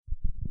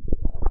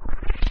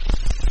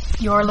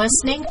You're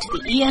listening to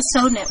the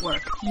ESO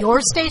Network, your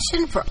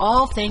station for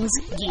all things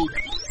geek.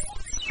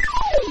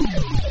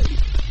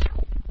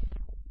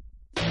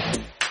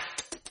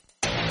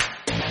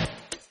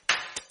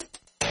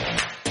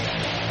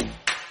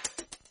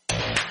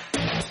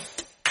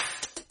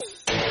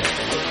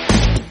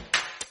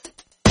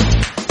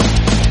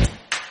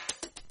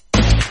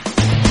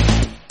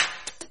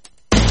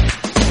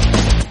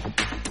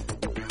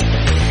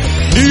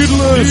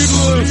 Needless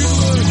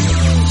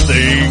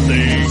Things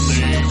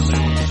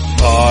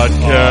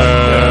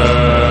Podcast.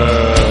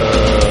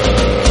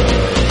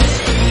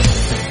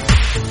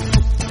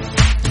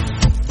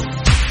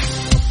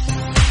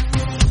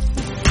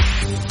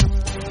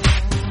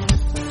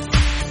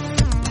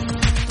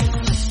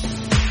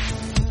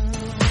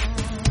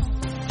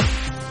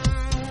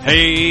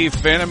 Hey,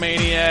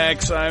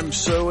 Phantomaniacs, I'm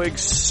so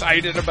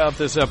excited about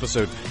this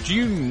episode. Do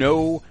you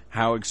know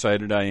how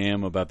excited I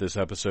am about this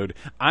episode?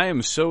 I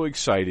am so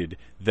excited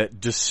that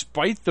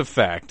despite the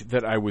fact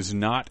that I was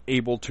not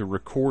able to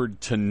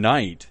record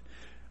tonight,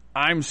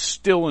 I'm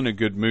still in a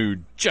good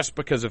mood just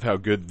because of how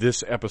good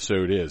this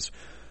episode is.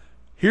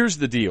 Here's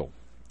the deal.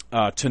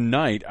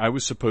 Tonight I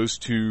was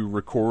supposed to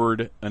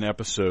record an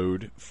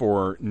episode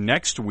for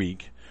next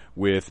week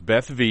with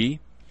Beth V.,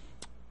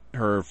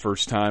 her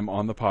first time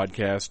on the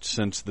podcast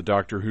since the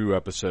Doctor Who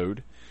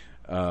episode,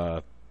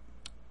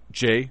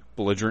 Jay,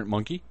 Belligerent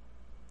Monkey,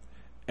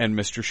 and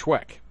Mr.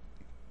 Schweck.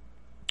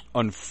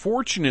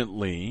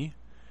 Unfortunately,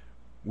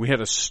 we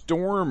had a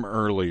storm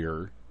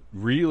earlier,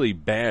 really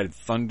bad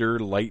thunder,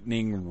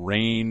 lightning,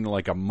 rain,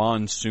 like a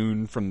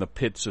monsoon from the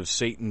pits of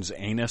Satan's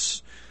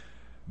anus.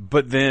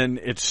 But then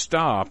it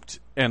stopped,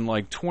 and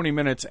like 20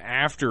 minutes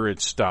after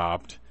it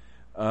stopped,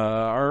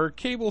 our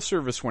cable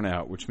service went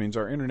out, which means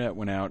our internet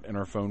went out and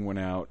our phone went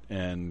out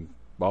and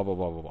blah, blah,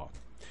 blah, blah, blah.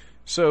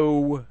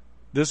 So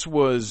this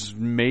was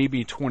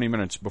maybe 20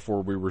 minutes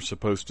before we were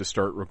supposed to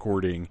start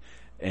recording,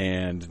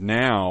 and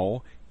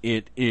now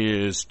it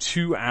is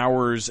 2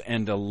 hours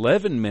and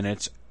 11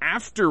 minutes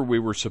after we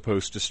were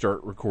supposed to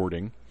start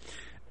recording,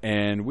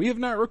 and we have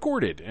not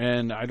recorded,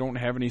 and I don't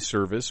have any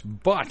service,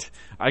 but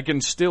I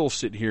can still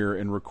sit here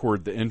and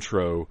record the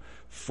intro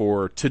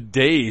for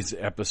today's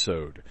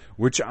episode,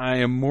 which I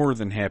am more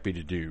than happy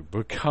to do,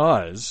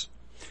 because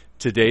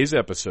today's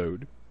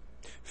episode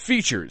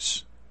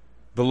features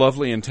the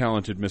lovely and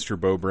talented Mr.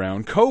 Beau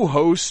Brown,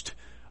 co-host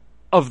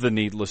of the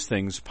Needless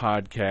Things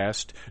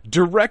podcast,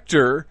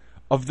 director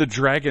of the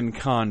Dragon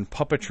Con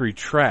puppetry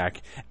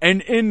track,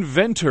 and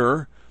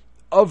inventor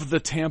of the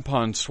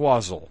tampon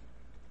swazzle.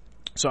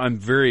 So I'm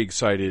very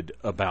excited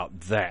about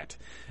that.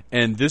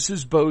 And this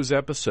is Beau's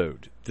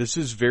episode. This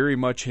is very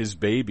much his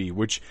baby,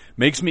 which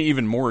makes me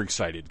even more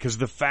excited, because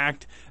the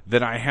fact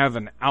that I have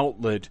an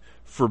outlet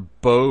for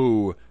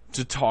Beau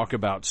to talk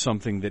about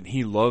something that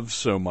he loves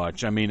so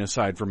much, I mean,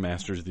 aside from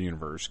Masters of the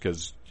Universe,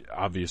 because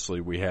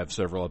obviously we have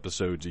several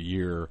episodes a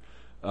year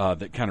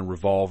that kind of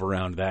revolve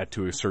around that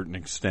to a certain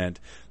extent.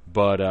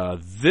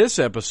 But this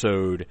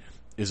episode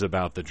is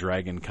about the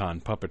Dragon Con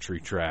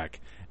puppetry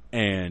track,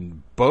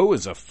 and Beau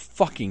is a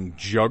fucking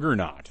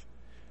juggernaut.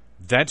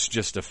 That's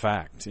just a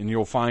fact, and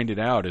you'll find it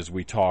out as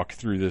we talk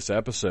through this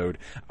episode.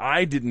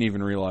 I didn't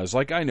even realize,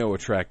 like, I know a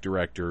track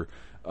director,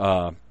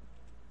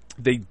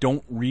 they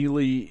don't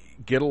really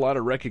get a lot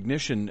of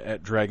recognition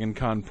at Dragon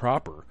Con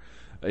proper.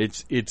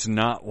 It's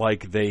not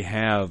like they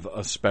have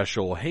a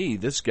special, hey,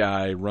 this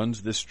guy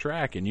runs this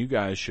track and you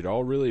guys should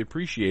all really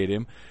appreciate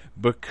him,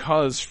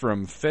 because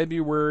from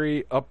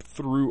February up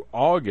through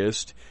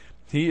August,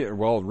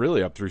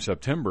 really up through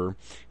September,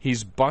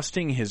 he's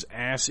busting his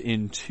ass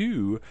in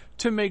two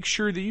to make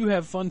sure that you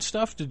have fun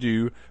stuff to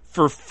do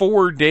for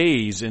 4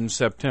 days in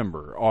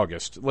September,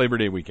 August, Labor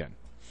Day weekend.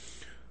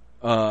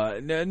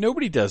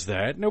 Nobody does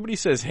that. Nobody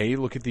says, hey,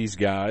 look at these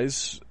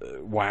guys.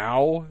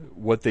 Wow,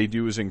 what they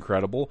do is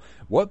incredible.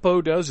 What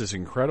Beau does is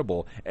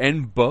incredible.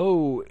 And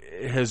Beau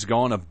has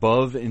gone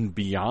above and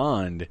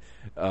beyond.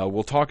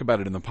 We'll talk about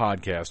it in the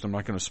podcast. I'm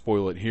not going to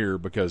spoil it here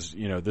because,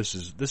 you know, this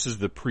is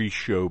the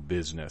pre-show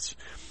business.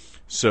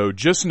 So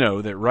just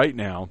know that right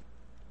now,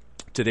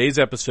 today's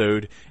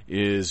episode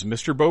is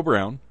Mr. Beau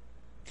Brown,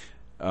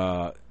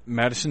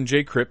 Madison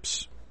J.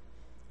 Cripps,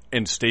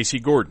 and Stacy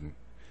Gordon.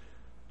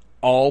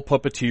 All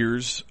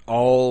puppeteers,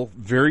 all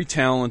very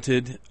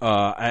talented.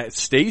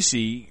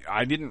 Stacy,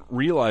 I didn't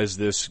realize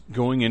this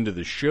going into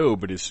the show,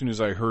 but as soon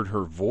as I heard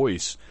her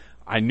voice,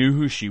 I knew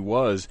who she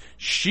was.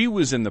 She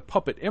was in the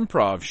Puppet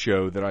Improv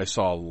show that I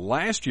saw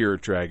last year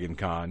at Dragon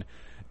Con,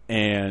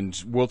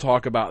 and we'll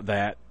talk about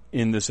that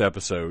in this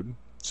episode.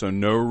 So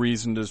no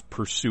reason to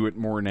pursue it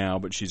more now,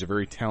 but she's a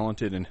very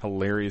talented and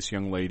hilarious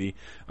young lady.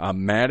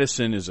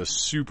 Madison is a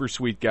super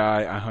sweet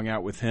guy. I hung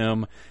out with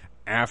him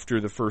after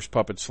the first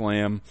Puppet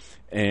Slam,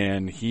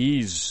 and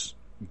he's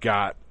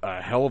got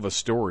a hell of a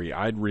story.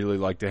 I'd really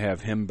like to have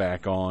him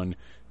back on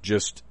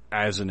just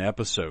as an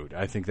episode.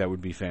 I think that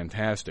would be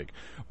fantastic.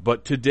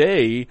 But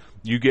today,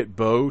 you get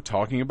Beau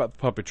talking about the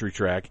puppetry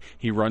track.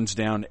 He runs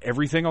down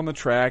everything on the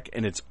track,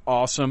 and it's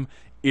awesome.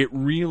 It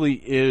really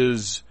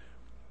is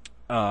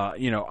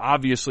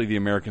Obviously the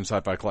American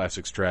Sci-Fi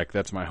Classics track,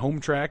 that's my home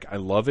track. I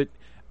love it.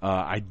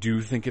 I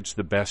do think it's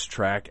the best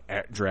track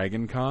at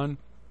Dragon Con.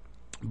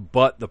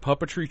 But the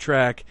puppetry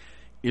track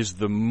is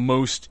the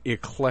most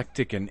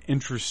eclectic and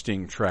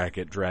interesting track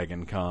at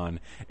Dragon Con.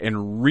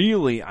 And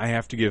really, I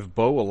have to give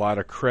Bo a lot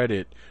of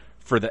credit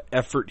for the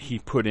effort he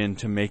put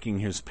into making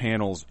his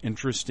panels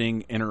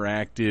interesting,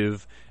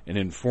 interactive, and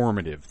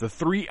informative. The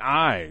 3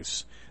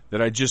 eyes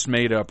that I just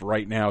made up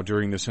right now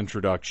during this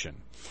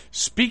introduction.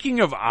 Speaking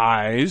of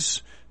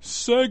eyes,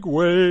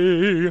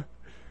 segue.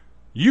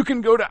 You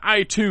can go to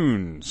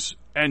iTunes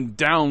and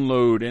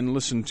download and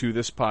listen to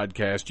this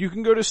podcast. You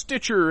can go to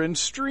Stitcher and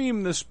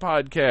stream this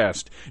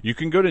podcast. You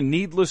can go to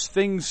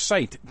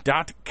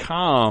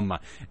needlessthingssite.com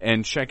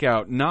and check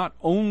out not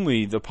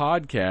only the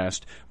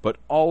podcast, but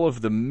all of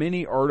the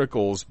many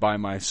articles by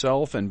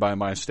myself and by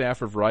my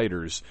staff of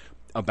writers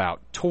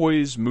about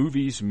toys,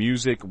 movies,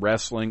 music,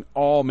 wrestling,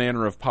 all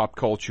manner of pop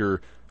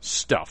culture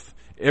stuff.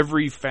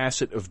 Every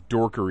facet of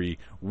dorkery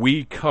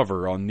we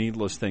cover on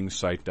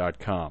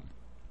needlessthingssite.com.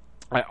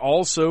 I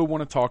also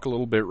want to talk a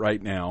little bit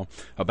right now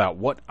about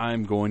what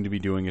I'm going to be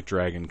doing at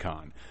Dragon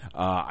Con.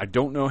 I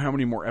don't know how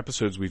many more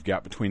episodes we've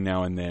got between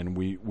now and then.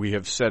 We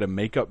have set a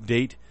makeup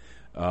date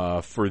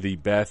for the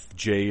Beth,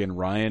 Jay, and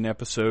Ryan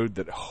episode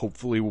that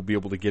hopefully we'll be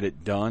able to get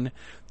it done.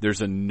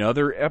 There's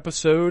another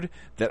episode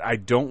that I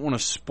don't want to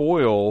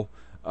spoil.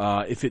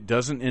 If it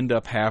doesn't end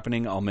up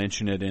happening, I'll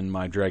mention it in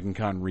my Dragon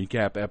Con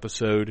recap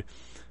episode.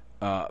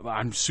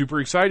 I'm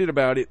super excited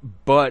about it,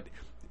 but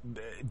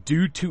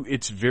due to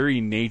its very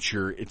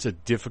nature, it's a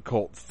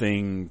difficult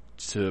thing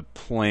to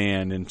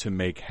plan and to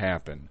make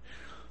happen.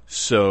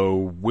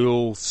 So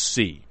we'll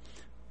see.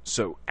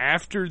 So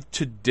after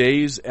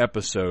today's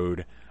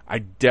episode, I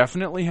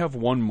definitely have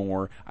one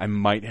more. I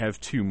might have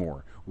 2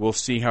 more. We'll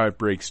see how it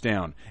breaks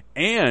down.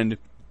 And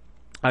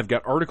I've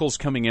got articles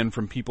coming in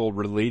from people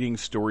relating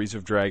stories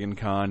of Dragon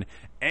Con,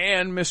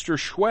 and Mr.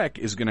 Schweck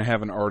is going to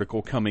have an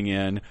article coming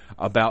in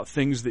about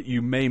things that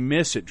you may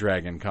miss at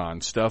Dragon Con,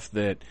 stuff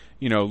that,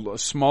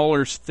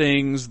 smaller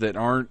things that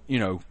aren't,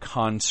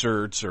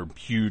 concerts or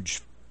huge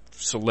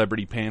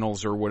celebrity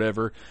panels or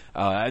whatever.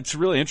 It's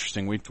really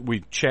interesting.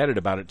 We chatted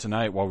about it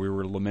tonight while we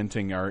were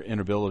lamenting our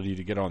inability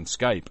to get on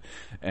Skype,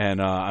 and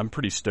I'm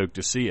pretty stoked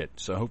to see it.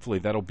 So hopefully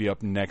that'll be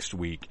up next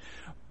week.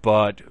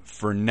 But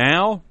for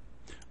now,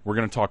 we're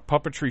going to talk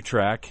puppetry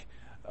track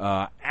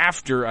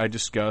after I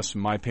discuss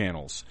my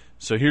panels.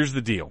 So here's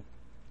the deal.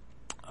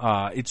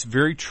 It's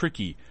very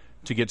tricky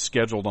to get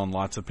scheduled on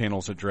lots of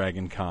panels at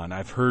Dragon Con.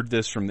 I've heard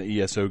this from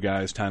the ESO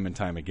guys time and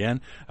time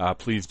again.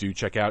 Please do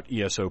check out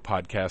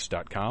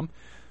esopodcast.com.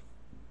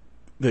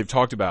 They've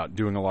talked about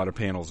doing a lot of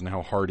panels and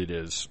how hard it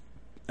is.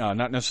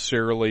 Not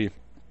necessarily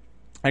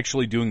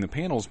actually doing the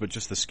panels, but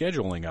just the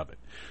scheduling of it.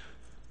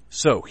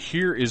 So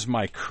here is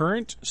my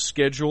current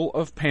schedule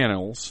of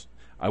panels.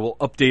 I will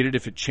update it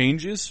if it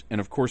changes, and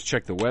of course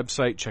check the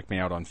website. Check me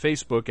out on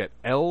Facebook at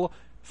L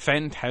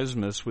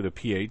Phantasmus with a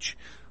PH.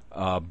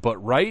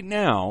 But right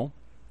now,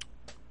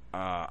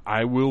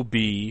 I will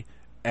be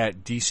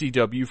at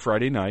DCW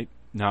Friday night,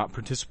 not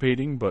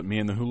participating, but me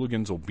and the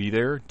hooligans will be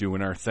there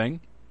doing our thing.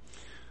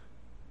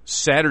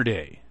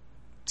 Saturday,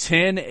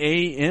 10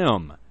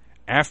 a.m.,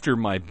 after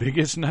my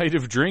biggest night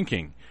of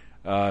drinking.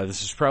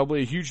 This is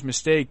probably a huge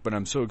mistake, but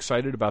I'm so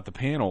excited about the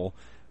panel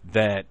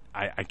that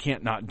I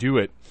can't not do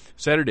it.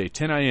 Saturday,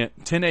 10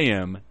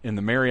 a.m. in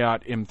the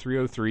Marriott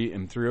M303,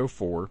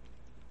 M304.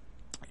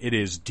 It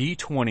is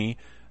D20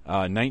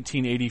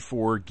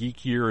 1984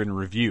 Geek Year in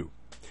Review.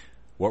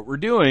 What we're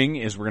doing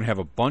is we're going to have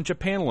a bunch of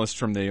panelists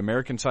from the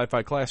American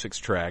Sci-Fi Classics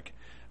track,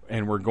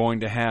 and we're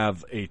going to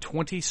have a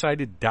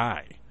 20-sided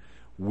die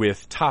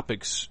with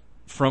topics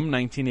from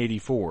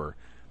 1984.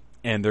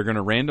 And they're going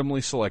to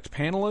randomly select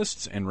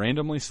panelists and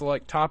randomly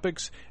select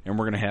topics, and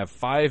we're going to have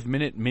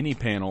 5-minute mini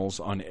panels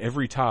on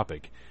every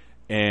topic.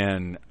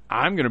 And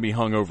I'm going to be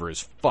hungover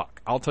as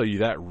fuck. I'll tell you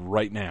that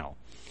right now.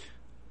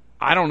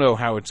 I don't know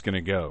how it's going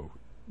to go,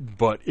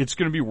 but it's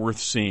going to be worth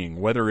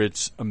seeing. Whether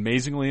it's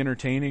amazingly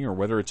entertaining or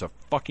whether it's a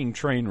fucking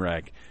train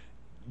wreck,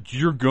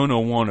 you're going to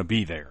want to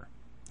be there.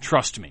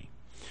 Trust me.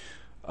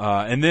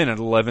 And then at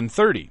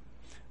 11:30,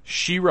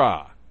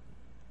 She-Ra,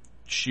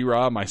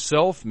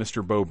 myself,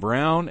 Mr. Bo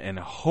Brown, and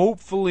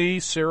hopefully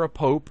Sarah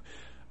Pope,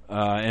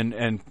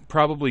 and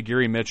probably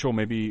Gary Mitchell,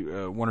 maybe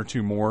 1 or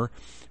 2 more,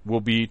 will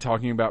be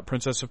talking about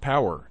Princess of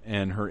Power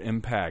and her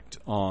impact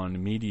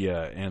on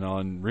media and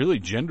on really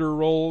gender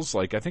roles.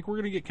 Like, I think we're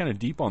going to get kind of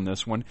deep on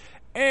this one.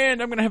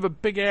 And I'm going to have a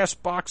big-ass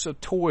box of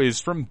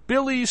toys from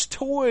Billy's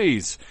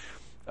Toys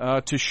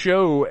to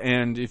show.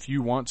 And if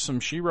you want some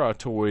She-Ra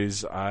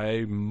toys,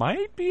 I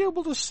might be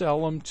able to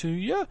sell them to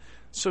you.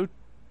 So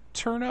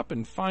turn up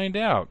and find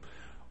out.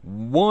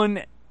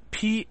 1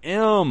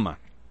 p.m.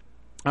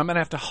 I'm going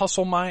to have to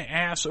hustle my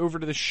ass over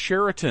to the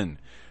Sheraton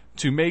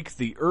to make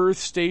the Earth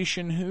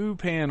Station Who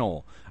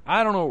panel.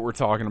 I don't know what we're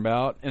talking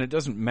about, and it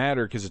doesn't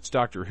matter because it's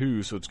Doctor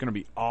Who, so it's going to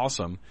be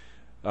awesome.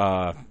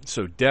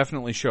 So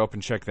definitely show up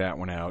and check that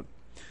one out.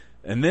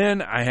 And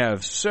then I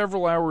have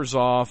several hours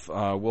off.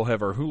 We'll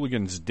have our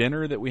Hooligans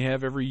dinner that we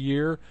have every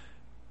year,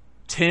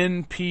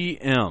 10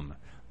 p.m.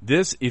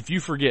 This, if you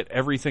forget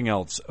everything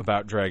else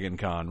about Dragon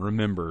Con,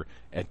 remember,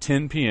 at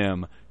 10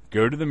 p.m.,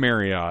 go to the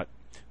Marriott,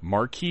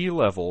 marquee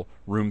level,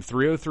 room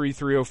 303,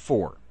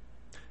 304.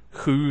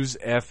 Whose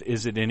F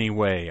is it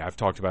anyway? I've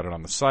talked about it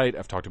on the site.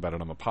 I've talked about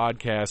it on the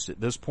podcast. At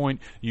this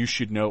point, you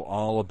should know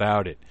all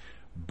about it.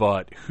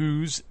 But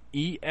whose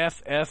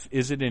EFF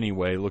is it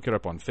anyway? Look it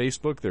up on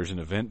Facebook. There's an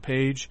event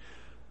page.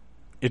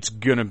 It's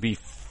going to be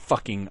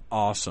fucking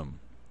awesome.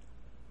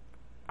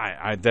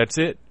 That's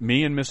it.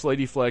 Me and Miss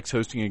Lady Flex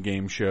hosting a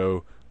game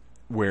show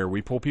where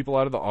we pull people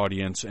out of the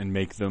audience and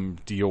make them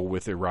deal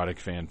with erotic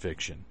fan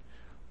fiction.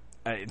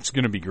 It's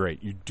going to be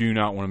great. You do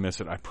not want to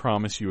miss it. I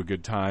promise you a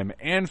good time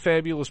and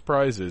fabulous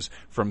prizes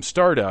from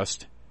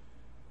Stardust,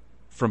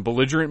 from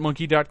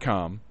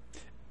BelligerentMonkey.com,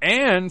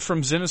 and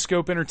from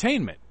Zenoscope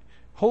Entertainment.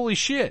 Holy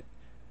shit.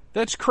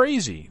 That's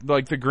crazy.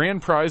 Like, the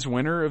grand prize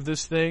winner of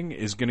this thing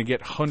is going to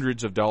get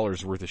hundreds of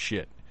dollars worth of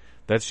shit.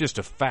 That's just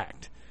a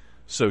fact.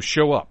 So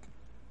show up.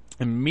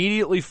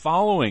 Immediately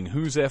following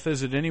Whose F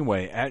Is It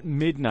Anyway, at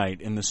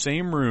midnight in the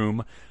same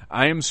room,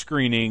 I am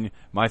screening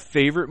my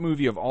favorite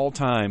movie of all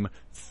time,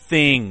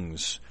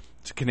 Things.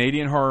 It's a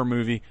Canadian horror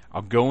movie.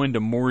 I'll go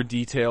into more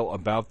detail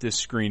about this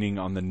screening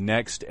on the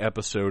next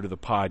episode of the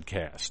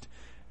podcast.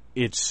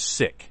 It's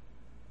sick.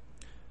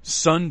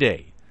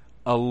 Sunday,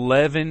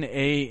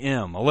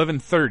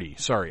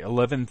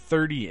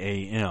 11:30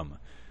 a.m.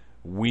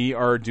 We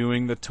are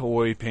doing the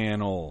toy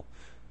panel.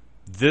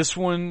 This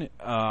one,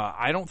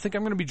 I don't think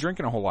I'm going to be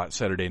drinking a whole lot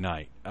Saturday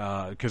night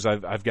because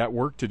I've got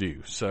work to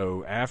do.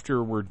 So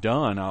after we're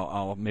done,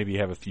 I'll maybe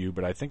have a few,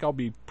 but I think I'll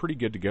be pretty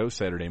good to go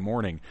Saturday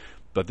morning.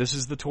 But this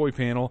is the toy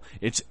panel.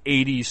 It's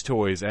 80s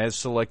toys as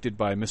selected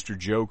by Mr.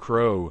 Joe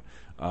Crow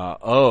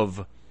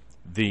of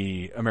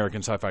the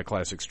American Sci-Fi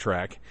Classics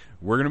track.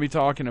 We're going to be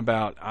talking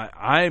about,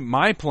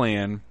 my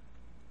plan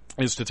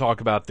is to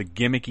talk about the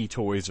gimmicky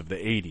toys of the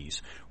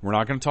 80s. We're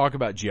not going to talk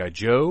about G.I.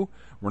 Joe.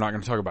 We're not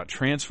going to talk about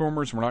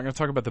Transformers. We're not going to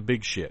talk about the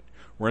big shit.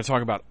 We're going to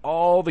talk about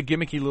all the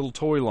gimmicky little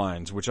toy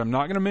lines, which I'm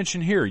not going to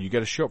mention here. You got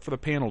to show up for the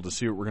panel to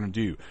see what we're going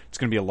to do. It's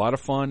going to be a lot of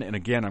fun, and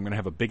again, I'm going to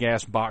have a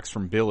big-ass box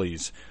from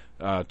Billy's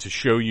to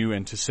show you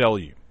and to sell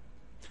you.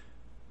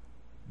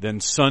 Then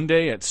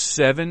Sunday at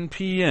 7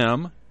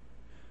 p.m.,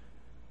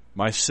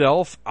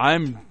 myself,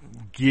 I'm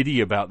giddy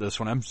about this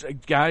one.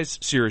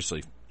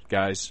 Seriously,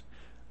 guys,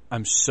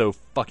 I'm so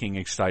fucking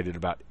excited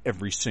about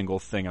every single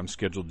thing I'm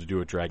scheduled to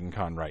do at Dragon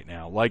Con right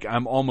now. Like,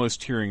 I'm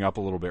almost tearing up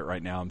a little bit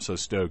right now. I'm so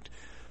stoked.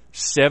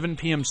 7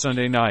 p.m.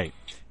 Sunday night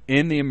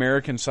in the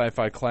American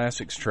Sci-Fi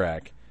Classics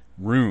track,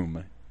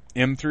 room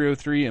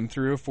M303,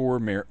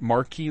 M304,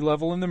 marquee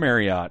level in the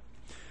Marriott.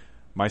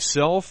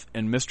 Myself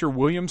and Mr.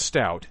 William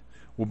Stout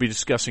will be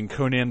discussing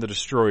Conan the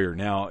Destroyer.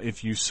 Now,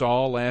 if you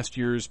saw last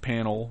year's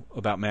panel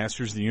about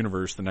Masters of the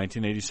Universe, the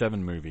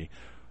 1987 movie,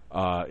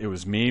 it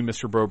was me,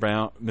 Mr.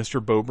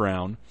 Bo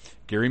Brown,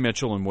 Gary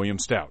Mitchell, and William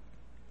Stout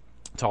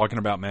talking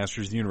about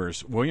Masters of the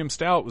Universe. William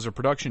Stout was a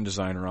production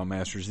designer on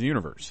Masters of the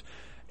Universe.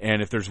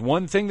 And if there's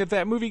one thing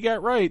that movie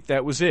got right,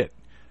 that was it.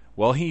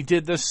 Well, he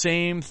did the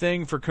same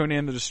thing for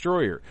Conan the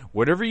Destroyer.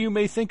 Whatever you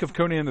may think of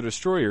Conan the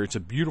Destroyer, it's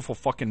a beautiful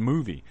fucking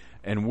movie.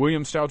 And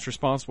William Stout's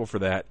responsible for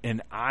that.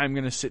 And I'm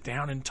going to sit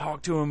down and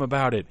talk to him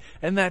about it.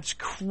 And that's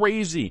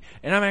crazy.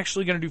 And I'm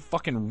actually going to do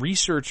fucking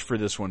research for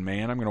this one,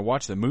 man. I'm going to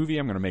watch the movie.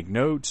 I'm going to make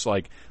notes.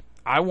 Like,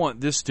 I want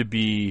this to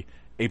be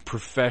a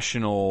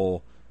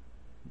professional,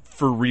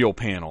 for real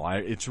panel.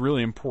 It's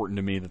really important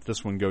to me that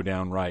this one go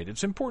down right.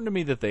 It's important to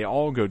me that they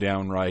all go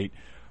down right.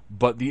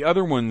 But the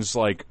other ones,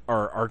 like,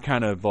 are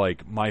kind of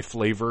like my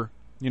flavor.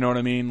 You know what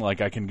I mean? Like,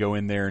 I can go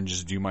in there and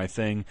just do my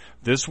thing.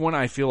 This one,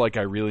 I feel like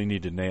I really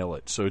need to nail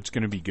it. So it's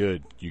going to be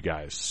good, you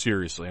guys.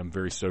 Seriously, I'm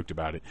very stoked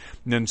about it.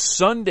 And then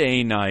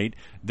Sunday night,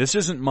 this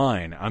isn't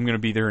mine. I'm going to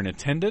be there in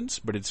attendance,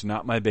 but it's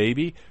not my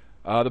baby.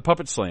 The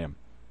Puppet Slam.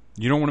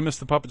 You don't want to miss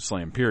the Puppet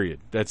Slam,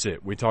 period. That's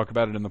it. We talk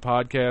about it in the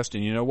podcast,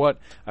 and you know what?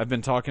 I've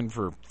been talking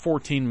for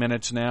 14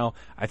 minutes now.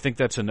 I think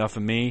that's enough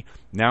of me.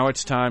 Now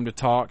it's time to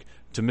talk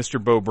to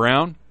Mr. Bo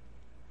Brown,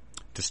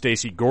 to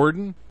Stacy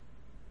Gordon,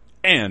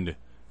 and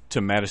to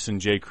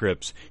Madison J.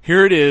 Cripps.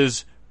 Here it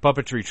is,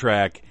 Puppetry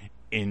Track.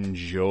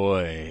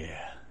 Enjoy.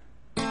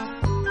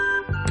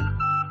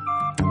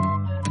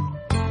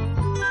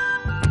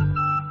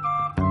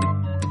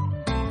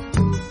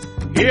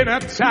 In a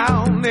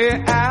town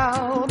near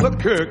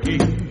Albuquerque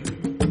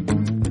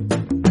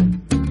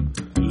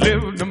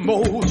lived the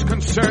most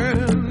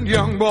concerned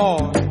young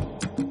boy.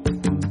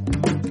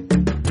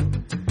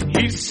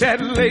 He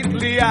said,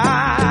 lately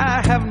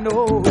I have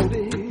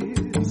noticed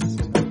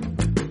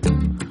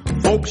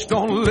folks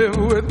don't live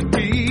with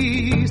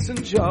peace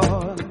and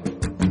joy,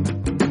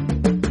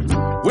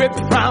 with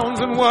frowns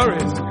and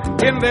worries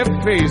in their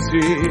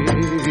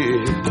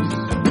faces.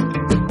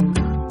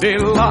 They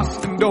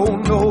lost and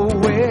don't know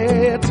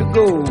where to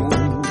go.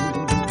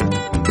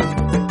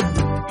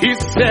 He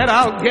said,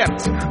 I'll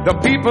get the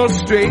people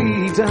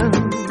straightened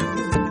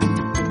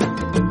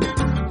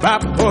by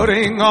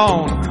putting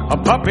on a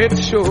puppet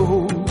show.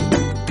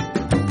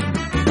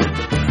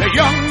 The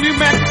young New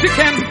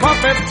Mexican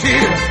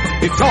puppeteer,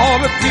 he saw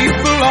the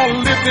people all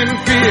lived in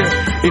fear.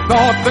 He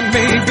thought that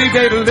maybe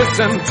they'd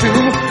listen to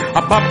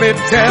a puppet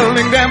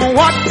telling them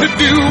what to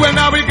do. And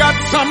now he got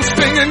some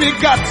string and he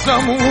got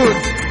some wood.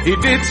 He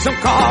did some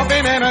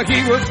carving and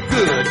he was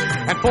good.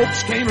 And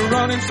folks came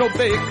running so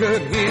they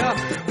could hear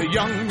the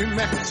young New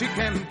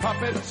Mexican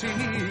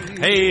puppeteer.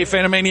 Hey,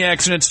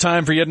 Phantomaniacs, and it's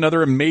time for yet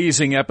another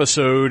amazing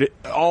episode,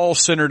 all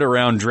centered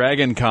around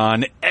Dragon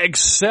Con,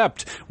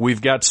 except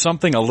we've got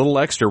something a little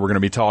extra we're going to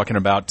be talking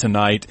about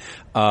tonight,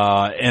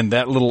 and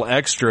that little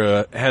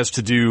extra has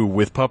to do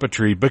with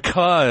puppetry,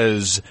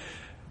 because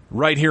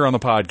right here on the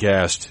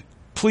podcast,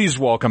 please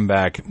welcome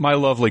back my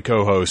lovely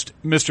co-host,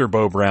 Mr.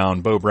 Bo Brown.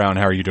 Bo Brown,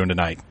 how are you doing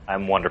tonight?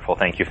 I'm wonderful.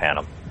 Thank you,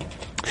 Phantom.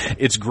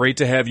 It's great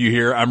to have you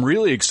here. I'm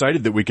really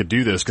excited that we could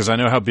do this because I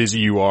know how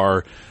busy you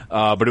are,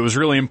 but it was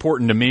really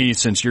important to me,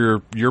 since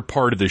you're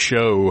part of the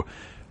show,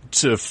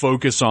 to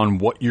focus on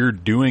what you're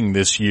doing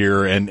this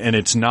year, and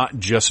it's not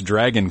just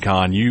Dragon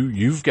Con.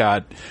 You've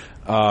got,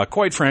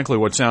 quite frankly,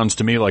 what sounds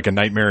to me like a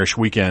nightmarish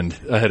weekend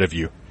ahead of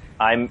you.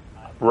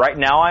 Right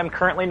now I'm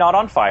currently not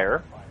on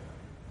fire,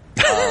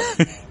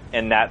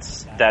 and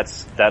that's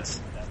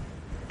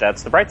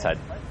the bright side.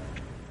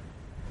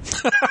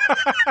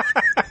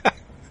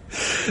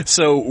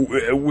 So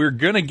we're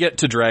going to get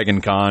to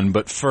Dragon Con,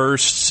 but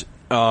first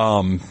we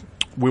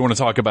want to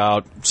talk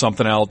about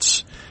something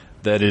else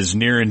that is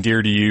near and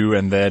dear to you,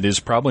 and that is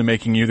probably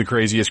making you the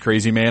craziest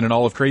crazy man in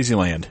all of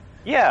Crazyland.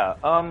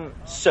 Yeah,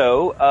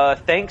 so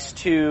thanks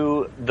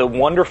to the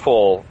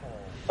wonderful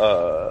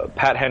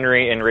Pat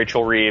Henry and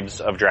Rachel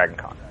Reeves of Dragon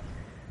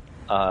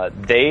Con,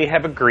 they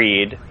have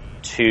agreed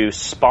to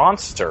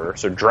sponsor,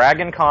 so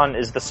Dragon Con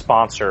is the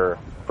sponsor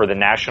for the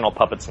National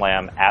Puppet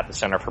Slam at the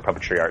Center for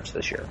Puppetry Arts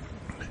this year.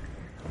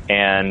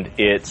 And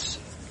it's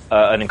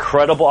an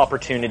incredible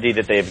opportunity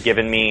that they've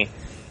given me.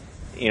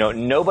 You know,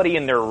 nobody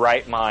in their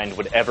right mind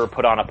would ever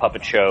put on a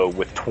puppet show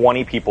with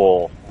 20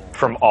 people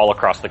from all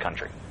across the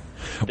country.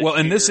 Well,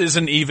 and this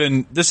isn't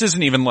even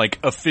like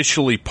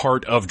officially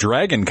part of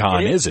Dragon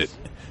Con, is it?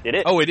 It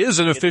is. Oh, it is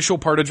an official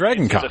part of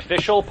Dragon Con. It's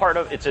official part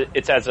of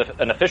it's as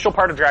an official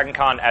part of Dragon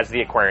Con as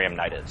the aquarium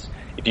night is.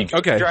 If you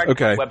go to the Dragon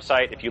Con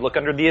website, if you look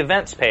under the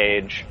events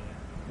page,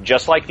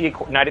 just like the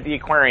night at the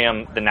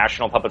aquarium, the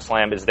National Puppet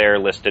Slam is there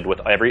listed with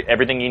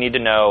everything you need to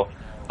know,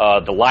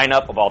 the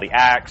lineup of all the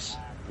acts,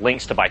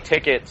 links to buy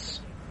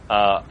tickets,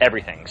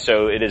 everything.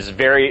 So it is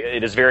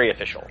very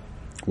official.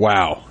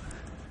 Wow.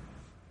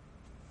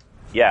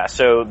 Yeah,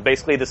 so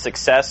basically the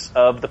success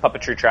of the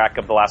puppetry track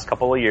of the last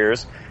couple of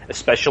years,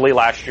 especially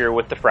last year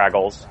with the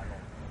Fraggles,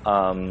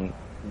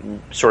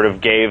 sort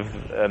of gave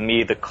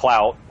me the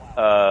clout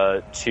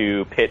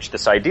to pitch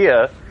this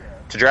idea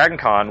to Dragon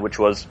Con, which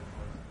was,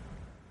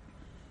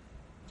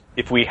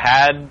 if we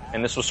had,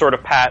 and this was sort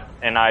of Pat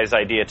and I's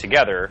idea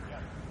together,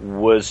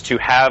 was to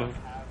have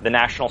the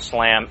National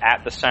Slam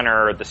at the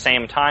center at the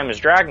same time as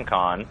Dragon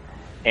Con,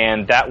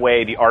 and that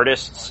way the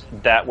artists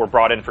that were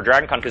brought in for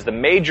Dragon Con, because the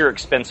major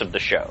expense of the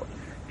show,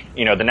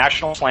 you know, the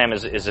National Slam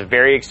is a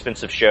very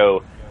expensive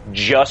show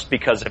just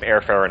because of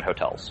airfare and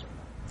hotels.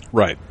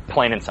 Right.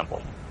 Plain and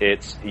simple.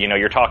 It's, you know,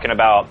 you're talking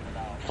about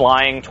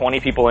flying 20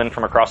 people in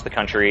from across the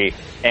country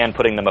and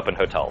putting them up in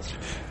hotels.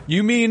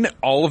 You mean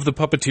all of the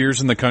puppeteers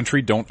in the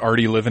country don't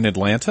already live in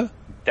Atlanta?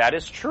 That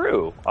is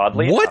true,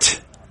 oddly What?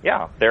 enough.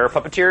 Yeah, there are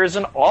puppeteers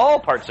in all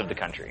parts of the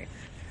country.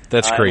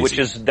 That's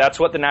crazy. That's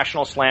what the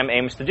National Slam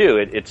aims to do.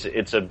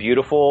 It's a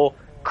beautiful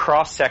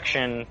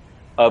cross-section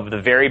of the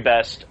very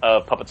best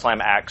of Puppet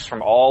Slam acts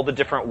from all the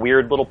different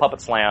weird little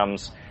Puppet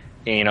Slams,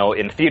 you know,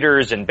 in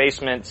theaters, in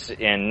basements,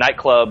 in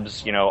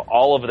nightclubs, you know,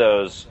 all of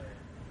those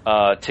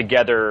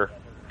together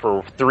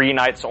for 3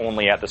 nights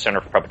only at the Center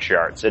for Puppetry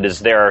Arts.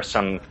 There are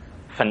some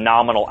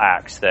phenomenal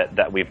acts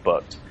that we've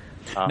booked.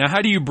 Now,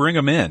 how do you bring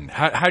them in?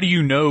 How do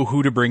you know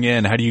who to bring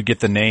in? How do you get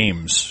the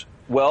names?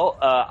 Well,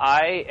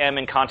 I am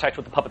in contact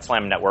with the Puppet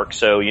Slam Network.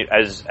 So,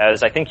 as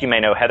I think you may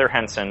know, Heather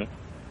Henson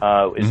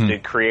is the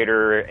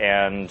creator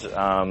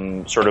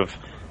and sort of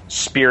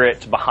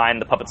spirit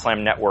behind the Puppet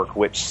Slam Network,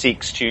 which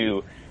seeks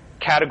to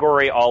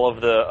category all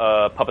of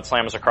the Puppet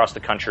Slams across the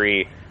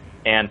country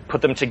and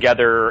put them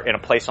together in a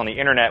place on the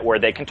internet where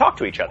they can talk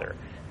to each other.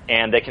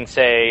 And they can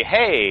say,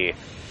 hey,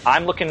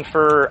 I've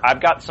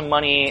got some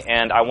money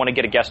and I want to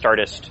get a guest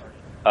artist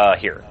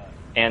here.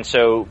 And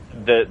so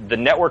the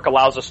network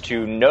allows us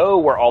to know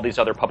where all these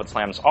other Puppet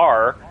Slams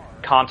are,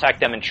 contact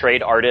them and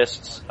trade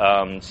artists,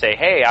 say,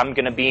 hey, I'm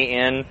going to be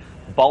in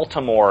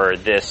Baltimore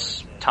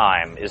this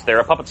time. Is there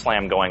a Puppet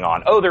Slam going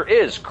on? Oh, there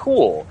is.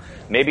 Cool.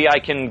 Maybe I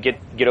can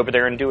get over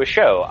there and do a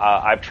show.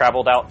 I've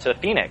traveled out to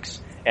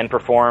Phoenix and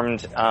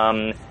performed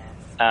at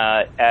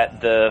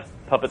the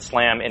Puppet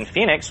Slam in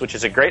Phoenix, which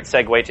is a great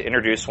segue to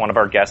introduce one of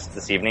our guests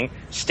this evening,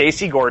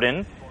 Stacy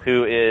Gordon,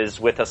 who is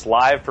with us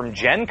live from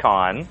Gen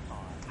Con.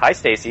 Hi,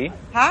 Stacy.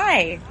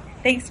 Hi.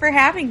 Thanks for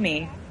having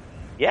me.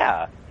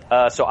 Yeah.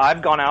 So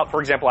I've gone out, for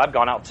example,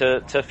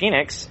 to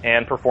Phoenix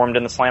and performed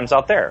in the slams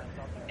out there.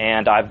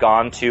 And I've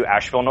gone to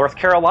Asheville, North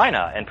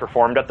Carolina, and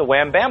performed at the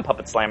Wham Bam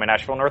Puppet Slam in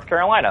Asheville, North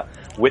Carolina,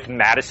 with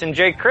Madison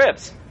J.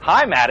 Cripps.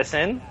 Hi,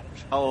 Madison.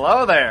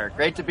 Hello there.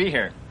 Great to be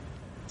here.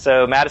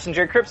 So Madison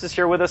J. Cripps is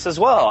here with us as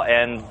well,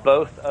 and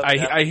both of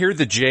them... I hear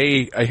the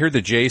J. I hear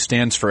the J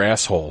stands for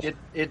asshole.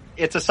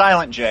 It's a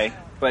silent J,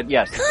 but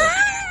yes.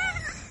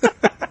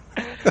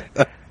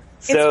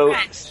 So,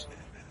 French.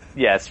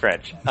 yeah, it's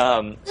French.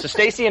 So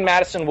Stacy and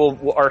Madison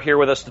are here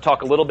with us to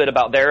talk a little bit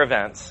about their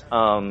events.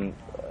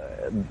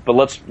 But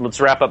let's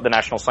wrap up the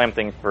National Slam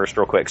thing first,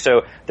 real quick.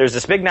 So there's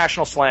this big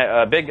National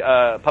Slam,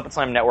 Puppet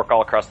Slam network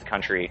all across the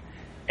country,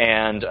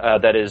 and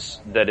that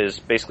is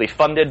basically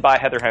funded by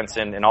Heather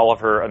Henson and all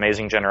of her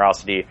amazing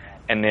generosity,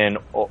 and then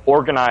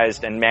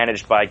organized and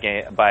managed by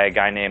a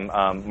guy named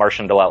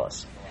Martian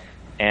DeLellis.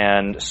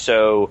 And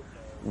so,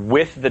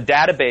 with the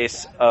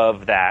database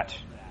of that,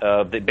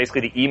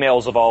 basically the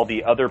emails of all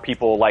the other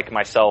people like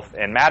myself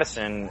and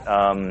Madison,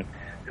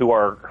 who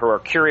are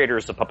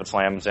curators of Puppet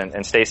Slams,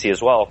 and Stacy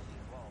as well,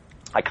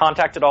 I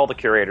contacted all the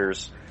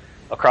curators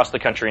across the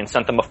country and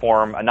sent them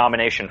a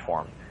nomination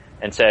form,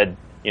 and said,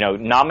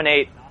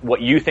 nominate what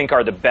you think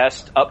are the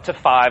best up to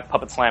 5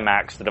 Puppet Slam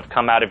acts that have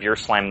come out of your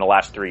slam in the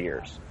last 3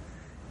 years.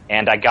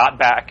 And I got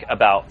back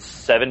about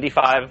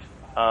 75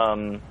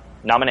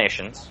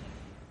 nominations.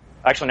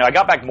 Actually, no, I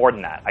got back more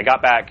than that. I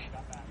got back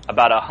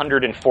about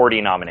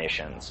 140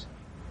 nominations.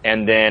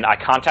 And then I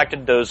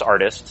contacted those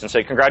artists and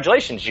said,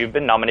 congratulations, you've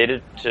been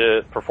nominated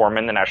to perform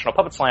in the National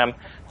Puppet Slam.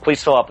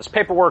 Please fill out this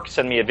paperwork,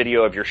 send me a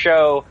video of your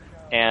show,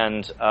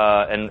 and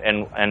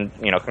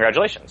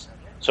congratulations.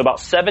 So about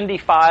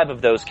 75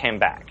 of those came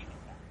back.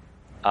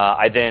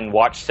 I then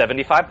watched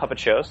 75 puppet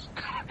shows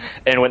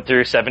and went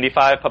through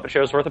 75 puppet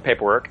shows worth of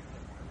paperwork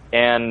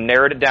and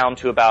narrowed it down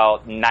to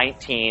about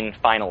 19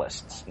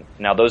 finalists.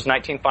 Now, those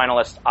 19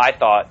 finalists, I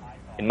thought,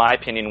 in my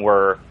opinion,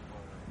 were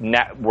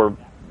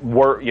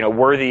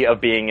worthy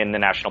of being in the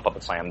National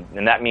Puppet Slam.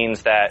 And that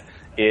means that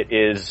it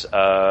is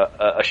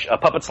a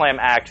Puppet Slam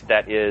act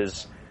that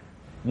is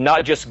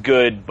not just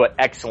good, but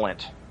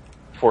excellent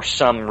for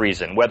some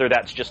reason. Whether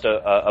that's just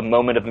a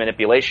moment of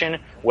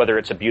manipulation, whether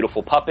it's a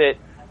beautiful puppet,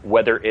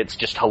 whether it's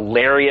just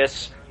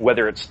hilarious,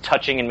 whether it's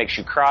touching and makes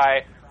you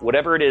cry,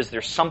 whatever it is,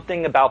 there's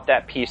something about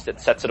that piece that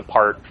sets it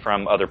apart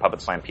from other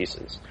Puppet Slam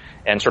pieces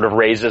and sort of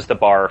raises the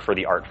bar for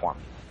the art form.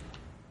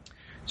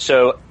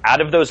 So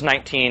out of those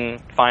 19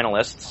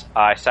 finalists,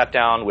 I sat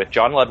down with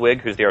John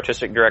Ludwig, who's the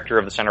artistic director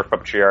of the Center for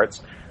Puppetry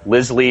Arts,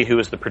 Liz Lee, who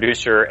is the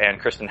producer, and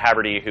Kristen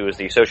Haverty, who is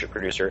the associate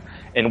producer,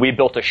 and we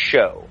built a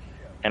show.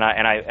 And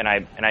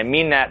I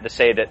mean that to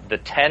say that the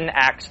 10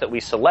 acts that we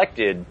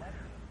selected,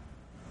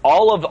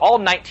 all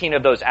 19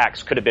 of those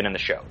acts could have been in the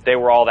show. They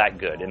were all that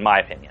good, in my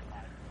opinion.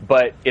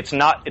 But it's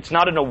not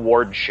an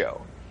award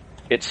show.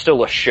 It's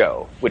still a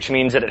show, which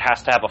means that it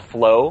has to have a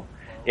flow.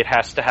 It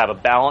has to have a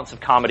balance of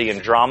comedy and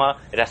drama.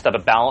 It has to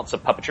have a balance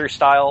of puppetry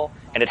style,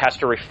 and it has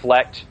to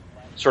reflect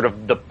sort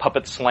of the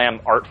Puppet Slam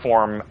art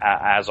form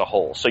as a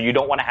whole. So you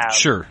don't want to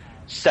have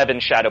 7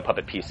 shadow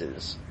puppet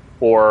pieces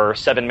or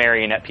 7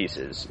 marionette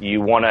pieces.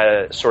 You want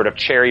to sort of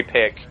cherry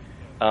pick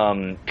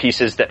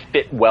pieces that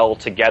fit well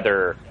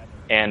together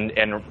and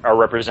are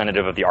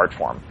representative of the art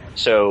form.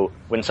 So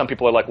when some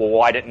people are like, well,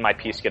 why didn't my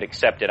piece get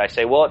accepted? I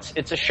say, well,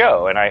 it's a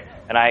show, and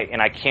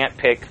I can't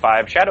pick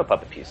 5 shadow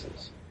puppet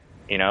pieces.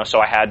 So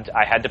I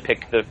had to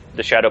pick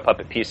the shadow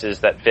puppet pieces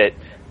that fit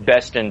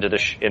best into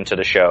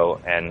the show,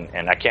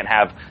 and I can't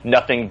have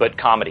nothing but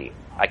comedy.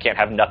 I can't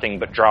have nothing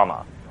but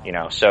drama.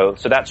 So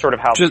that's sort of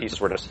how the pieces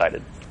were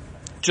decided.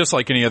 Just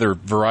like any other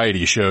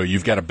variety show,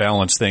 you've got to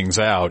balance things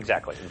out.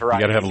 Exactly, You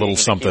variety. got to have a little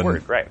something,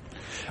 right?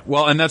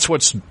 Well, and that's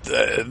what's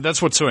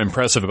so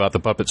impressive about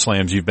the Puppet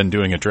Slams you've been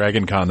doing at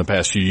DragonCon the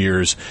past few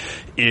years,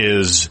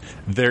 is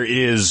there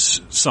is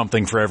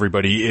something for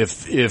everybody.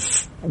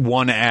 If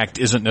one act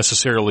isn't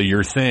necessarily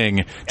your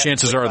thing,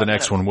 chances are the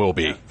next one will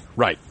be. Yeah.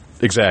 Right,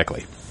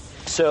 exactly.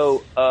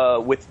 So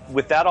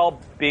with that all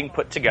being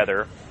put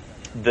together,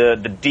 the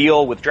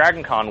deal with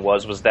DragonCon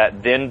was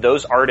that then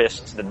those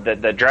artists,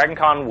 that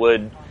DragonCon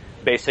would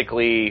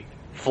basically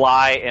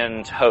fly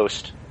and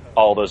host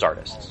all those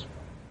artists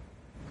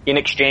in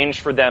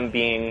exchange for them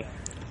being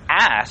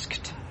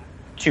asked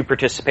to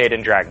participate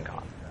in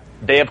DragonCon.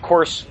 They, of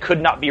course, could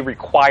not be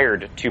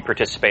required to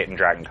participate in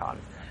DragonCon,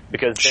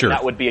 because then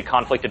that would be a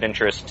conflict of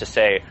interest to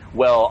say,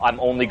 well, I'm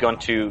only going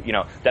to,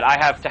 that I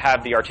have to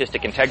have the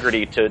artistic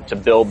integrity to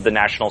build the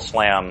National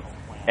Slam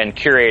and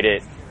curate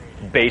it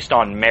based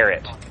on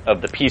merit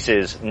of the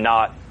pieces,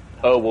 not,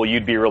 oh, well,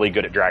 you'd be really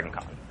good at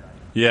DragonCon.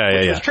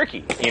 Which is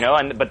tricky,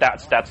 but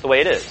that's the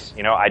way it is.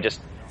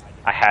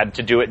 I had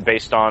to do it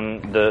based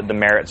on the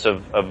merits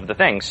of the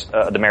things,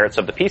 the merits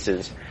of the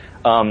pieces,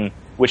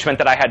 which meant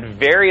that I had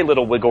very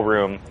little wiggle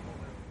room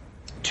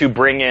to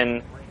bring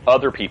in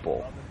other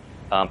people.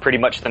 Pretty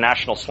much the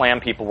National Slam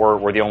people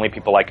were the only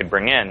people I could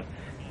bring in,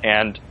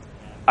 and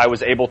I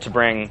was able to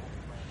bring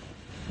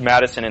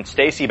Madison and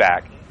Stacy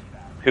back,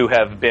 who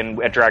have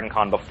been at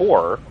DragonCon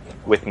before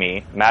with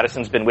me.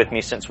 Madison's been with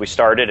me since we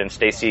started, and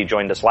Stacy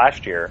joined us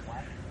last year.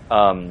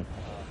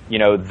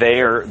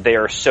 they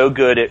are so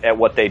good at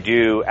what they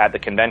do at the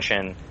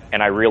convention,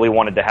 and I really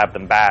wanted to have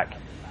them back.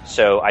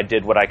 So I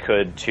did what I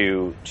could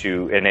to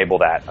enable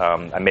that.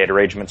 I made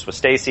arrangements with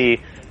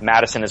Stacy.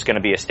 Madison is going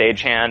to be a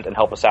stagehand and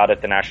help us out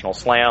at the National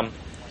Slam,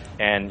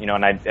 and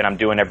I'm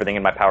doing everything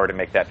in my power to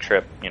make that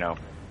trip,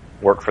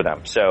 work for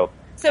them. So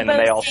and then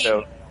they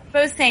also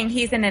Bo's saying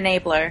he's an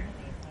enabler.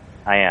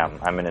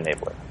 I'm an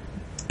enabler.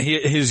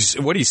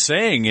 What he's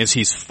saying is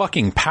he's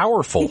fucking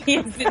powerful.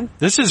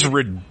 This is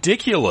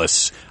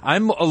ridiculous.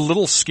 I'm a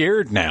little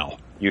scared now.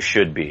 You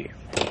should be.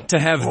 To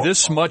have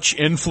this much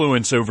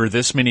influence over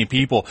this many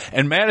people.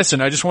 And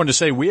Madison, I just wanted to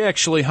say, we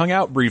actually hung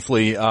out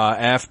briefly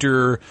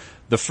after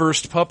the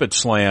first Puppet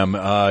Slam.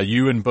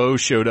 You and Bo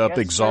showed up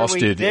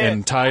exhausted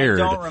and tired.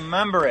 I don't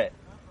remember it.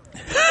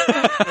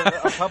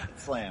 A Puppet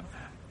Slam.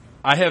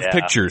 I have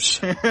pictures.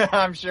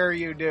 I'm sure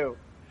you do.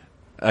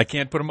 I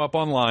can't put them up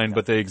online,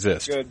 but they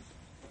exist. Good.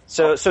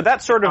 So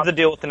that's sort of the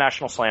deal with the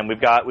National Slam. We've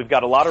got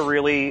a lot of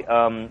really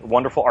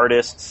wonderful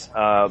artists,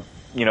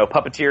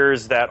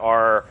 puppeteers that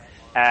are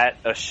at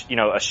a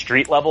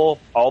street level,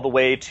 all the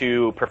way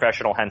to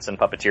professional Henson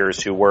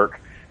puppeteers who work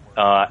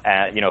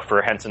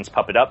for Henson's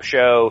Puppet Up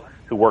show,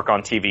 who work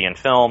on TV and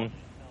film.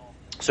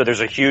 So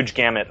there's a huge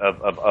gamut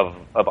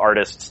of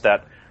artists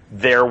that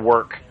their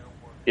work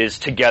is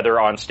together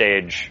on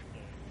stage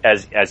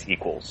as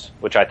equals,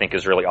 which I think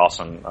is really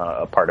awesome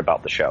part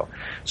about the show.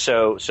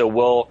 So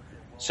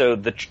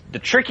the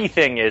tricky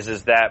thing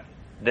is that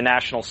the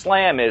National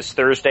Slam is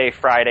Thursday,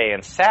 Friday,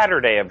 and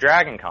Saturday of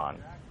DragonCon.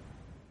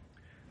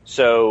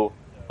 So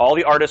all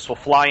the artists will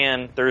fly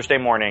in Thursday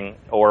morning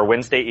or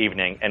Wednesday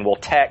evening, and we'll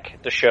tech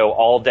the show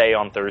all day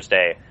on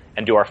Thursday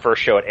and do our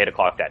first show at 8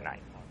 o'clock that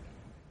night.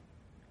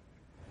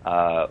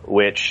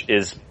 Which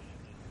is,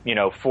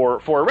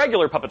 for a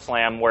regular Puppet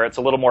Slam where it's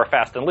a little more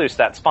fast and loose,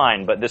 that's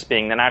fine. But this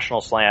being the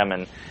National Slam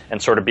and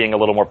sort of being a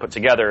little more put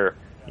together,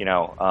 we're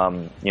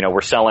on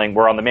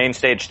the main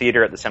stage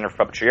theater at the Center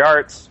for Puppetry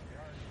Arts,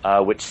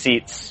 which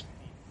seats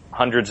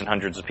hundreds and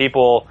hundreds of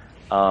people.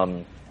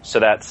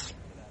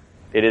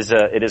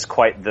 It is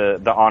quite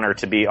the honor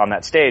to be on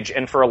that stage.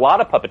 And for a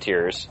lot of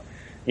puppeteers,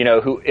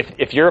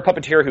 if you're a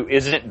puppeteer who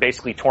isn't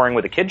basically touring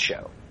with a kid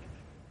show,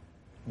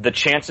 the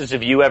chances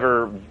of you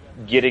ever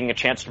getting a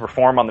chance to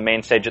perform on the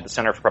main stage at the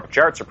Center for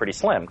Puppetry Arts are pretty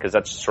slim, because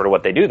that's sort of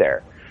what they do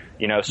there.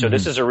 So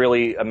this is a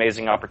really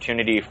amazing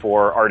opportunity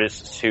for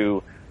artists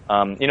who,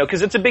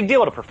 because it's a big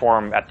deal to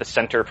perform at the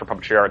Center for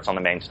Puppetry Arts on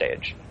the main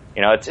stage.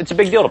 It's a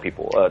big deal to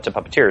people, to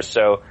puppeteers.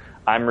 So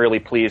I'm really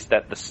pleased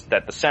that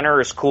the center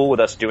is cool with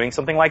us doing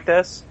something like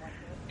this,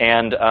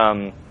 and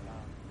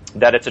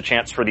that it's a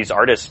chance for these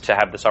artists to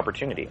have this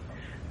opportunity.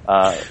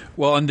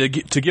 Well, and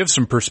to give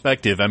some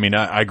perspective, I mean,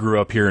 I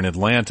grew up here in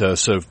Atlanta,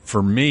 so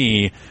for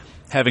me,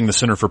 having the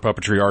Center for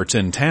Puppetry Arts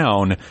in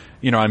town,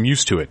 I'm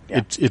used to it.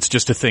 Yeah. It's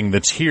just a thing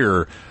that's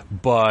here,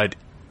 but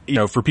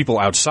for people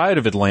outside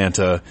of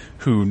Atlanta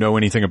who know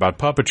anything about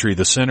puppetry,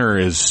 the center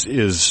is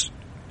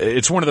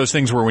it's one of those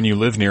things where when you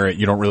live near it,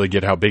 you don't really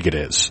get how big it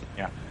is.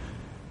 Yeah.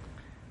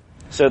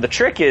 So the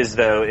trick is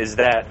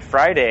that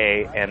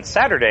Friday and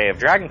Saturday of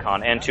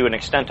DragonCon, and to an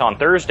extent on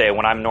Thursday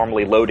when I'm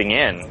normally loading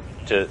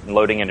into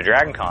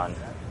DragonCon,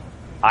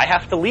 I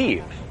have to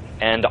leave.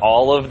 And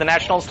all of the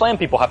National Slam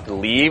people have to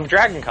leave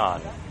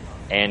DragonCon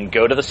and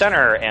go to the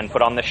center and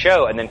put on the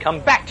show and then come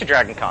back to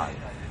DragonCon.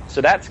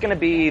 So that's going to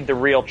be the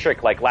real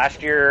trick. Like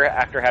last year,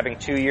 after having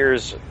 2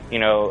 years,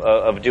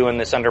 of doing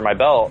this under my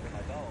belt,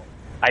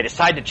 I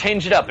decided to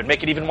change it up and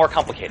make it even more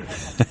complicated.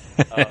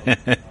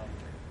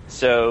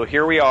 So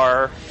here we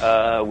are,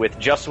 with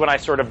just when I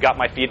sort of got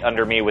my feet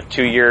under me with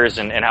 2 years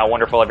and how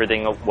wonderful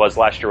everything was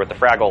last year with the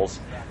Fraggles,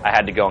 I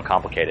had to go and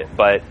complicate it.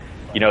 But,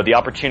 the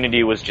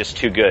opportunity was just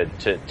too good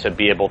to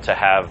be able to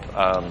have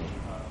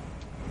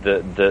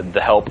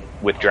the help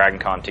with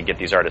DragonCon to get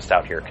these artists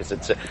out here, because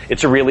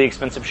it's a really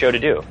expensive show to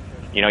do.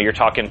 You're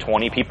talking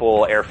 20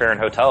 people, airfare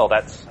and hotel.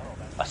 That's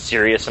a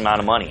serious amount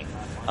of money.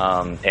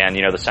 And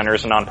the center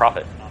is a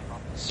nonprofit,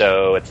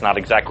 so it's not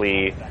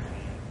exactly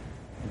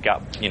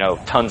got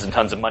tons and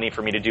tons of money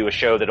for me to do a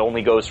show that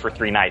only goes for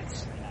 3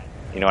 nights.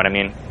 You know what I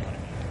mean?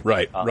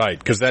 Right, right.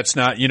 Because that's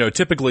not,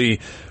 typically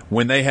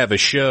when they have a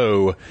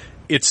show,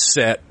 it's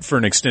set for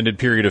an extended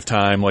period of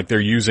time. Like they're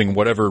using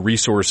whatever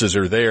resources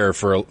are there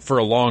for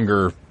a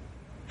longer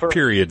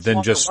period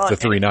than just the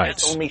 3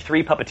 nights. There's only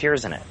 3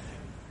 puppeteers in it.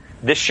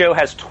 This show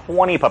has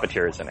 20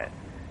 puppeteers in it.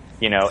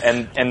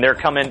 And they're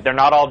coming. They're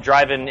not all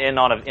driving in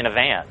in a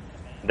van.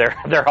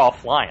 They're all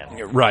flying.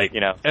 Right.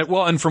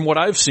 And from what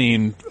I've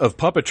seen of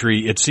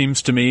puppetry, it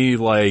seems to me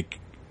like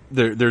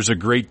there's a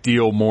great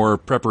deal more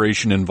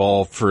preparation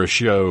involved for a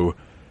show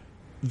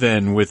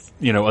than with,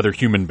 other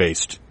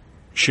human-based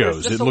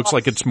shows. It looks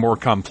like it's more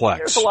complex.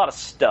 There's a lot of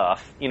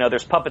stuff.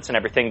 There's puppets and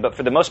everything, but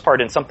for the most part,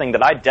 in something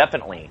that I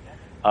definitely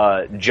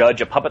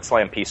judge a Puppet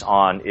Slam piece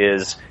on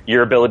is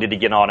your ability to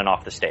get on and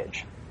off the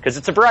stage. Because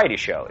it's a variety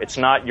show. It's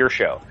not your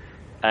show.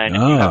 And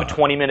if you have a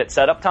 20-minute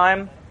setup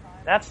time,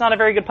 that's not a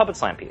very good Puppet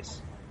Slam piece.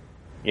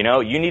 You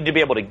need to be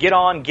able to get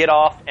on, get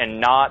off,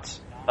 and not,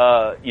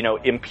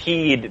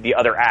 impede the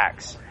other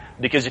acts.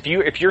 Because if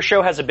your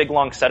show has a big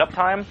long setup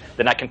time,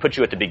 then I can put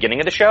you at the beginning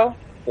of the show,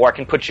 or I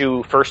can put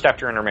you first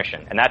after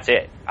intermission, and that's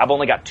it. I've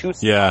only got 2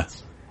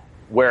 slots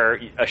where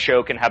a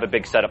show can have a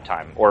big setup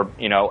time, or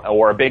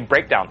a big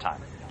breakdown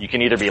time. You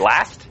can either be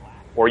last,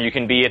 or you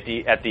can be at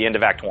the end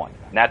of Act 1.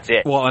 And that's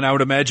it. Well, and I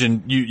would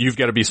imagine you've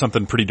got to be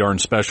something pretty darn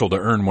special to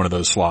earn one of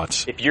those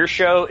slots. If your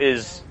show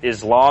is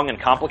long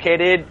and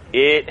complicated,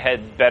 it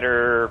had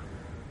better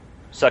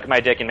suck my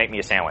dick and make me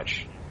a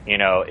sandwich.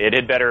 It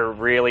had better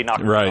really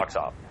knock my socks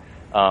off.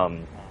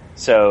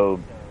 So,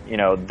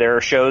 there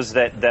are shows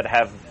that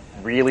have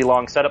really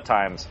long setup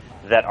times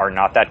that are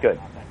not that good.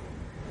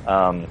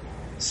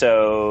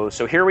 So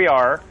here we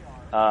are.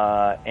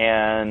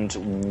 And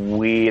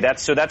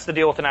that's the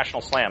deal with the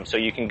National Slam. So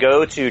you can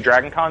go to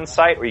DragonCon's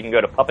site, or you can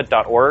go to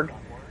puppet.org,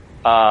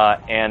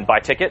 and buy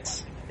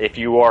tickets. If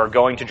you are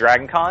going to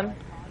DragonCon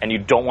and you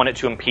don't want it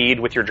to impede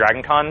with your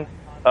DragonCon,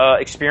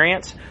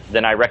 experience,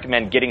 then I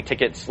recommend getting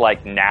tickets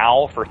like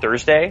now for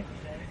Thursday.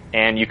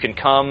 And you can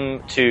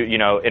come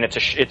to, and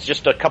it's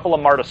just a couple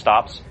of MARTA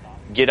stops.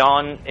 Get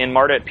on in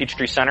MARTA at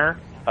Peachtree Center,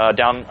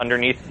 down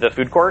underneath the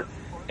food court,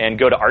 and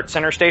go to Art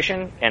Center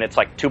Station, and it's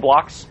like 2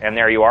 blocks, and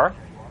there you are.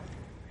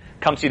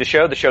 Come see the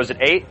show. The show's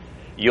at 8.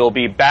 You'll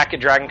be back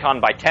at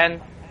DragonCon by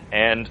 10,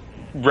 and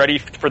ready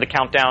for the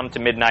countdown to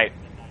midnight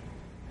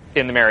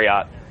in the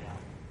Marriott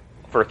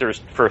for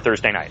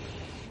Thursday night.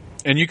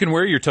 And you can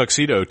wear your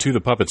tuxedo to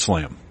the Puppet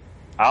Slam.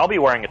 I'll be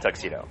wearing a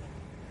tuxedo.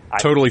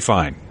 Totally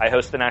fine. I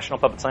host the National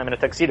Puppet Slam in a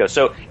tuxedo.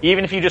 So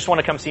even if you just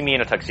want to come see me in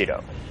a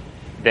tuxedo,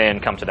 then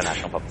come to the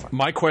National Puppet Slam.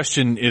 My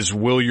question is,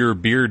 will your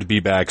beard be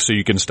back so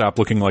you can stop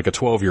looking like a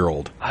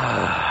 12-year-old?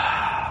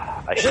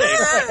 I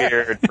shaved my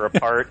beard for a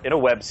part in a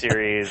web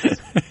series,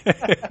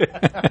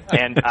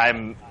 and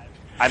I'm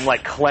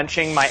like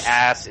clenching my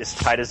ass as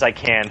tight as I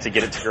can to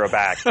get it to grow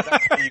back. That's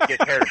how you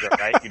get hair to grow,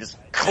 right? You just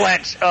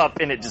clench up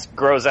and it just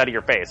grows out of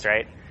your face,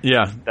 right?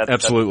 Yeah,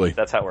 absolutely.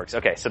 That's how it works.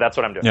 Okay, so that's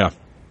what I'm doing. Yeah.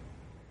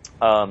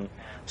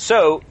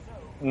 So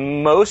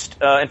most,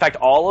 in fact,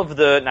 all of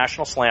the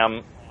National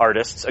Slam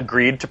artists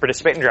agreed to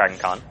participate in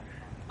DragonCon.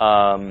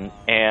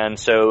 And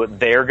so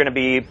they're going to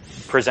be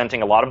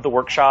presenting a lot of the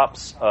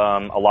workshops, a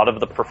lot of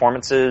the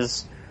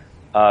performances,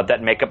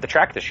 that make up the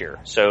track this year.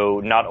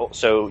 So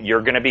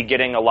you're going to be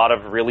getting a lot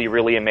of really,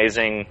 really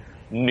amazing,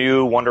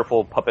 new,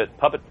 wonderful puppet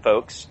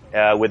folks,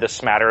 with a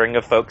smattering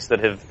of folks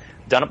that have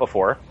done it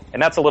before.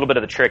 And that's a little bit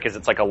of the trick, is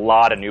it's like a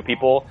lot of new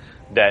people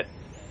that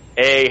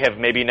have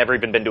maybe never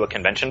even been to a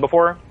convention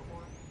before.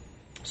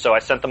 So I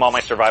sent them all my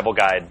survival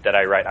guide that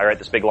I write. I write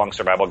this big long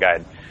survival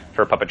guide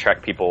for Puppet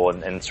Trek people,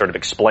 and sort of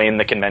explain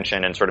the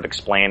convention and sort of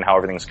explain how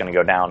everything's going to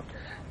go down,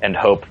 and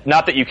hope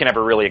not that you can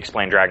ever really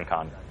explain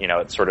DragonCon.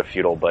 It's sort of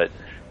futile, but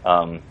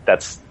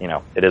that's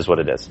it is what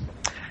it is.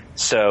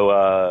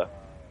 So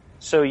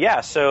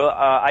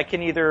I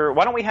can either.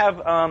 Why don't we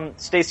have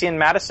Stacy and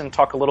Madison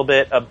talk a little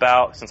bit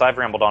about, since I've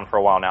rambled on for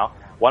a while now.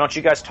 Why don't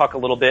you guys talk a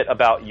little bit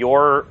about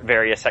your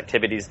various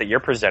activities that you're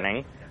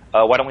presenting?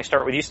 Why don't we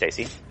start with you,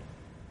 Stacy?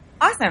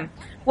 Awesome.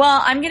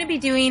 Well, I'm going to be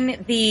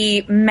doing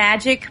the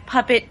Magic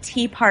Puppet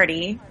Tea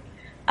Party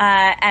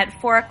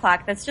at 4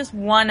 o'clock. That's just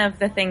one of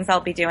the things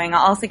I'll be doing.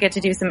 I'll also get to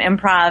do some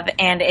improv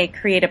and a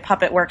creative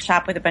puppet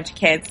workshop with a bunch of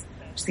kids,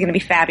 which is going to be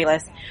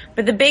fabulous.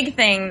 But the big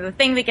thing, the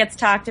thing that gets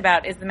talked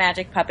about, is the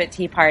Magic Puppet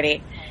Tea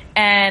Party.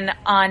 And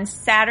on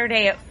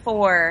Saturday at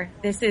 4,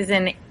 this is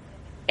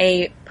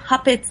a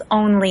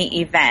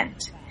puppets-only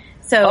event.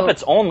 So,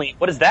 puppets only?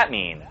 What does that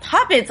mean?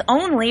 Puppets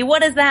only?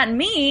 What does that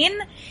mean?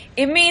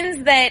 It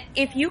means that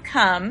if you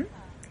come,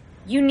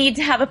 you need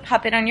to have a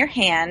puppet on your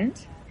hand,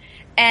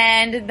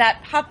 and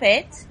that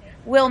puppet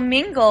will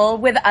mingle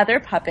with other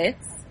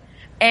puppets.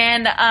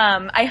 And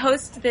I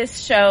host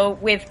this show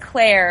with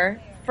Claire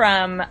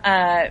from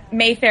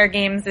Mayfair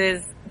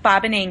Games'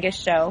 Bob and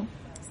Angus show.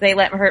 So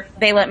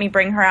they let me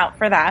bring her out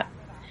for that.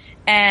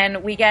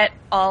 And we get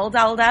all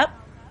dolled up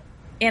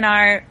in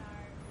our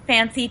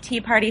fancy tea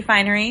party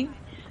finery.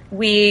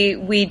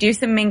 We do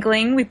some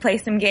mingling, we play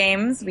some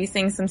games, we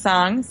sing some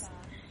songs,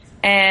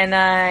 and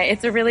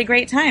it's a really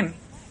great time.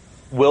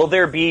 Will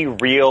there be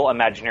real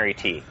imaginary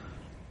tea?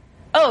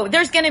 Oh,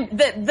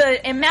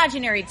 the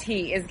imaginary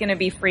tea is gonna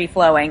be free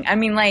flowing. I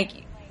mean, like,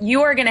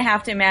 you are gonna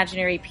have to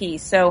imaginary pee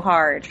so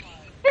hard.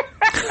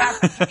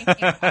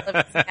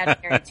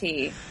 Imaginary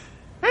tea.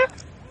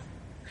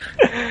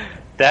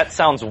 That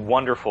sounds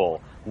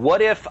wonderful.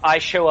 What if I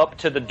show up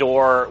to the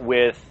door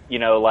with,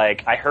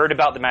 I heard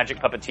about the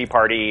Magic Puppet Tea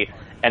Party,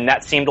 and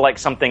that seemed like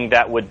something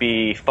that would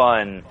be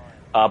fun,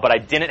 but I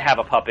didn't have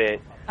a puppet.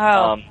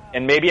 Oh.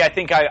 And maybe I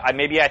think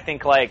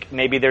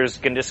maybe there's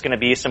just going to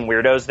be some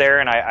weirdos there,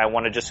 and I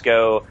want to just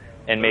go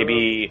and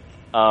maybe,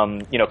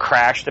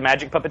 crash the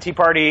Magic Puppet Tea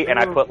Party, and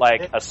I put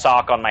like a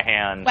sock on my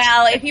hand.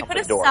 Well, if you put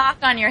a sock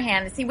on your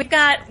hand, see, we've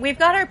got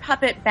our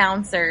puppet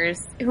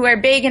bouncers who are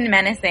big and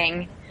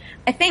menacing.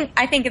 I think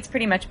it's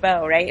pretty much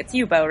Bo, right? It's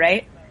you, Bo,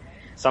 right?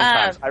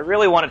 Sometimes. I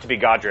really want it to be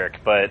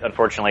Godric, but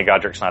unfortunately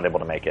Godric's not able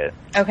to make it.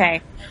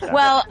 Okay.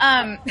 Well,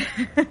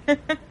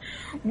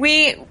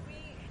 if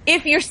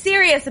if you're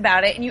serious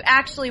about it and you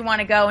actually want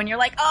to go and you're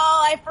like,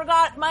 oh, I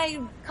forgot my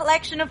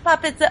collection of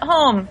puppets at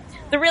home.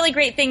 The really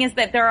great thing is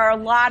that there are a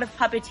lot of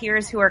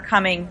puppeteers who are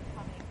coming,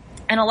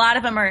 and a lot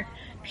of them are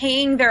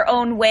paying their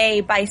own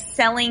way by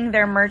selling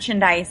their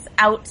merchandise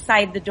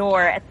outside the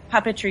door at the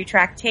puppetry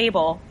track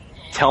table.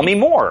 Tell me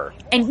more.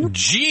 And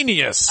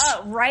Genius!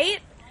 right?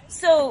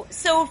 So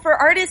for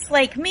artists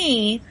like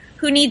me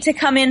who need to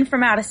come in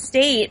from out of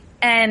state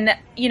and,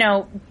 you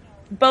know,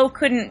 Bo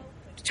couldn't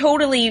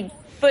totally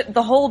foot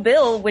the whole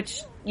bill,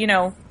 which, you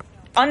know,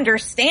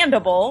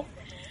 understandable.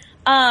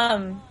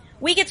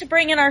 We get to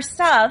bring in our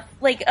stuff,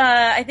 like,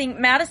 I think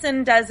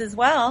Madison does as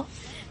well.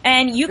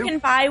 And you can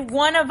buy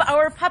one of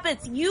our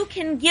puppets. You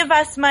can give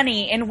us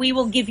money and we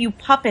will give you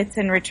puppets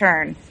in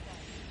return.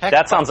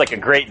 That sounds like a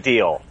great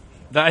deal.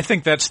 I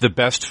think that's the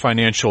best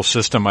financial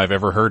system I've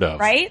ever heard of.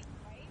 Right?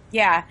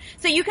 Yeah.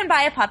 So you can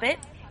buy a puppet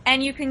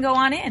and you can go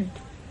on in.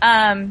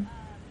 And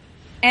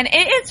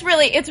it's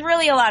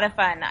really a lot of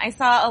fun. I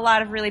saw a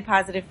lot of really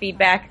positive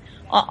feedback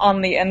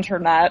on the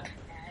internet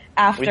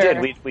after. We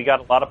did. We got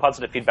a lot of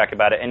positive feedback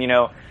about it. And, you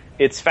know,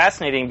 it's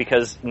fascinating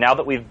because now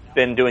that we've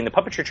been doing the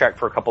puppetry track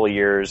for a couple of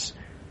years,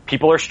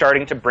 people are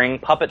starting to bring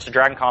puppets to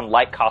DragonCon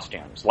like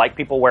costumes, like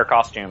people wear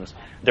costumes.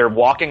 They're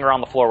walking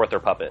around the floor with their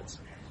puppets.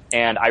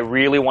 And I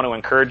really want to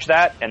encourage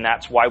that, and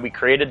that's why we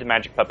created the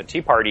Magic Puppet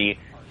Tea Party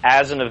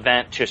as an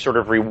event to sort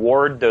of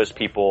reward those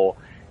people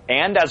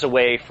and as a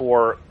way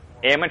for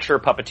amateur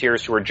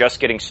puppeteers who are just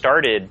getting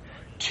started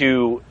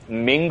to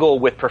mingle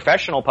with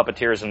professional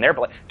puppeteers in their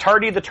play.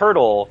 Tardy the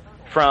Turtle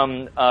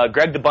from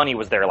Greg the Bunny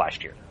was there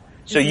last year.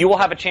 So you will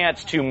have a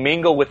chance to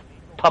mingle with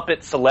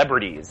puppet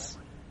celebrities,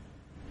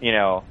 you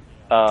know,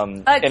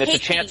 and it's a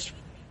chance.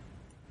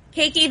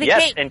 Keiki the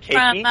Yes, Cake and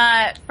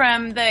Keiki.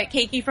 from the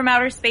Keiki from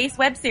Outer Space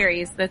web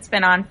series that's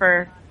been on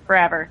for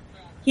forever.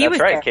 He That's was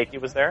right, there.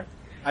 Keiki was there.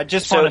 I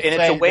just So, want and to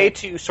say it's a way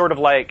to sort of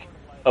like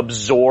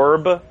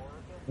absorb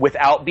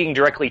without being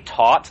directly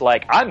taught,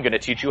 like, I'm going to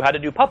teach you how to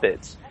do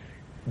puppets.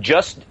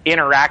 Just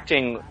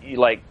interacting,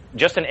 like,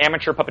 just an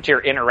amateur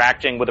puppeteer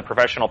interacting with a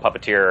professional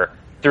puppeteer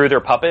through their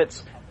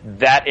puppets,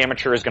 that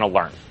amateur is going to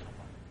learn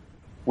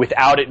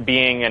without it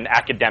being an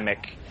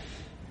academic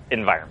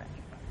environment.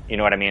 You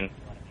know what I mean?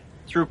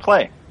 through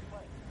play.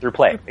 Through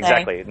play,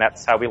 exactly. And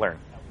that's how we learn.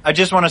 I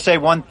just want to say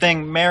one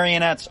thing.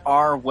 Marionettes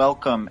are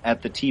welcome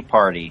at the tea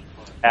party.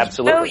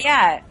 Absolutely. Oh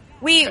yeah.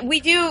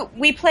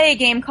 We play a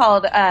game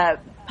called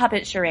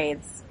Puppet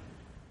Charades.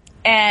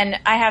 And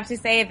I have to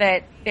say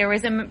that there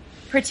was a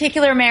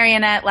particular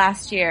marionette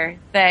last year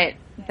that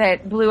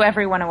blew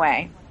everyone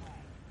away.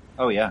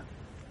 Oh yeah.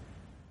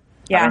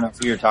 Yeah. I don't know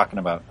who you're talking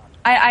about.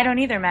 I don't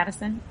either,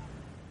 Madison.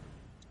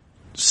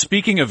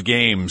 Speaking of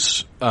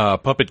games,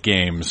 puppet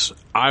games,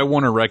 I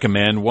want to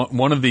recommend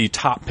one of the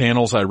top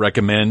panels I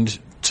recommend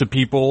to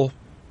people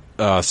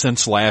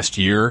since last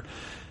year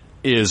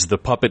is the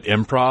Puppet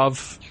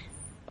Improv.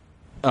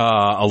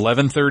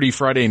 11:30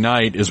 Friday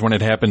night is when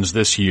it happens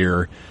this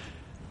year.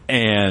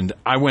 And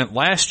I went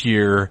last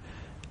year,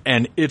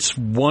 and it's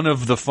one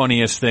of the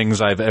funniest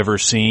things I've ever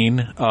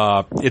seen.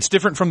 It's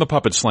different from the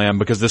Puppet Slam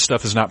because this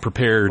stuff is not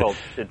prepared. Well,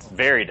 it's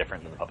very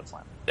different than the Puppet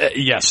Slam.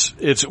 Yes,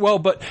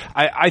 but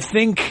I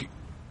think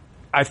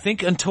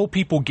until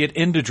people get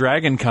into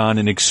DragonCon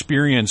and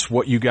experience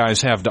what you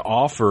guys have to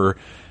offer,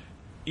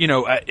 you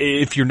know,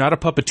 if you're not a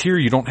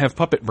puppeteer, you don't have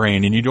puppet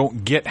brain, and you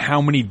don't get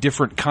how many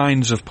different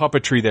kinds of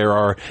puppetry there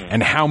are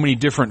and how many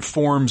different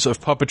forms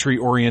of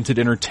puppetry-oriented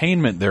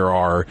entertainment there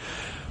are.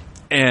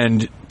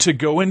 And to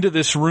go into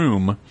this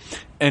room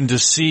and to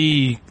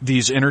see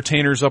these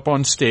entertainers up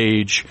on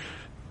stage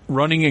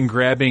running and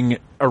grabbing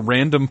a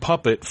random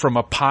puppet from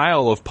a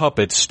pile of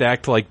puppets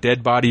stacked like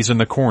dead bodies in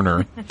the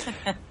corner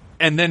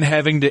and then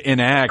having to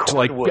enact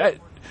Cordwood. like...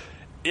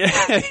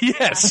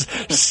 yes,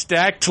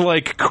 stacked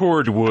like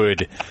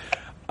cordwood.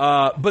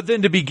 But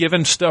then to be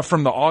given stuff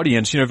from the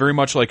audience, you know, very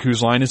much like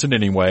Whose Line Is It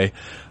Anyway,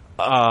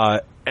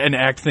 and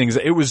act things.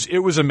 It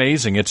was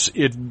amazing.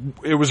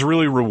 It was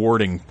really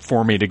rewarding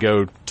for me to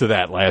go to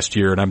that last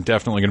year, and I'm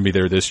definitely going to be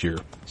there this year.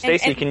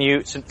 Stacey, can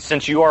you,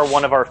 since you are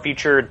one of our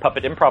featured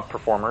puppet improv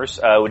performers,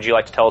 would you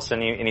like to tell us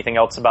anything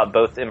else about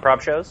both improv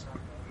shows?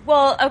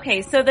 Well,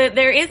 okay, so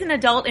there is an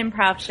adult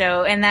improv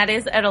show, and that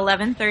is at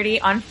 11:30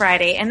 on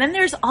Friday. And then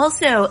there's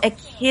also a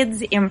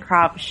kids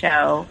improv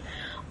show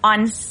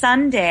on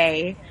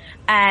Sunday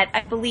at,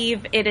 I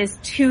believe it is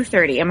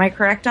 2:30. Am I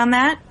correct on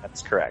that?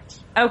 That's correct.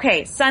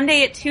 Okay,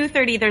 Sunday at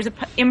 2:30, there's an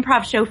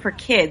improv show for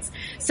kids.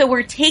 So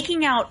we're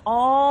taking out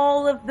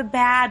all of the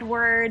bad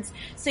words,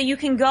 so you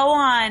can go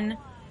on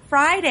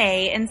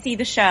Friday and see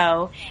the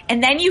show,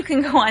 and then you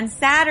can go on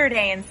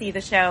Saturday and see the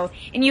show,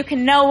 and you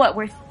can know what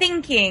we're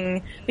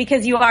thinking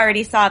because you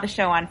already saw the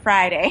show on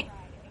Friday.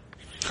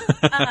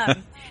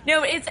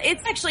 No,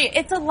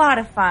 it's a lot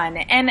of fun,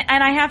 and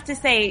I have to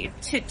say,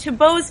 to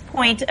Bo's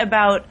point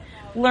about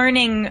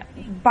learning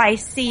by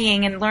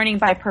seeing and learning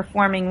by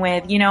performing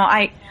with, you know,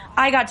 I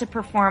got to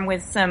perform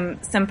with some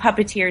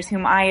puppeteers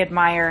whom I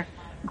admire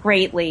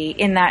greatly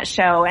in that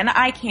show, and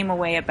I came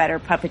away a better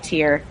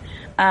puppeteer.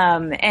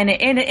 And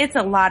it's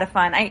a lot of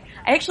fun. I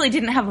actually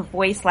didn't have a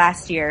voice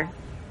last year.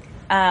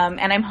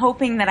 And I'm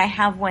hoping that I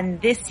have one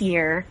this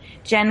year.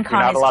 Gen Con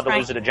You're not allowed to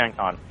lose it at Gen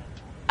Con.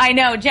 I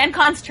know, Gen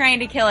Con's trying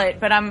to kill it,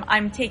 but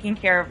I'm taking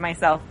care of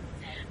myself.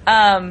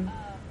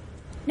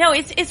 No,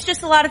 it's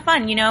just a lot of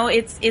fun,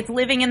 it's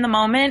living in the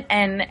moment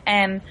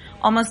and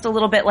almost a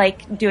little bit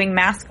like doing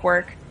mask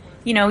work.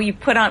 You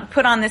put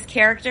on this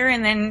character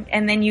and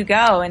then you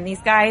go, and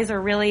these guys are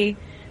really,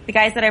 the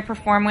guys that I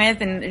perform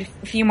with, and a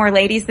few more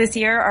ladies this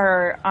year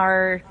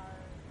are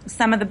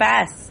some of the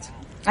best.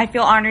 I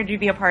feel honored to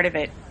be a part of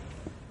it.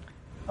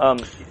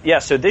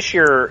 So this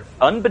year,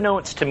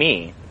 unbeknownst to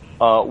me,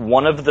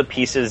 one of the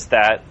pieces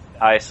that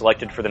I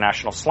selected for the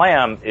National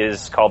Slam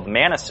is called the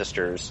Mana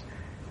Sisters.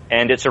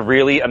 And it's a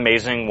really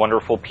amazing,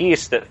 wonderful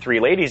piece that 3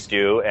 ladies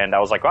do. And I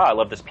was like, wow, I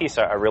love this piece.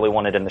 I really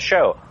want it in the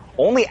show.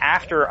 Only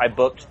after I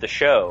booked the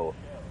show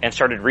and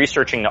started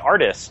researching the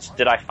artists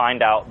did I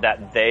find out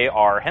that they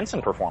are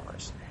Henson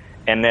performers.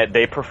 And that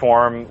they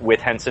perform with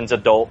Henson's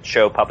adult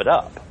show Puppet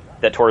Up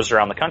that tours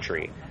around the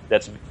country.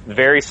 That's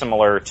very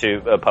similar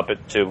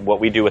to what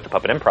we do with the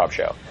Puppet Improv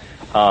show.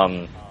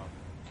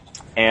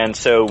 And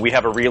so we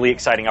have a really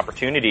exciting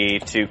opportunity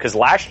because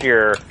last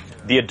year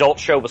the adult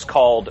show was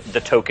called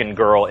the Token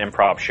Girl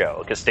Improv Show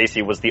because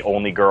Stacy was the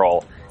only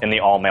girl in the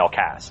all-male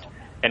cast.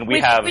 And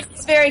which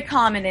is very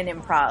common in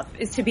improv,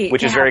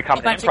 very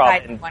common in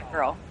improv. And one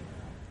girl.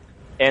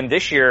 And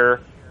this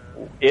year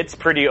it's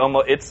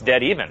it's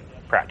dead even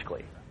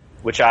practically,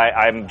 which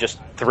I'm just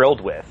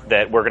thrilled with,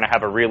 that we're going to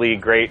have a really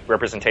great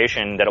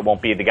representation, that it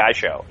won't be the guy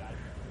show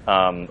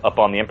up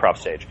on the improv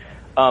stage.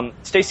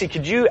 Stacy,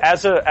 could you,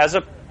 as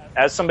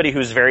somebody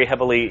who's very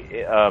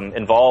heavily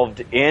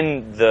involved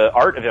in the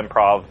art of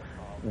improv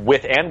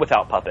with and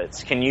without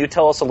puppets, can you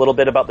tell us a little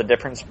bit about the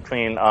difference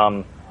between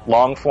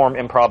long-form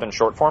improv and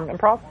short-form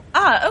improv?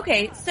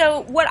 Okay.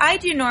 So what I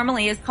do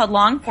normally is called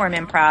long-form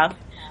improv.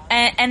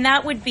 And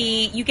that would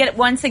be, you get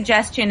one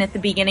suggestion at the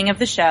beginning of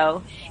the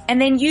show, and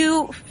then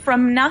you,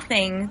 from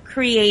nothing,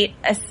 create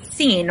a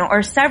scene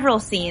or several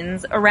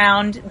scenes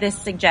around this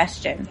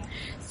suggestion.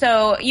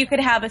 So you could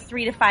have a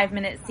 3 to 5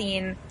 minute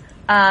scene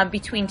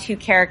between 2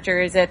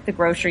 characters at the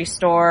grocery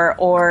store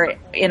or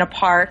in a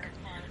park,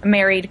 a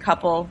married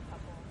couple,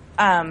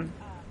 and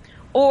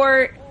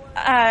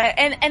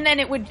then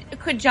it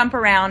could jump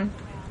around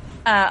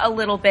a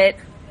little bit.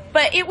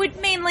 But it would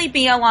mainly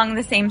be along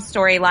the same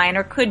storyline,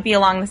 or could be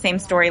along the same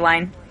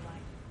storyline.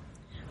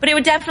 But it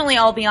would definitely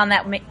all be on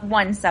that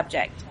one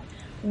subject.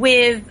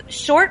 With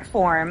short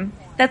form,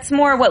 that's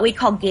more what we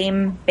call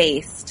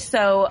game-based.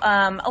 So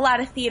a lot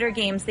of theater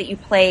games that you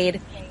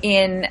played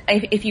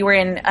if you were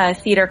in a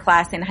theater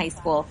class in high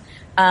school.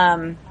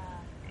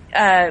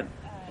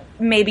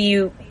 Maybe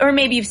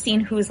you've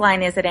seen Whose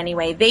Line Is It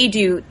Anyway? They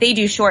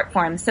do short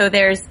form. So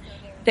there's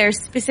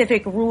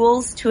specific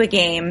rules to a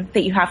game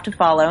that you have to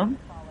follow.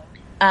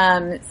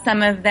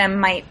 Some of them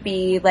might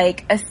be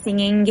like a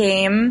singing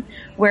game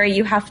where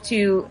you have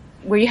to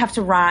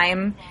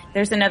rhyme.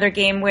 There's another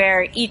game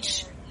where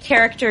each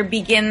character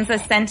begins a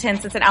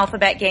sentence. It's an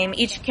alphabet game.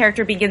 Each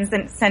character begins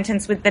the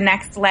sentence with the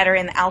next letter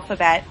in the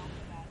alphabet.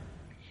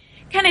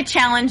 Kind of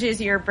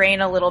challenges your brain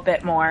a little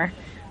bit more.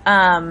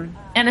 And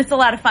it's a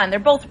lot of fun. They're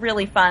both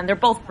really fun. They're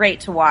both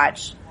great to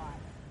watch.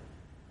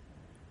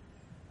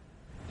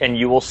 And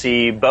you will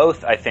see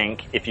both, I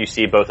think, if you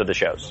see both of the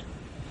shows.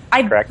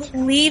 Correct?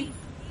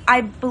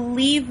 I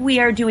believe we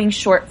are doing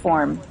short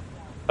form.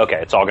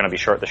 Okay, it's all going to be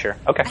short this year.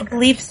 Okay. I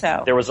believe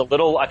so. There was a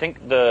little, I think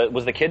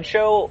was the kids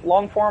show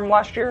long form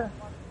last year?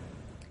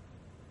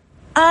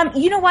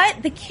 You know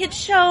what? The kids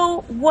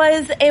show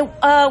was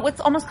what's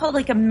almost called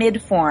like a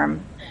mid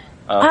form.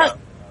 Okay.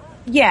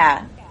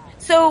 Yeah.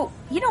 So,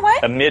 you know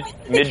what? A mid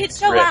kids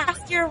show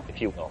last year,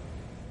 if you will.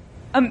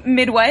 A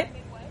mid what?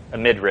 A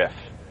mid riff.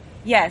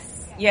 Yes.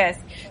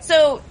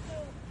 So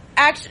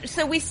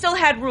we still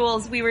had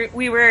rules. We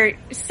were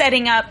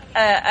setting up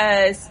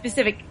a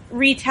specific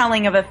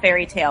retelling of a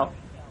fairy tale.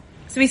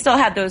 So we still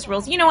had those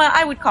rules. You know what?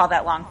 I would call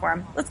that long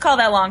form. Let's call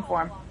that long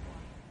form.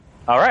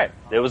 All right.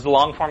 It was the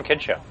long form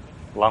kid show.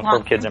 Long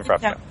form kids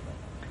improv show.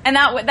 And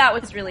that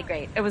was really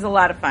great. It was a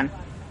lot of fun.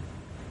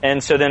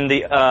 And so then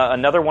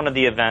another one of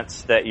the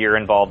events that you're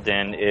involved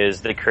in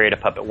is the Create a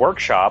Puppet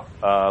Workshop,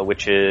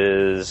 which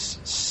is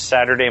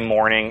Saturday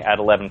morning at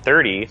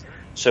 11:30.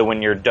 So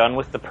when you're done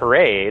with the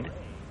parade,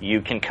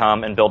 you can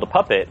come and build a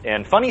puppet.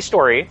 And funny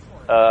story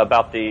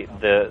about the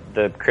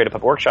Create a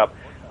Puppet Workshop,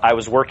 I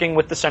was working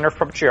with the Center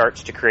for Puppetry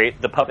Arts to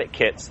create the puppet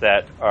kits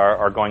that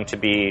are going to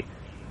be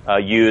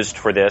used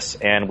for this.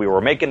 And we were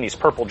making these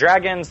purple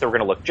dragons. They were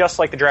going to look just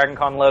like the Dragon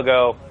Con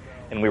logo.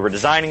 And we were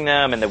designing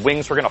them, and the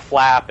wings were going to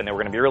flap, and they were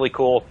going to be really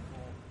cool.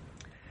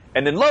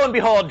 And then lo and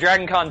behold,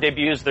 Dragon Con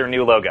debuts their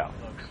new logo.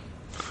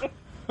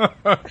 And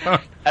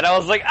I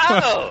was like,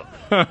 oh,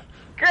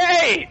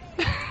 great!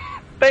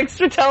 Thanks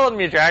for telling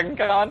me, Dragon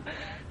Con.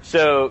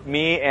 So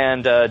me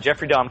and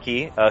Jeffrey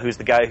Domke, who's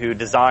the guy who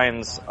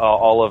designs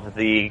all of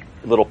the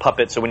little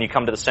puppets. So when you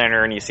come to the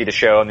center and you see the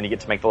show, and then you get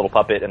to make the little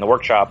puppet in the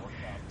workshop.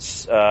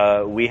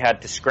 we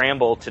had to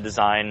scramble to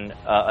design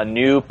a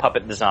new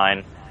puppet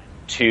design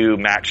to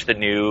match the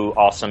new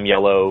awesome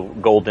yellow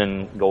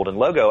golden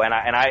logo, and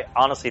I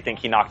honestly think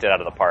he knocked it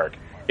out of the park.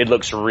 It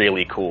looks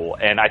really cool,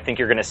 and I think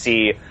you're going to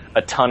see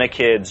a ton of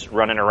kids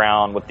running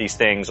around with these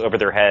things over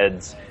their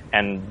heads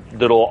and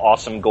little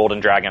awesome golden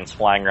dragons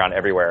flying around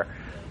everywhere.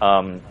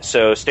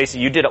 So, Stacey,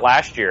 you did it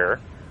last year.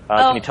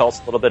 Can you tell us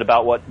a little bit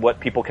about what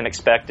people can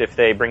expect if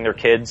they bring their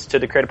kids to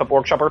the Creative Puppet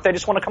Workshop, or if they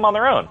just want to come on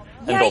their own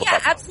and build a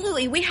puppet?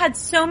 Absolutely. We had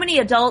so many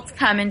adults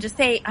come and just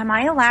say, am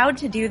I allowed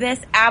to do this?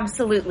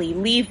 Absolutely.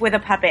 Leave with a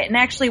puppet. And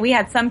actually, we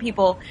had some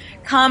people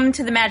come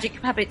to the Magic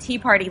Puppet Tea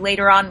Party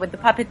later on with the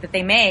puppet that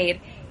they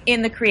made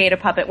in the Creative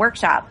Puppet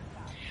Workshop.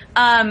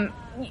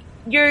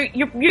 You're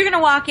going to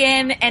walk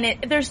in,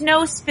 and there's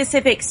no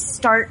specific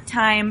start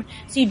time,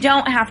 so you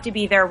don't have to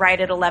be there right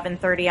at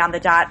 11:30 on the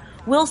dot.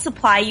 We'll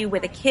supply you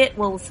with a kit,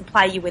 we'll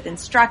supply you with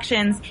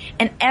instructions,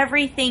 and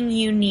everything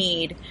you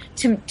need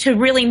to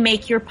really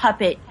make your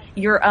puppet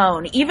your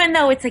own. Even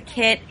though it's a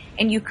kit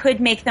and you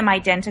could make them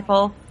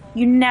identical,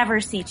 you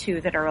never see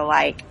two that are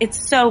alike.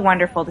 It's so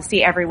wonderful to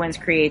see everyone's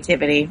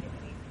creativity.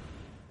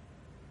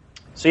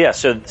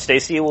 So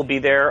Stacey will be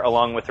there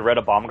along with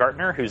Loretta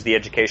Baumgartner, who's the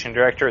education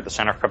director at the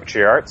Center for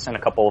Puppetry Arts, and a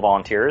couple of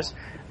volunteers.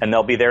 And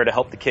they'll be there to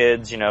help the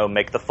kids,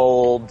 make the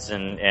folds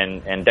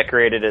and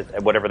decorate it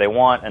at whatever they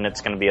want, and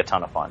it's going to be a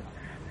ton of fun.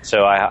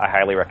 So I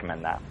highly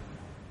recommend that.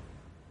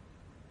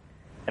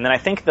 And then I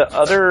think the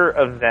other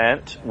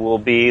event will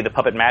be the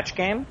Puppet Match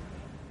Game.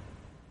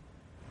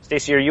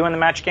 Stacey, are you in the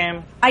match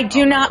game? I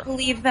do not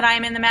believe that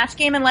I'm in the match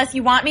game. Unless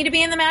you want me to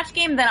be in the match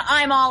game, then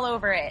I'm all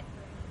over it.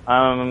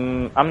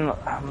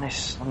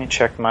 Let me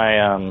check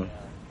my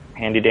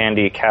handy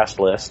dandy cast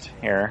list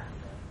here.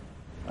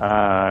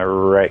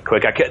 Right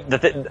quick.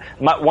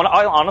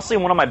 Honestly,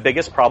 one of my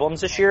biggest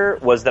problems this year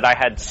was that I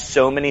had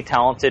so many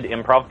talented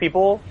improv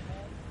people,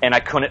 and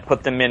I couldn't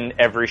put them in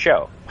every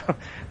show.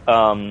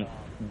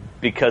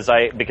 Because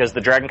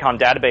the DragonCon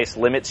database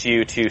limits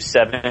you to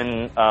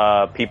 7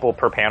 people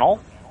per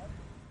panel.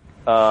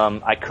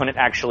 I couldn't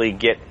actually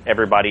get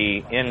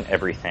everybody in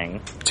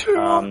everything. Too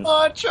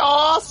much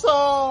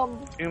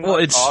awesome.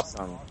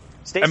 Awesome.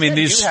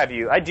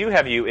 Stacey, I do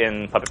have you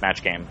in Puppet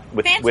Match Game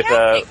with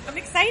Fantastic. I'm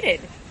excited.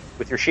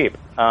 With your sheep.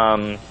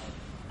 Oh,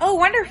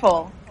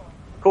 wonderful.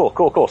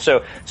 Cool.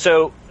 So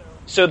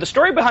the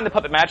story behind the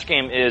Puppet Match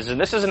Game is, and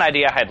this is an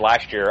idea I had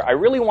last year. I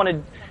really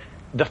wanted,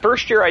 the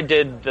first year I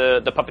did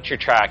the puppetry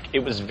track, it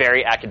was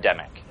very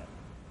academic.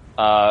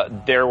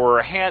 There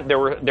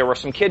were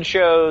some kid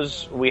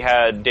shows. We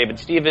had David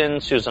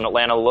Stevens, who's an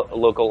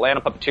local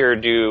Atlanta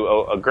puppeteer,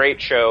 do a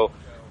great show,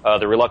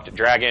 The Reluctant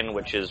Dragon,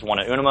 which is one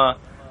at Unima,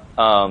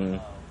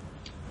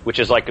 which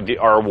is like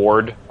our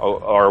award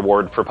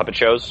for puppet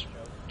shows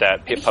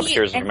that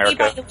puppeteers of America.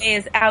 He, by the way,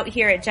 is out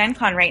here at Gen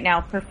Con right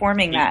now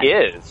performing that. He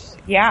is.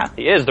 Yeah.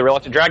 He is, The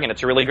Reluctant Dragon.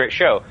 It's a really great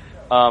show.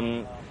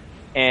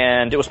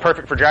 And it was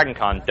perfect for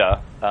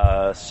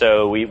DragonCon,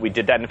 so we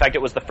did that. In fact,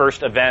 it was the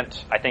first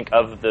event, I think,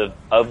 of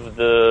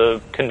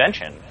the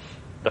convention.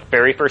 The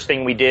very first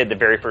thing we did, the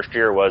very first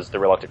year, was The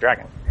Reluctant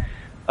Dragon.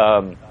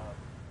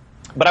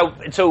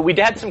 So we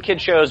had some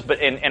kid shows,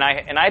 and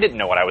I didn't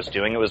know what I was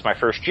doing. It was my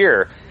first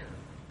year.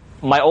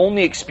 My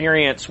only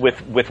experience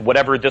with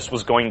whatever this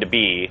was going to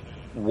be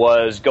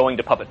was going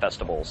to puppet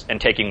festivals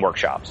and taking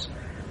workshops.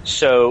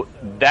 So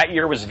that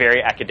year was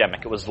very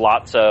academic. It was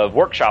lots of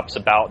workshops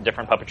about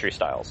different puppetry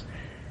styles.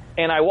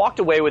 And I walked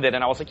away with it,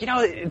 and I was like,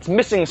 it's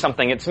missing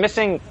something. It's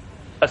missing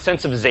a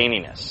sense of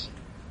zaniness.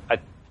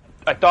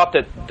 I thought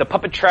that the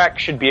puppet track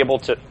should be able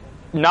to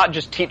not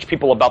just teach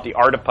people about the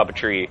art of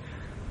puppetry,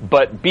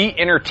 but be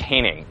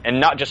entertaining,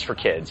 and not just for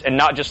kids, and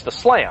not just the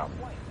slam,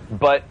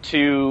 but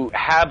to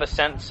have a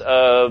sense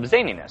of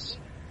zaniness.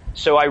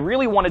 So I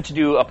really wanted to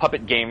do a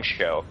puppet game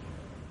show.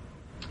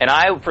 And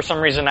for some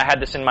reason, I had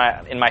this in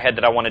my head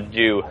that I wanted to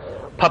do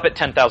Puppet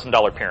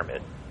 $10,000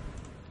 Pyramid.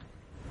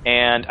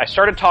 And I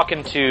started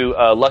talking to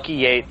Lucky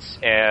Yates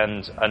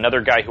and another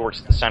guy who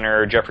works at the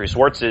center, Jeffrey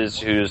Swartzes,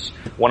 who's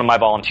one of my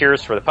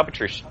volunteers for the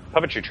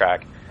puppetry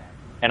track.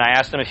 And I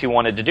asked him if he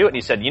wanted to do it, and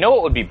he said,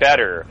 what would be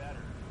better?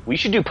 We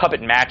should do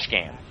Puppet Match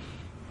Game.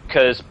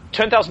 Because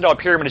 $10,000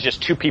 Pyramid is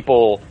just 2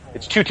 people,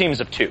 it's 2 teams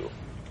of 2.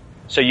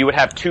 So you would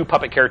have 2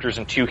 puppet characters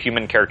and 2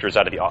 human characters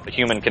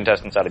human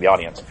contestants out of the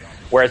audience.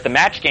 Whereas the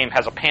match game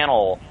has a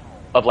panel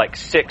of like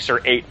 6 or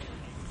 8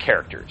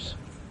 characters.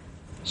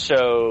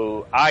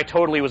 So I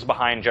totally was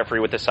behind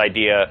Jeffrey with this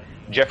idea.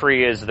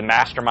 Jeffrey is the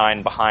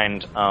mastermind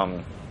behind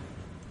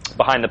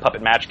the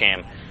puppet match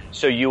game.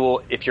 So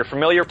if you're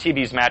familiar with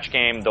TV's match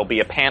game, there'll be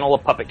a panel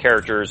of puppet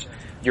characters.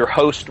 Your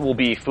host will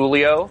be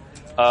Fulio,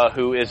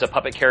 who is a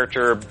puppet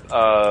character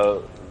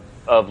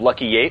of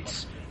Lucky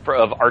Yates.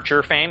 Of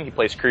Archer fame. He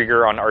plays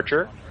Krieger on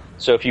Archer.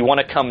 So if you want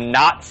to come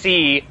not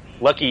see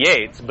Lucky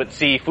Yates, but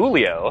see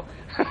Fulio,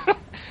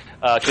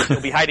 because he'll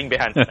be hiding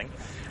behind something,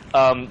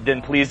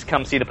 then please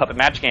come see the Puppet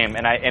Match Game.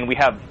 And we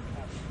have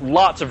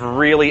lots of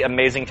really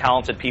amazing,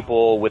 talented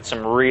people with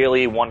some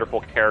really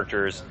wonderful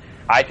characters.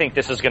 I think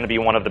this is going to be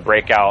one of the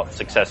breakout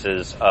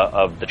successes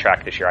of the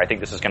track this year. I think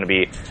this is going to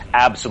be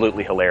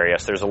absolutely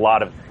hilarious. There's a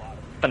lot of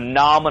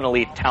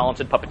phenomenally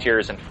talented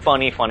puppeteers and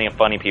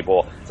funny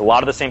people. It's a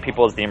lot of the same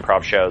people as the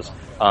improv shows.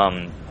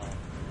 And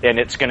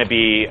it's going to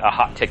be a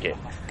hot ticket.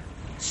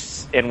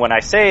 And when I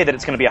say that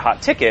it's going to be a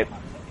hot ticket,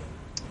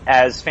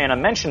 as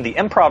Phantom mentioned, the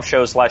improv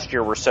shows last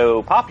year were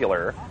so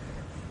popular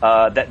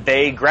that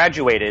they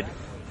graduated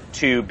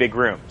to big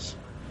rooms.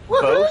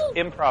 Woo-hoo! Both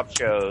improv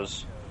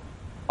shows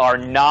are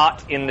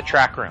not in the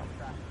track room.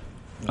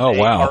 Oh,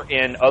 They wow. are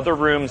in other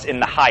rooms in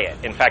the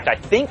Hyatt. In fact, I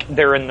think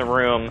they're in the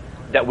room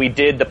that we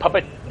did the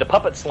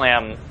puppet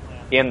slam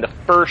in the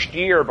first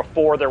year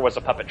before there was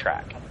a puppet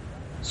track.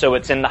 So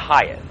it's in the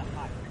Hyatt,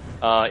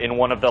 in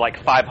one of the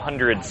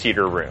 500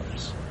 seater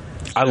rooms.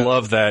 I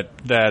love that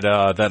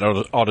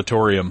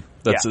auditorium.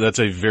 That's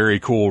a very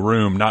cool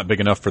room. Not big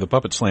enough for the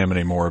Puppet Slam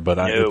anymore, but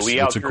We it's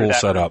a outgrew cool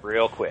that setup.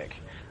 real quick.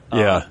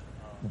 Yeah.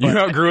 You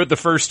outgrew it the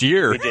first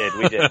year. We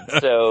did.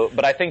 So,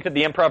 but I think that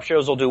the improv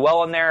shows will do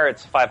well in there.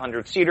 It's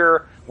 500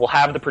 seater. We'll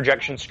have the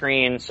projection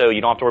screen, so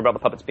you don't have to worry about the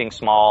puppets being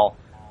small.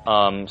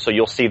 So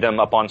you'll see them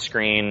up on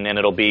screen, and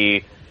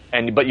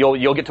but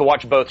you'll get to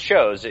watch both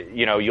shows.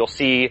 You'll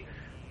see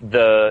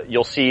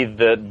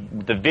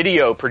the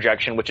video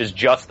projection, which is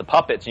just the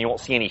puppets, and you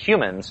won't see any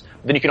humans.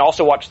 Then you can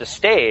also watch the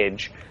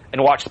stage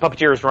and watch the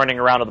puppeteers running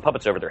around with the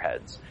puppets over their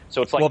heads.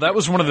 So it's like, well, that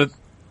was one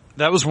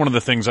of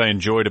the things I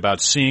enjoyed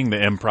about seeing the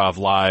improv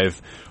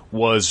live,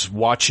 was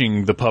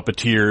watching the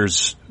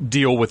puppeteers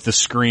deal with the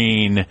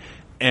screen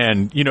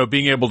and,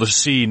 being able to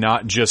see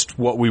not just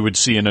what we would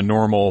see in a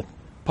normal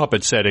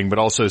puppet setting, but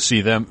also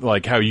see them,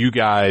 how you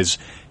guys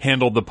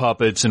handled the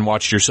puppets and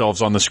watched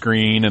yourselves on the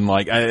screen. And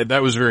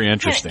that was very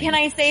interesting. Can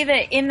I say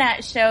that in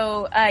that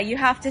show, you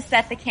have to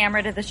set the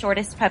camera to the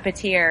shortest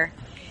puppeteer?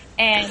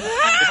 And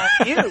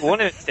you,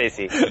 wouldn't it,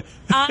 Stacey?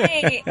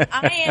 I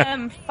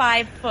am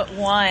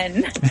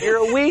 5'1".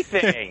 You're a wee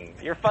thing.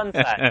 You're fun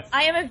size.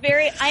 I am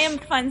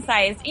fun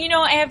sized.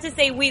 I have to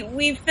say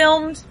we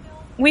filmed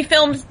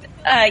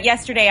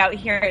yesterday out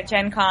here at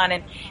Gen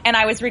Con, and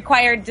I was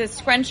required to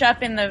scrunch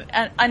up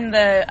on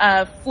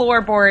the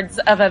floorboards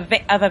of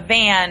a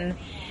van.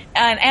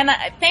 And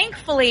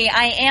thankfully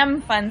I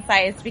am fun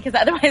sized, because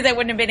otherwise I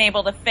wouldn't have been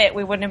able to fit.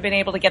 We wouldn't have been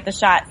able to get the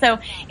shot. So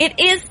it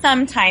is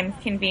sometimes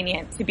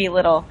convenient to be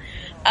little.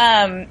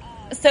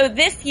 So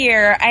this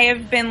year I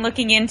have been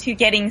looking into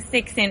getting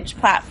 6-inch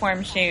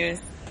platform shoes.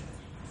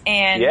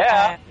 And,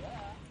 and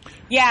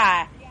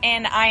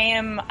I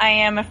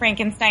am a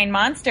Frankenstein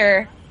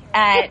monster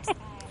at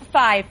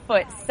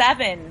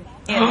 5'7".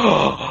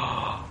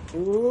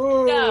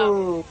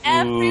 So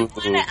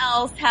everyone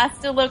else has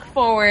to look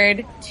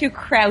forward to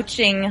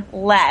crouching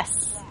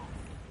less.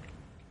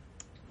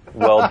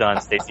 Well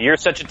done, Stacey. You're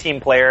such a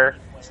team player.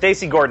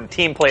 Stacey Gordon,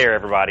 team player,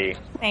 everybody.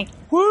 Thank you.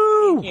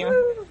 Woo! Thank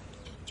you.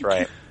 That's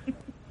right.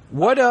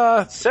 What,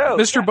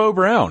 Mr. Bo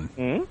Brown?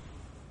 Mm-hmm.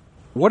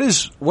 What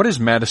is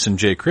Madison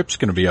J. Cripps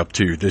going to be up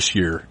to this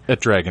year at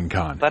Dragon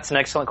Con? That's an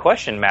excellent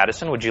question,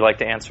 Madison. Would you like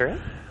to answer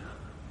it?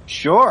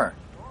 Sure.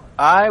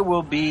 I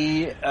will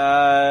be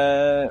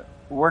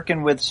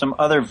working with some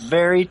other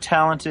very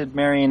talented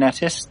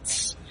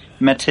marionettists,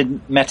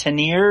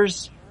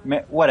 metineers,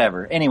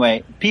 whatever.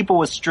 Anyway, people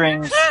with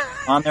strings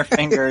on their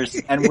fingers,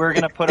 and we're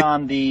going to put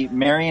on the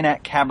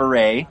Marionette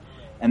Cabaret,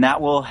 and that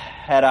will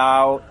head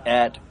out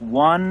at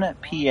 1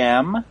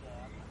 p.m.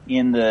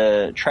 in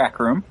the track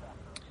room,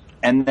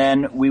 and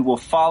then we will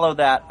follow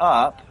that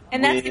up.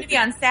 And that's going to be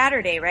on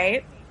Saturday,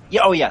 right?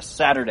 Yeah, oh yes,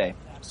 Saturday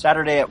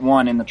at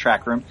 1 in the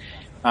track room.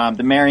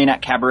 The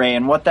Marionette Cabaret,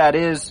 and what that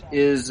is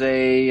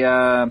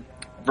a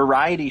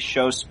variety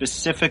show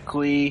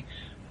specifically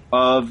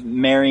of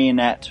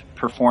marionette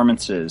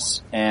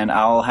performances, and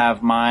I'll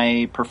have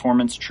my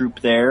performance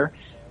troupe there,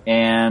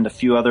 and a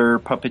few other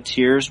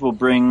puppeteers will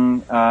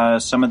bring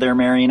some of their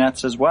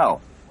marionettes as well.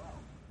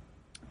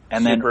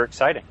 And Super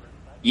exciting.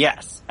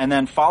 Yes, and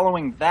then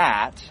following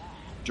that,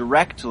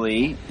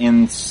 directly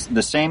in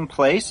the same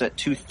place at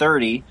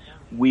 2:30,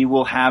 we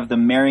will have the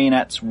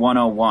Marionettes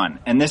 101.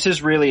 And this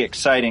is really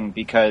exciting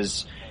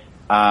because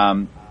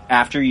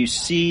after you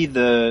see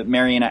the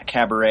Marionette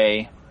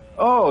Cabaret,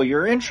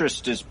 your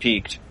interest is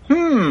piqued.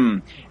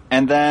 And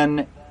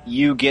then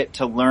you get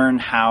to learn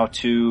how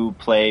to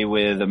play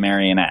with a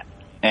marionette.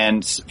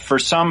 And for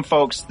some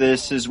folks,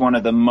 this is one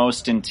of the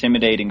most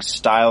intimidating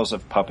styles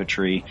of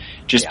puppetry,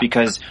 just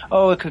because,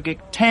 it could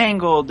get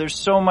tangled. There's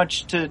so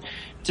much to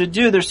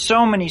do. There's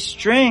so many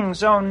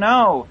strings. Oh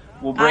no.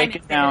 We'll break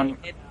it down.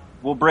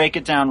 We'll break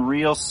it down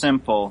real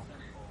simple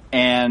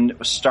and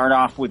start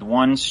off with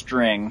one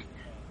string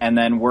and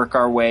then work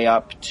our way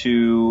up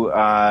to,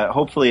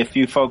 hopefully a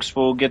few folks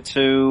will get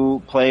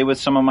to play with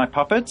some of my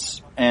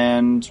puppets,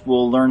 and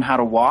we'll learn how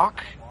to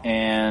walk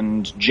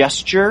and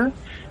gesture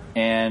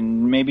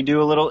and maybe do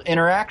a little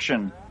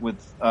interaction with,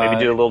 maybe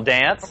do a little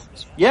dance.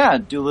 Yeah,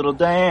 do a little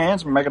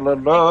dance, make a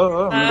little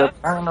love.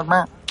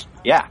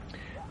 Yeah.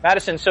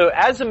 Madison, so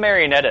as a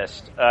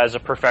marionettist, as a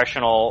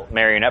professional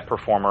marionette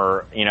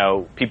performer,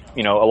 a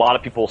lot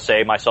of people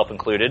say, myself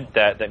included,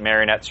 that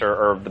marionettes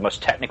are the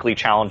most technically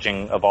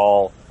challenging of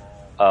all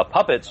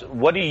puppets.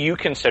 What do you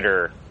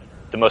consider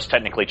the most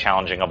technically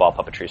challenging of all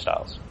puppetry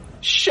styles?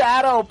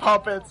 Shadow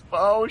puppets,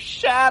 Bo.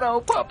 Shadow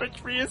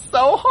puppetry is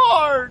so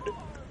hard.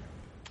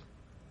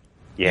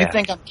 Yeah. You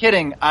think I'm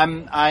kidding?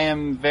 I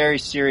am very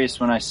serious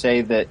when I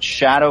say that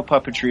shadow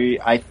puppetry,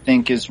 I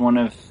think, is one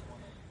of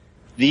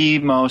the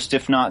most,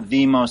 if not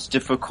the most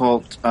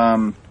difficult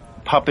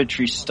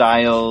puppetry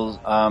styles,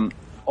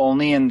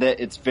 only in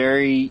that it's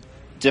very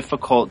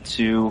difficult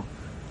to,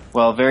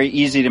 very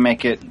easy to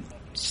make it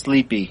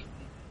sleepy.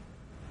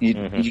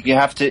 You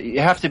have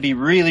to be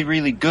really,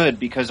 really good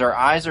because our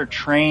eyes are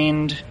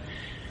trained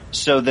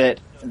so that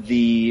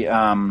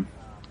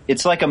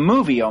it's like a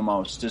movie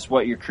almost is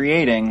what you're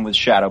creating with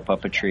shadow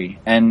puppetry.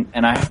 And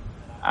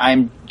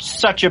I'm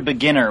such a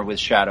beginner with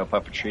shadow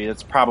puppetry.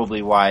 That's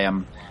probably why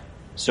I'm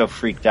so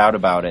freaked out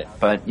about it.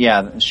 But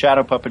yeah,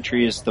 shadow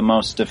puppetry is the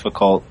most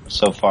difficult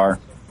so far.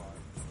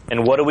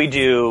 And what do we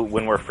do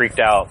when we're freaked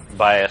out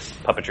by a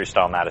puppetry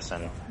style,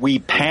 Madison? We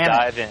panic. We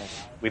dive in.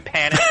 We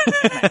panic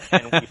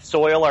and we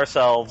soil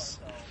ourselves,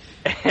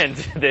 and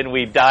then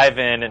we dive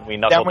in and we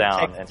knuckle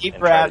down and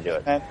try to do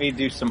it. And we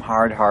do some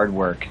hard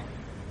work.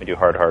 We do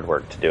hard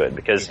work to do it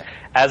because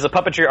as a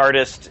puppetry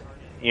artist,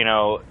 we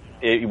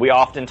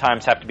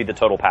oftentimes have to be the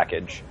total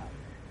package.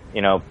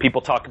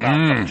 People talk about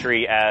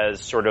puppetry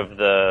as sort of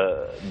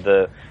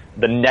the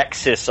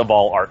nexus of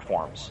all art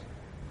forms.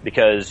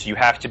 Because you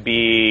have to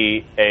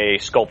be a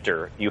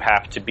sculptor, you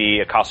have to be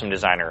a costume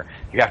designer,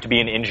 you have to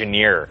be an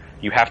engineer,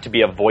 you have to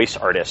be a voice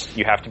artist,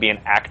 you have to be an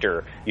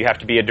actor, you have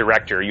to be a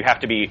director, you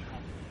have to be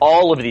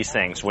all of these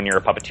things when you're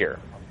a puppeteer.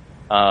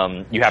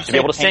 You have to be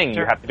able to sing,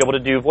 you have to be able to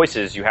do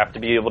voices, you have to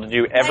be able to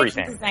do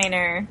everything.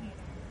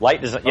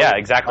 Light designer. Yeah,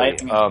 exactly.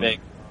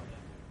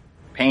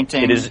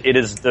 Painting. It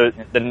is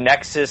the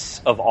nexus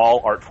of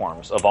all art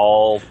forms, of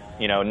all,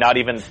 not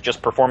even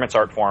just performance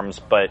art forms,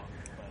 but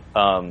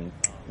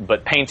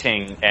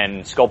painting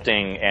and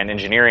sculpting and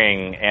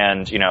engineering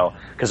and,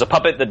 because a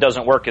puppet that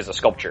doesn't work is a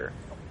sculpture.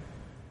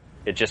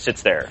 It just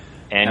sits there.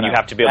 And you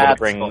have to be able to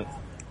bring...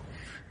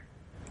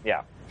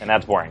 Yeah, and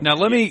that's boring. Now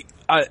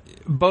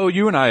Bo,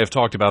 you and I have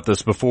talked about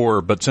this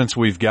before, but since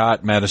we've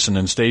got Madison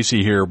and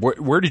Stacy here,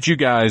 where did you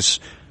guys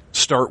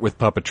start with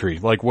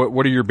puppetry? Like,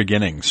 what are your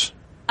beginnings?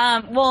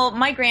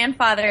 My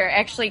grandfather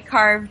actually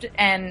carved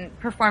and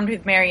performed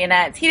with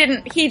marionettes.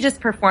 He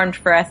just performed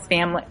for us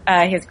family,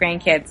 his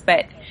grandkids,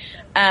 but...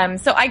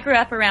 so I grew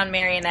up around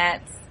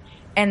marionettes,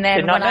 and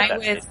then when I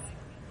was...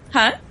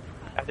 Huh?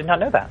 I did not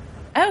know that.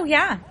 Oh,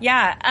 yeah.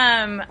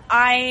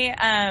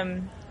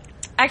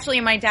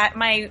 Actually, my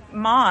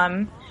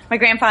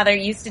grandfather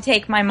used to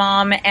take my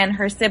mom and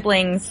her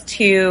siblings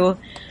to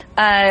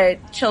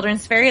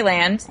Children's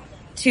Fairyland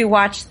to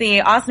watch the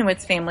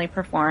Osnowitz family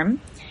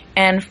perform,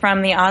 and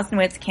from the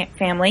Osnowitz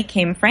family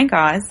came Frank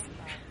Oz.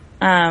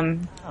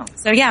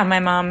 So yeah,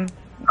 my mom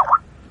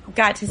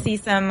got to see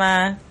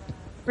some...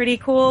 pretty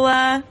cool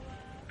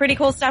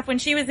stuff when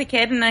she was a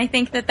kid, and I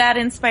think that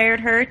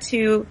inspired her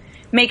to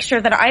make sure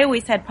that I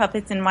always had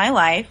puppets in my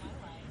life.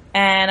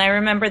 And I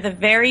remember the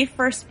very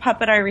first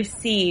puppet I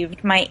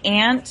received, my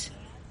aunt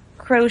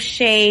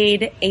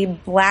crocheted a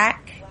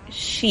black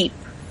sheep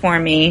for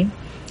me.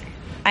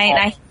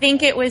 I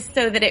think it was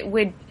so that it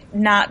would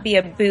not be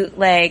a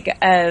bootleg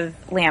of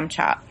Lamb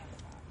Chop.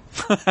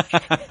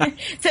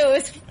 So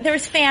there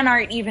was fan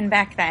art even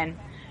back then.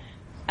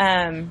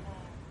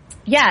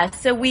 Yeah,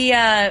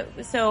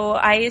 so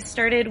I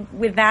started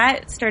with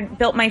that,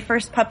 built my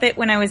first puppet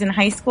when I was in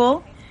high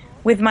school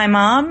with my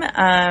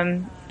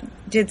mom,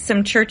 did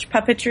some church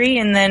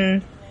puppetry, and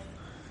then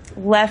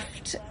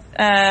left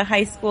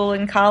high school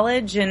and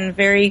college, and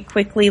very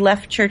quickly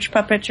left church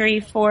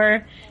puppetry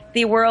for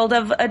the world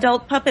of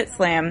adult puppet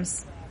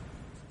slams.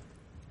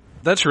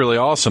 That's really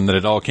awesome that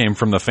it all came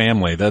from the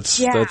family. That's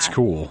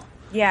cool.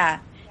 Yeah.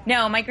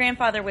 No, my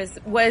grandfather was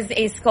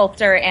a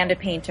sculptor and a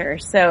painter,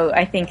 so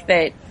I think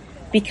that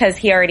because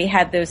he already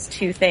had those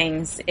two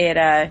things,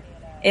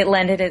 it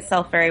lended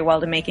itself very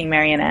well to making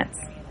marionettes.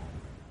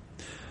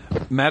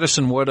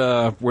 Madison,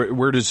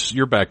 where does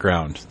your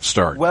background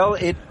start? Well,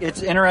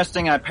 it's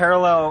interesting. I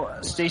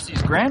parallel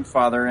Stacy's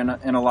grandfather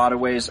in a lot of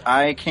ways.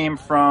 I came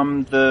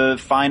from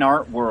the fine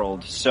art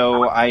world,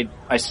 so I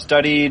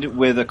studied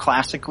with a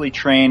classically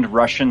trained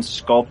Russian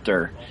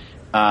sculptor.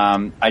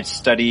 I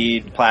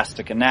studied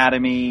plastic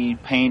anatomy,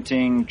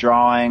 painting,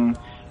 drawing,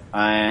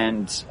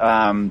 and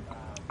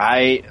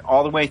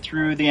all the way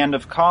through the end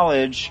of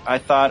college, I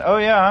thought, oh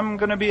yeah, I'm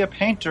going to be a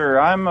painter.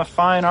 I'm a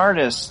fine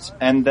artist.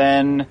 And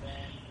then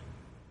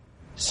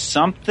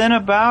something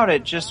about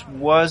it just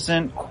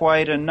wasn't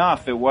quite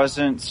enough. It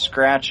wasn't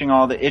scratching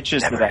all the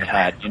itches that I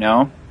had,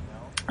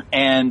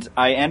 And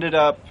I ended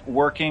up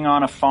working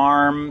on a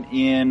farm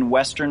in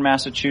western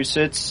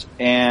Massachusetts,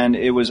 and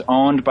it was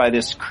owned by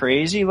this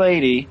crazy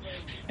lady,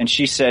 and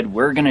she said,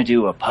 we're going to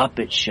do a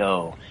puppet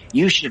show.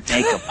 You should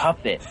make a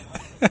puppet.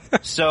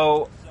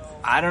 So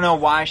I don't know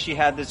why she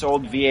had this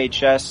old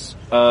VHS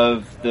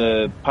of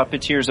the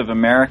Puppeteers of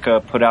America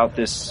put out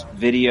this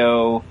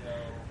video.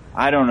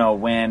 I don't know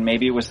when,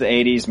 maybe it was the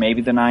 80s,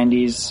 maybe the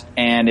 90s,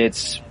 and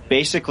it's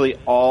basically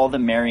all the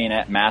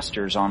marionette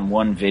masters on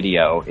one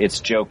video. It's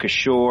Joe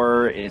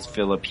Kishore, it's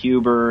Philip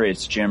Huber,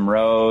 it's Jim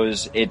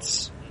Rose.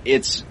 It's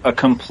a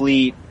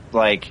complete,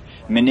 like,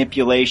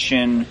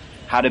 manipulation,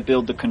 how to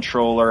build the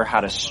controller,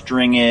 how to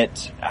string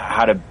it,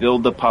 how to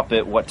build the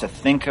puppet, what to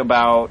think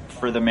about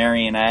for the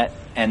marionette,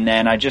 and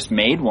then I just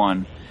made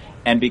one.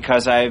 And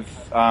because I've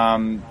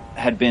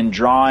had been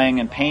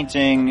drawing and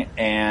painting,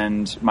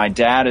 and my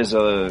dad is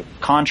a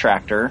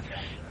contractor,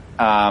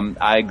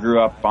 I grew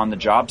up on the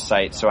job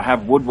site, so I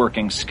have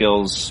woodworking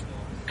skills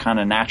kind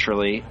of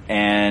naturally,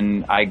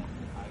 and I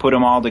put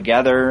them all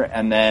together,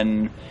 and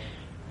then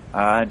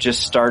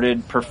just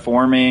started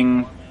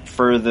performing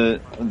for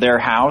their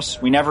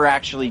house. We never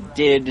actually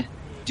did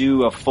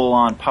do a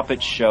full-on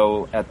puppet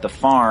show at the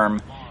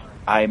farm.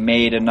 I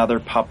made another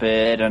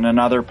puppet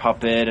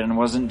and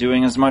wasn't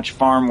doing as much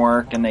farm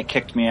work, and they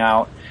kicked me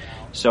out.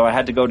 So I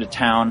had to go to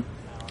town,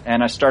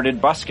 and I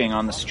started busking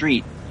on the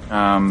street.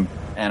 And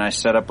I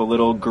set up a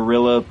little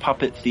guerrilla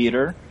puppet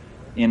theater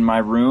in my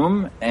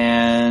room,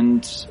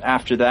 and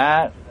after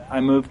that,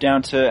 I moved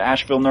down to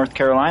Asheville, North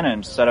Carolina,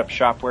 and set up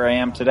shop where I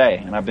am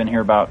today. And I've been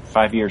here about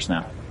 5 years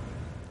now.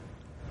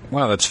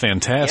 Wow, that's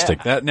fantastic.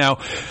 Yeah. That now,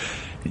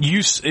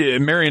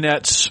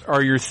 marionettes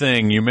are your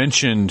thing. You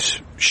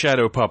mentioned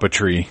shadow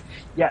puppetry.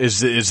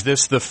 Yes. Is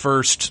this the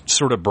first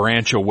sort of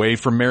branch away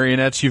from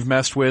marionettes you've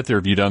messed with, or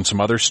have you done some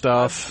other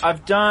stuff?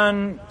 I've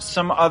done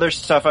some other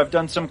stuff. I've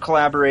done some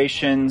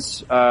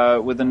collaborations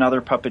with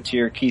another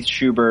puppeteer, Keith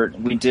Schubert.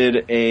 We did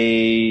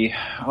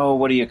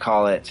what do you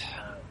call it?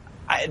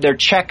 They're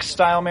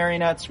Czech-style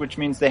marionettes, which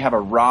means they have a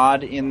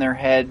rod in their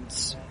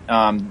heads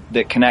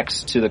that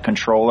connects to the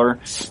controller.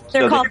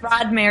 They're called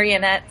rod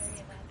marionettes.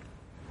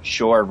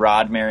 Sure,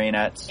 rod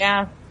marionettes.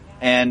 Yeah.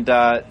 And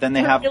then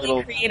they have really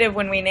little creative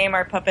when we name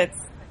our puppets.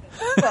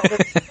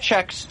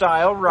 Czech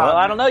style rod. Well,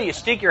 I don't know. You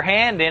stick your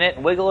hand in it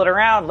and wiggle it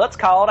around. Let's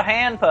call it a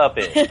hand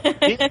puppet.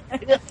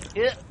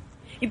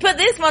 You put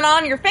this one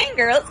on your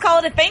finger. Let's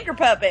call it a finger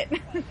puppet.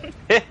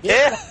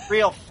 It's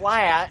real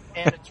flat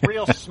and it's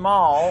real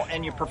small,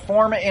 and you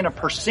perform it in a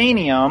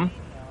proscenium.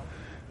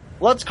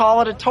 Let's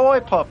call it a toy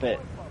puppet.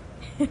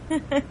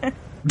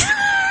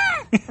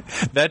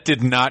 That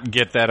did not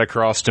get that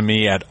across to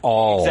me at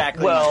all.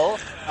 Exactly. Well,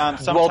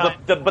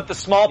 but the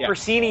small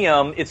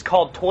proscenium, it's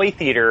called toy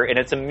theater, and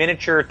it's a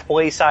miniature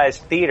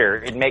toy-sized theater.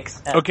 It makes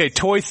sense. Okay,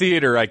 toy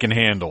theater I can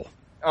handle.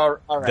 All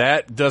right.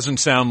 That doesn't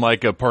sound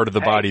like a part of the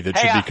body that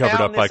should be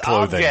covered up by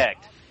clothing.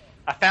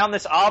 I found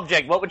this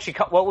object. What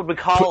would we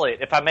call it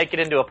if I make it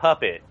into a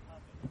puppet?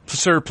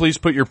 Sir, please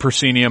put your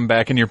proscenium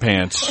back in your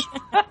pants.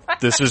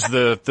 This is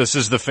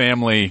the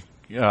family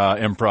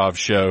improv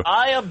show.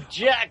 I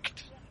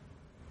object.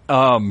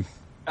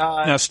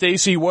 Now,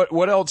 Stacy,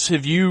 what else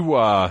have you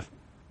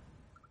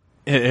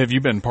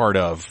been part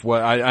of?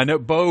 Well, I know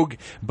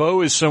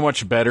Bo is so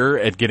much better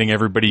at getting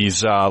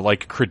everybody's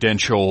like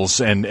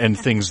credentials and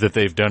things that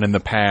they've done in the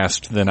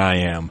past than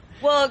I am.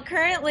 Well,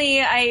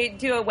 currently I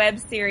do a web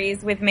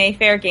series with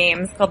Mayfair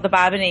Games called The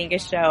Bob and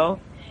Angus Show,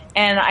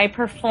 and I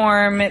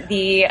perform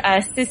the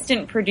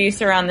assistant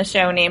producer on the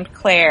show named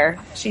Claire.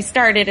 She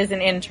started as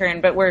an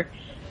intern, but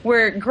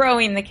we're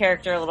growing the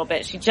character a little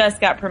bit. She just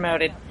got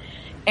promoted.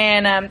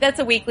 And that's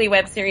a weekly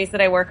web series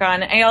that I work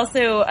on. I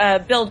also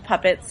build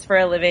puppets for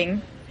a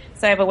living,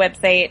 so I have a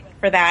website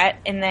for that.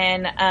 And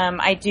then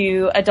I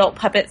do adult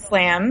puppet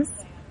slams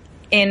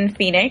in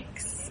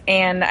Phoenix,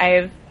 and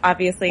I've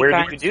obviously Where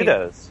do you do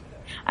those?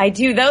 I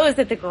do those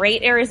at the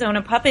Great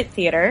Arizona Puppet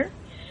Theater.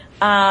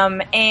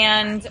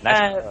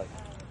 The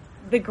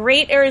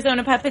Great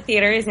Arizona Puppet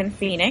Theater is in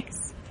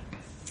Phoenix,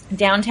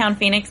 downtown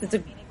Phoenix. It's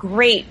a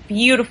great,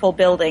 beautiful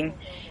building.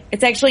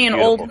 It's actually an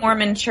old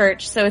Mormon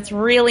church, so it's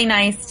really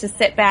nice to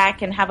sit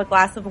back and have a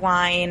glass of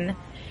wine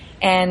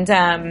and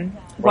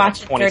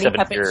watch a dirty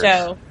puppet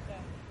show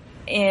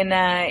in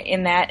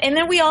that. And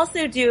then we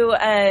also do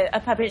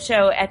a puppet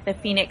show at the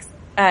Phoenix,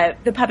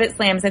 the Puppet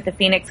Slams at the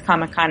Phoenix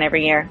Comic-Con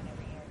every year.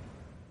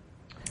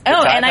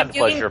 And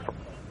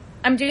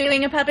I'm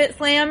doing a puppet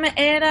slam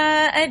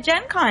at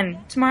Gen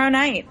Con tomorrow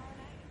night.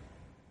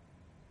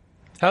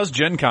 How's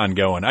Gen Con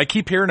going? I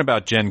keep hearing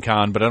about Gen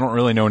Con, but I don't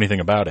really know anything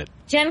about it.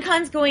 Gen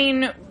Con's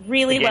going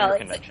really well.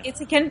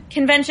 It's a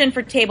convention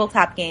for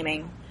tabletop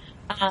gaming.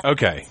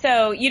 Okay.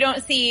 So you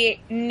don't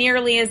see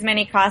nearly as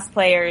many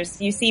cosplayers.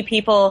 You see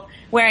people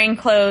wearing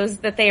clothes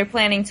that they are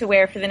planning to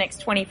wear for the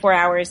next 24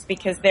 hours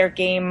because their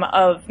game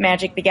of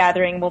Magic the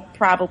Gathering will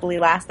probably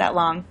last that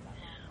long.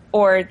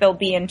 Or they'll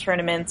be in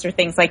tournaments or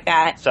things like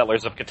that.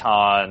 Settlers of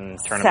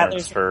Catan,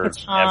 tournaments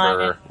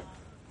forever.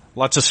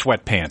 Lots of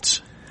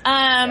sweatpants.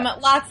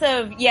 Lots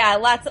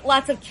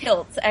of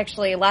kilts,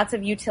 actually. Lots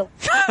of utility.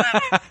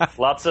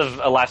 Lots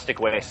of elastic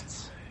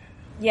waists.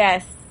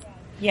 Yes.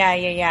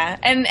 Yeah.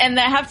 And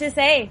I have to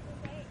say,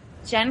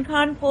 Gen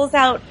Con pulls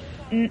out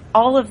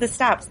all of the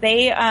stops.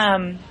 They,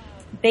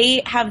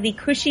 they have the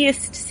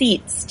cushiest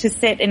seats to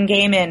sit and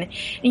game in.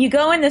 And you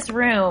go in this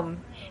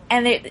room,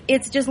 and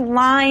it's just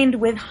lined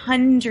with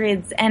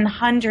hundreds and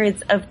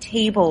hundreds of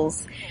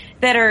tables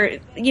that are,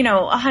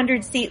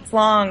 100 seats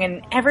long,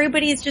 and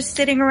everybody's just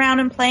sitting around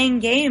and playing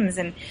games,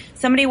 and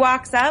somebody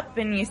walks up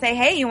and you say,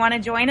 hey, you want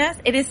to join us?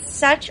 It is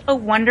such a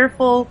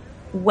wonderful,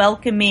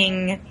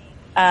 welcoming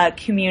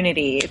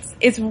community.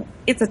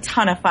 It's a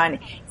ton of fun.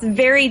 It's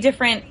very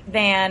different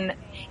than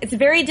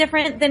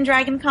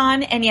Dragon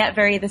Con, and yet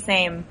very the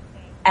same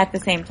at the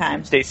same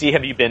time. Stacey,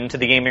 have you been to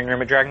the gaming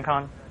room at Dragon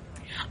Con?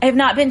 I have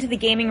not been to the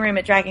gaming room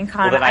at Dragon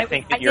Con. Well, then I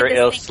think that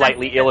you're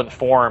slightly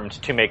ill-informed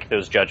to make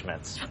those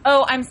judgments.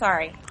 Oh, I'm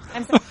sorry.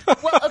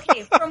 Well,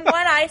 okay, from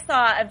what I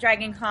saw of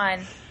Dragon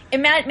Con,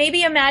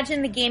 maybe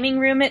imagine the gaming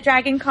room at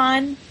Dragon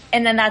Con,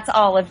 and then that's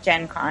all of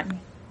Gen Con.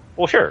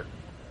 Well, sure.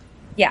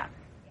 Yeah.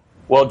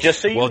 Well,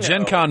 just so you know. Well,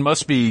 Gen Con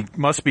must be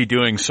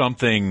doing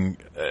something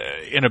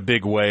in a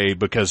big way,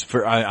 because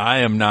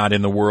I am not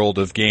in the world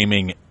of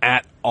gaming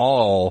at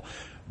all.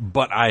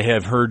 But I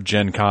have heard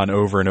Gen Con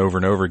over and over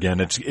and over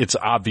again. It's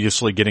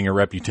obviously getting a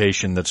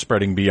reputation that's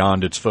spreading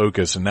beyond its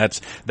focus, and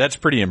that's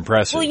pretty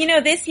impressive.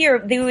 Well, this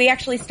year we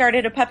actually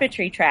started a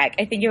puppetry track.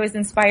 I think it was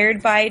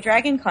inspired by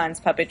Dragon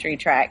Con's puppetry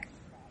track.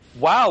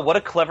 Wow, what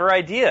a clever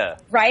idea!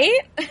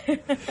 Right? No,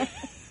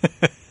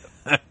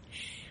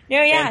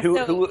 yeah. And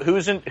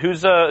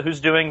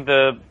who's doing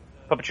the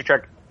puppetry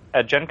track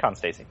at Gen Con,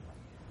 Stacey?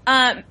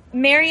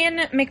 Marion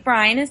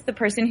McBride is the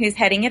person who's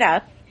heading it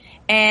up.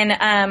 And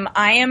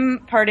I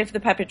am part of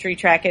the puppetry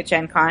track at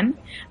Gen Con.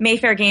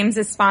 Mayfair Games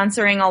is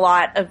sponsoring a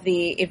lot of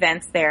the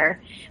events there.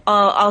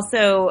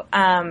 Also,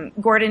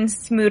 Gordon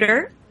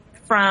Smooter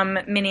from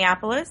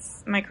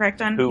Minneapolis. Am I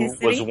correct on his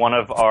city? Who was one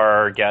of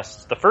our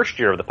guests the first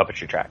year of the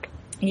puppetry track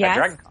at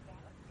Dragon Con.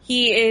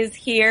 He is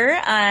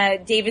here.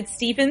 David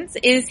Stevens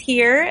is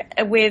here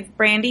with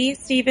Brandy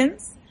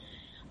Stevens.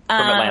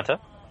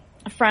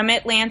 From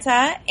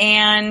Atlanta.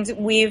 And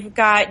we've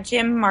got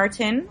Jim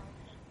Martin,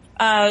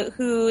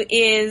 who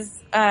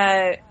is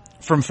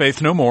from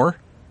Faith No More.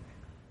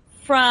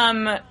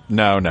 No.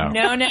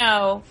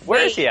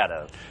 Where is he out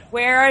of?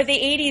 Where are the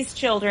 80s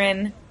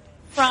children?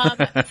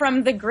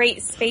 From the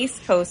Great Space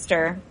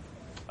Coaster.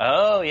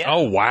 Oh, yeah.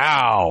 Oh,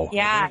 wow.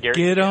 Yeah.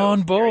 Get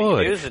on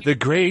board. The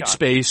Great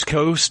Space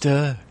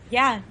Coaster.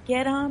 Yeah,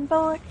 get on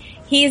board.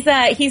 He's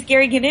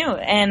Gary Gnu,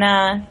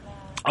 and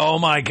oh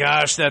my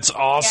gosh, that's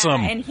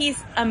awesome. Yeah, and he's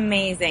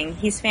amazing.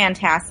 He's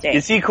fantastic.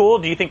 Is he cool?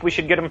 Do you think we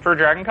should get him for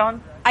Dragon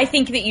Con? I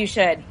think that you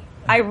should.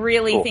 I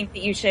really think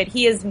that you should.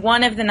 He is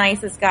one of the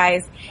nicest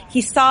guys.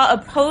 He saw a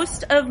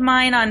post of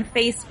mine on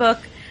Facebook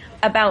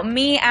about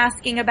me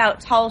asking about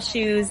tall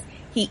shoes.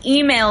 He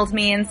emailed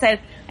me and said,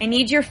 I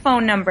need your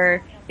phone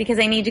number because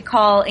I need to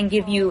call and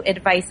give you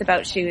advice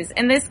about shoes.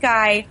 And this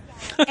guy,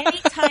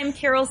 anytime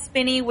Carol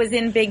Spinney was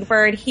in Big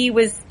Bird, he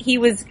was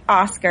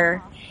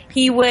Oscar.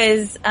 He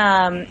was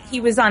on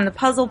the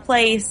Puzzle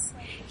Place.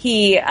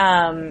 He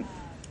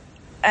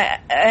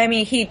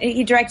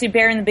directed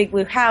Bear in the Big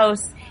Blue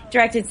House,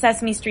 directed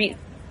Sesame Street.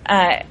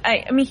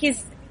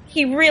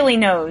 He really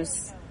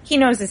knows. He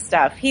knows his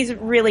stuff. He's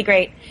really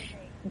great.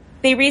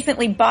 They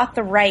recently bought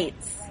the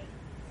rights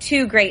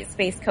to Great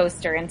Space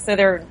Coaster, and so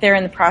they're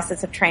in the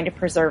process of trying to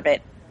preserve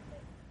it.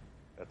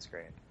 That's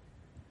great.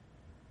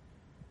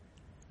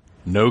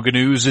 No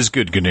GNUs is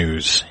good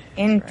GNUs.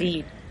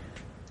 Indeed.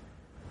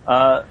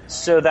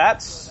 So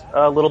that's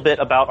a little bit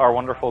about our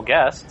wonderful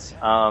guests.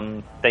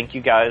 Thank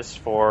you guys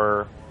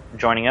for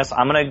joining us.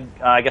 I'm going to,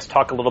 I guess,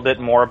 talk a little bit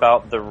more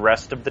about the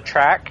rest of the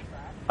track.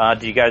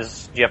 Do you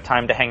have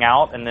time to hang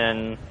out, and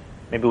then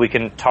maybe we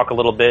can talk a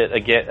little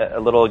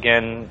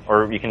again,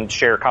 or you can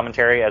share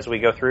commentary as we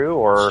go through,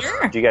 or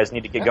Sure. Do you guys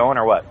need to get going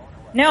or what?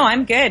 No,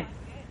 I'm good.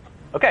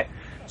 Okay.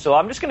 So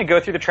I'm just going to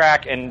go through the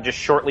track and just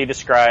shortly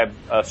describe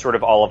sort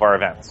of all of our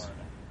events.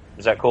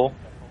 Is that cool?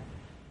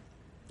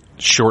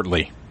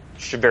 Shortly.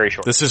 Very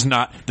short. This is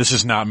not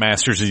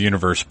Masters of the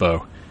Universe,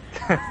 Bo.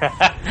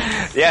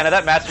 Yeah, no,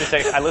 that Masters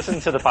thing, I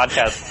listened to the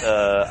podcast.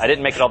 I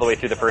didn't make it all the way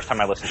through the first time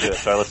I listened to it,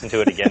 so I listened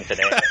to it again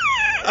today.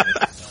 And,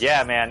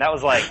 yeah, man, that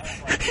was like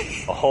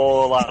a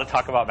whole lot of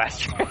talk about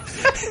Masters. But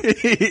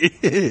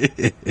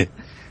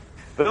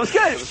it was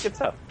good. It was good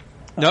stuff.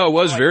 No, it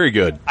was very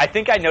good. I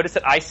think I noticed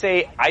that I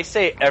say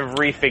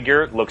every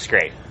figure looks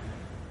great.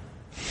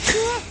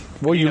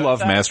 Well, you love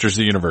Masters of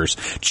the Universe.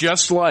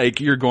 Just like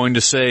you're going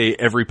to say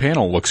every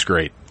panel looks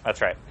great. That's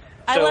right.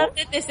 I love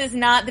that this is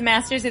not the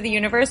Masters of the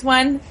Universe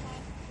one,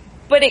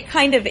 but it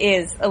kind of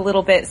is a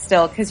little bit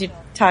still, because you're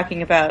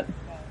talking about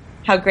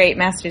how great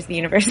Masters of the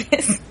Universe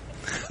is.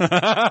 You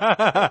can't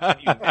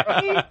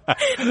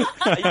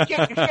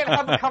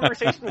have a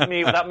conversation with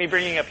me without me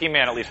bringing up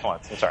He-Man at least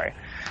once. I'm sorry.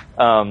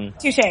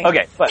 Touche.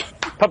 Okay, but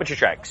puppetry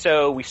track.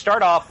 So we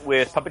start off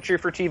with puppetry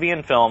for TV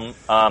and film,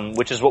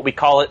 which is what we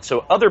call it,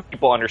 so other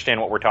people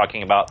understand what we're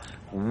talking about.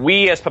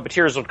 We as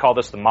puppeteers would call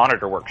this the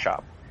monitor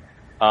workshop.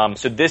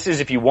 So this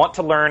is if you want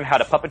to learn how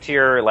to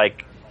puppeteer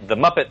like the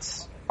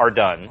Muppets are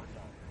done,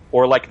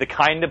 or like the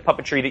kind of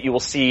puppetry that you will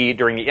see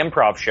during the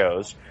improv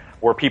shows,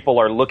 where people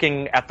are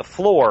looking at the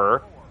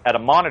floor at a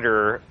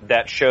monitor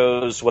that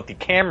shows what the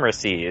camera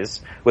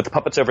sees with the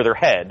puppets over their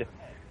head,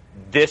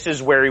 this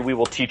is where we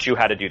will teach you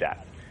how to do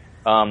that.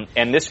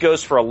 And this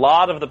goes for a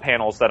lot of the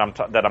panels that I'm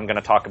going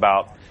to talk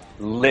about.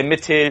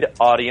 Limited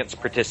audience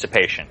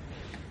participation.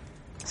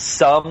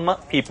 Some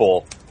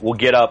people will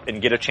get up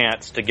and get a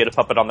chance to get a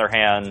puppet on their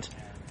hand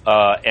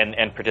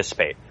and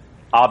participate.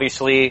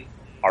 Obviously,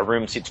 our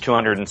room seats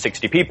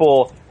 260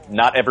 people.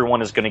 Not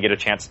everyone is going to get a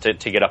chance to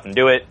get up and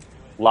do it.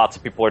 Lots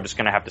of people are just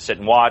going to have to sit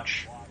and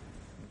watch.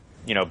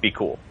 You know, be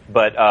cool.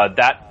 But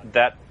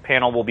that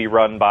panel will be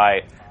run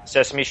by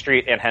Sesame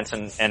Street and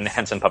Henson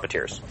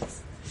Puppeteers.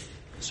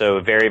 So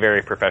very,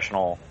 very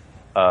professional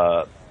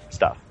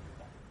stuff.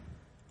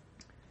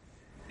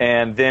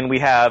 And then we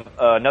have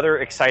another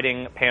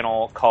exciting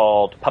panel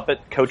called Puppet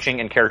Coaching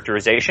and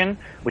Characterization,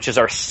 which is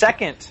our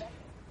second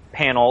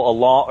event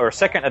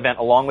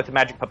along with the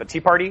Magic Puppet Tea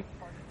Party.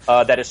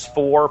 That is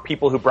for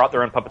people who brought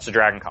their own puppets to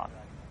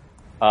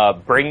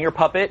DragonCon. Bring your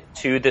puppet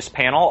to this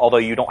panel, although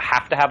you don't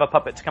have to have a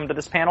puppet to come to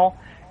this panel.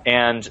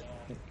 And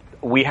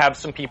we have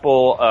some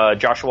people,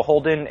 Joshua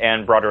Holden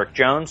and Broderick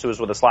Jones, who was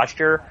with us last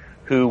year,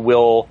 who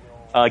will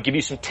give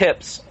you some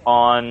tips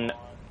on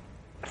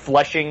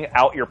fleshing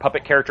out your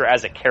puppet character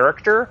as a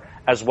character,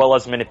 as well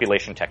as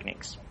manipulation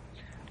techniques.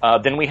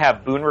 Then we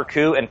have Boon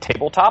Raku and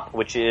Tabletop,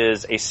 which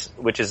is a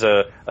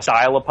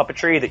style of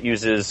puppetry that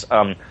uses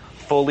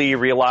fully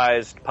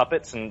realized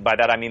puppets, and by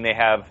that I mean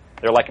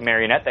they're like a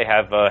marionette. They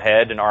have a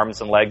head and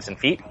arms and legs and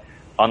feet,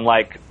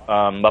 unlike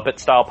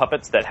Muppet-style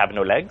puppets that have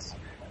no legs.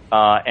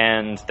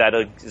 And that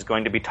is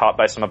going to be taught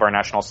by some of our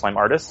National Slam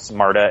artists,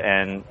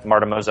 Marta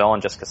Moselle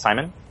and Jessica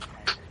Simon.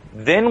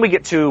 Then we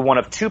get to one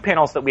of two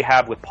panels that we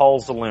have with Paul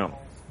Zaloom.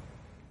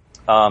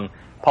 Paul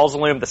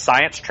Zaloom, the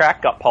science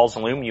track, got Paul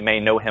Zaloom. You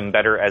may know him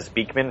better as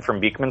Beekman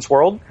from Beekman's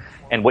World.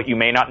 And what you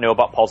may not know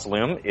about Paul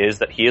Zaloom is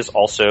that he is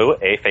also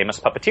a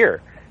famous puppeteer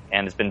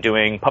and has been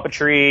doing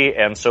puppetry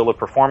and solo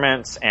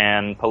performance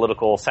and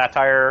political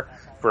satire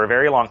for a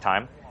very long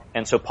time.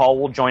 And so Paul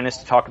will join us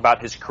to talk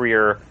about his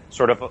career,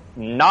 sort of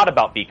not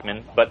about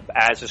Beekman, but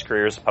as his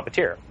career as a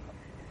puppeteer.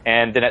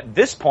 And then at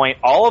this point,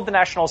 all of the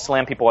National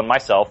Slam people and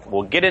myself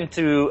will get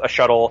into a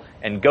shuttle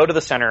and go to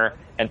the center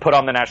and put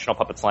on the National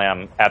Puppet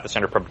Slam at the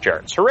Center for Puppetry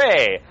Arts.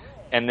 Hooray!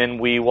 And then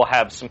we will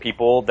have some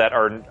people that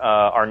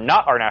are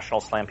not our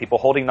National Slam people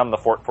holding down the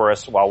fort for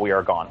us while we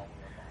are gone.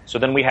 So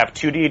then we have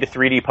 2D to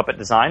 3D puppet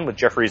design with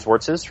Jeffrey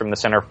Zwartzes from the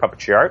Center for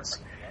Puppetry Arts.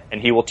 And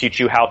he will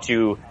teach you how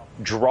to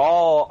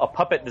draw a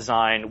puppet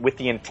design with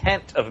the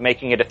intent of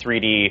making it a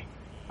 3D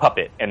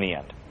puppet in the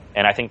end.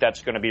 And I think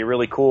that's going to be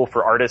really cool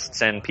for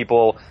artists and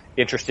people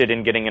interested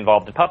in getting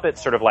involved in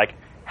puppets, sort of like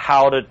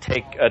how to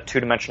take a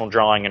two-dimensional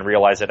drawing and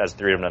realize it as a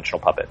three-dimensional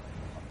puppet.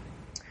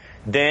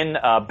 Then,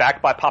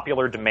 backed by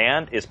popular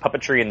demand, is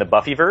Puppetry in the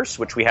Buffyverse,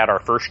 which we had our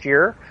first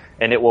year,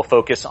 and it will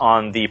focus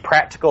on the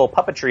practical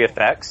puppetry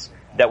effects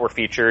that were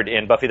featured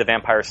in Buffy the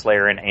Vampire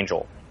Slayer and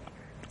Angel.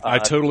 I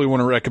totally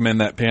want to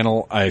recommend that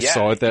panel. I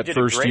saw it that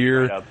first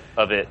year.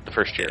 Of it the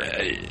first year.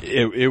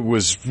 It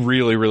was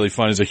really, really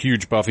fun. As a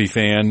huge Buffy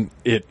fan,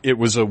 it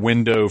was a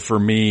window for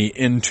me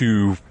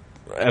into,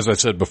 as I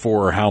said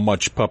before, how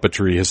much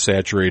puppetry has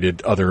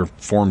saturated other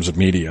forms of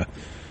media.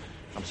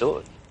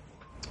 Absolutely.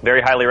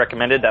 Very highly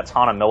recommended. That's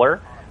Hannah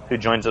Miller, who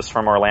joins us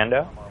from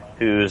Orlando,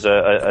 who's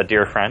a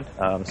dear friend.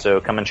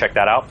 So come and check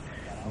that out.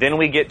 Then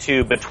we get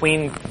to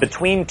Between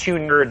Two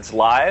Nerds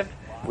Live,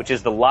 which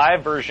is the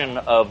live version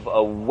of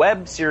a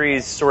web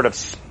series sort of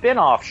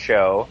spin-off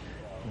show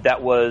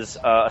that was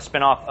a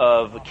spin-off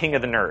of King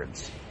of the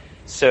Nerds.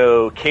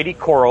 So Katie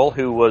Coral,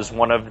 who was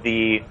one of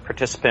the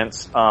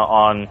participants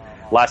on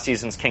last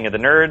season's King of the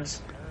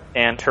Nerds,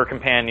 and her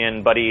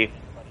companion, Buddy,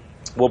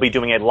 will be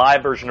doing a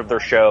live version of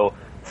their show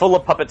full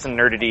of puppets and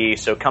nerdity,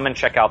 so come and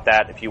check out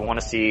that if you want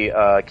to see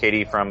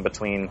Katie from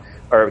King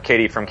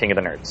of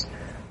the Nerds.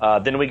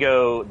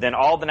 Then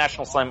all the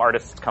National Slam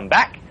artists come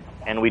back,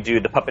 and we do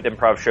the Puppet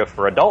Improv Show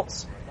for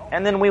adults.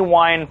 And then we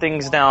wind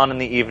things down in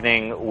the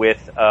evening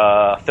with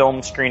a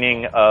film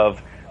screening of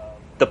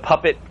the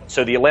puppet.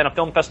 So the Atlanta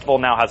Film Festival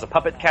now has a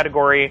puppet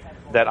category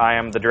that I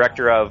am the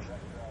director of.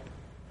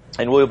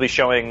 And we'll be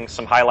showing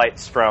some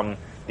highlights from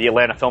the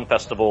Atlanta Film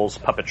Festival's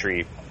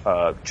puppetry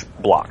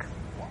block.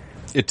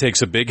 It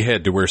takes a big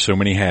head to wear so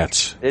many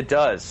hats. It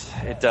does.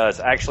 It does.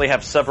 I actually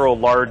have several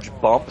large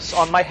bumps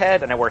on my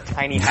head, and I wear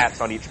tiny hats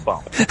on each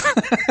bump.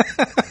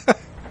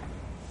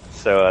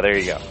 So there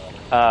you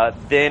go.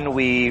 Then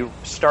we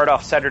start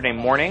off Saturday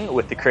morning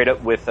with the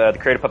Creative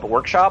Puppet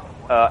Workshop,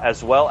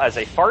 as well as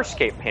a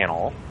Farscape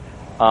panel,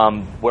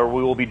 where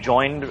we will be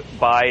joined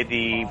by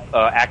the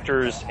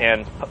actors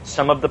and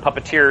some of the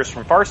puppeteers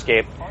from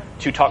Farscape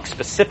to talk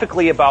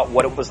specifically about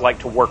what it was like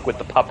to work with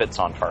the puppets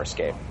on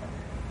Farscape.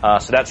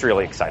 So that's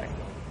really exciting.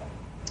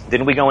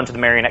 Then we go into the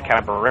Marionette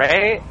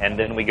Cabaret, and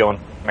then we go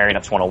into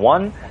Marionettes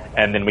 101,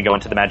 and then we go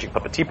into the Magic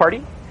Puppet Tea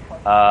Party.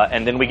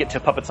 And then we get to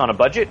Puppets on a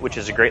Budget, which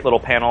is a great little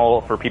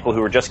panel for people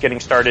who are just getting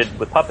started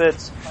with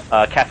puppets.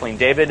 Kathleen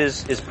David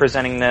is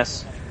presenting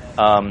this,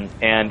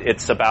 and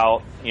it's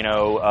about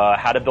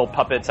how to build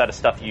puppets out of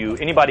stuff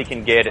anybody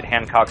can get at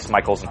Hancock's,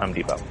 Michael's, and Home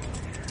Depot.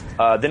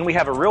 Then we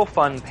have a real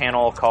fun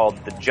panel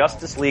called the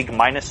Justice League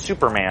minus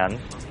Superman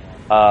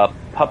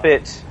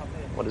puppet.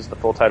 What is the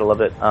full title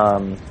of it?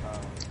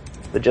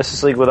 The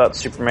Justice League without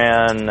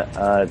Superman.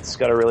 It's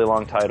got a really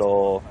long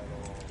title.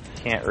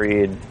 Can't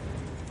read.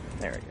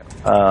 There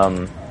we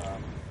go.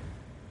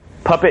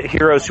 Puppet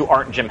heroes who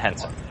aren't Jim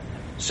Henson.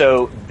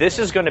 So this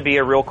is going to be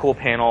a real cool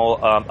panel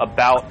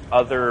about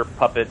other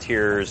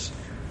puppeteers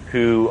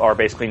who are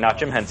basically not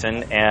Jim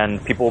Henson,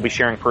 and people will be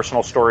sharing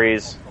personal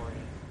stories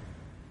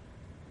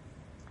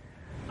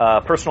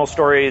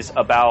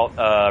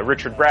about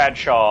Richard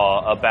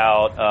Bradshaw,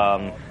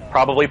 about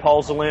probably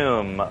Paul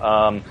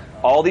Zaloom,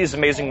 all these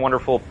amazing,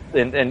 wonderful,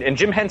 and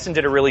Jim Henson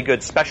did a really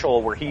good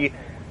special where he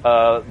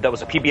that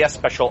was a PBS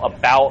special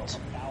about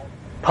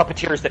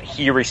puppeteers that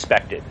he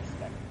respected.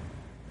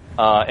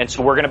 And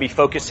so we're going to be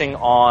focusing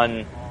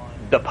on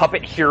the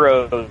puppet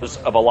heroes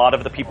of a lot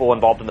of the people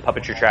involved in the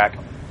puppetry track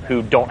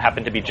who don't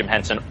happen to be Jim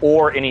Henson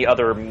or any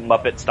other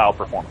Muppet-style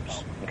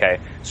performers. Okay,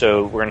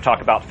 so we're going to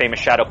talk about famous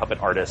shadow puppet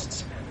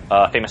artists,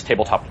 famous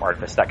tabletop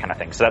artists, that kind of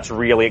thing. So that's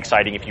really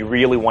exciting. If you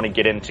really want to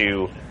get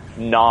into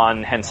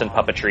non-Henson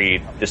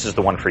puppetry, this is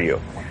the one for you.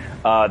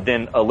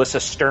 Then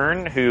Alyssa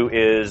Stern, who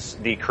is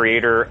the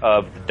creator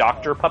of the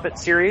Doctor Puppet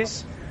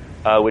series,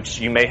 which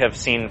you may have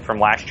seen from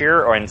last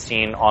year or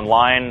seen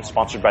online,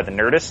 sponsored by the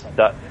Nerdist,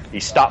 the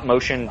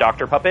stop-motion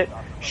Doctor Puppet.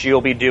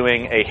 She'll be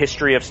doing a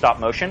history of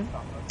stop-motion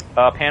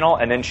panel,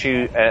 and then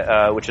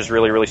which is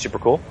really, really super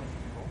cool.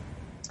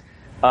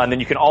 And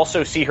then you can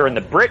also see her in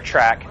the Brit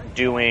track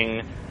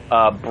doing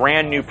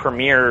brand new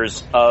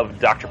premieres of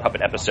Dr.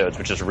 Puppet episodes,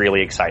 which is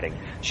really exciting.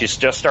 She's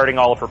just starting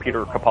all of her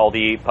Peter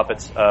Capaldi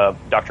puppets,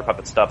 Dr.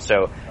 Puppet stuff,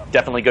 so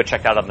definitely go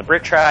check that out on the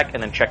Brit track,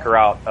 and then check her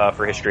out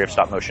for History of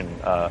Stop Motion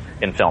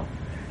in film.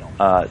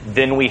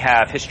 Then we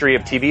have History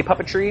of TV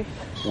Puppetry,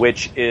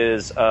 which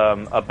is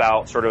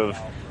about sort of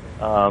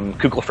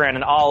Kukla, Fran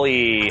and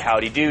Ollie,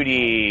 Howdy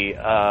Doody,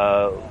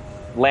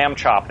 Lamb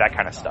Chop, that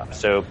kind of stuff.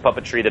 So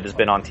puppetry that has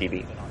been on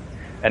TV.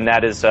 And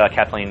that is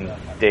Kathleen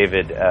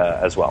David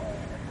as well.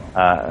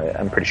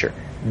 I'm pretty sure.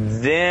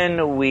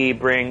 Then we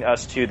bring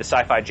us to the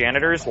Sci-Fi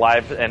Janitors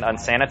live and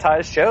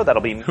unsanitized show.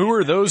 That'll be... Who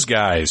are those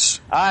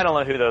guys? I don't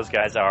know who those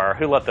guys are.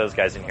 Who let those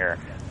guys in here?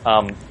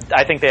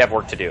 I think they have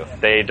work to do.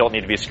 They don't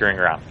need to be screwing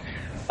around.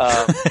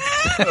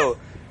 So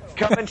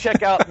come and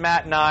check out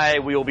Matt and I.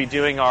 We will be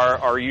doing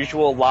our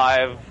usual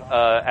live,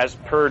 as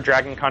per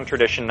Dragon Con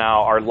tradition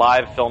now, our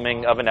live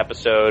filming of an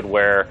episode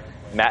where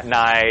Matt and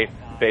I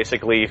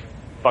basically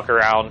fuck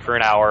around for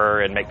an hour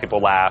and make people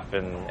laugh,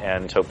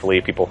 and hopefully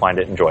people find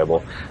it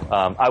enjoyable.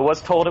 I was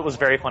told it was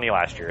very funny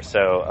last year,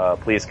 so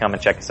please come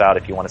and check us out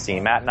if you want to see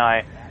Matt and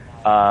I.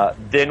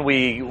 Then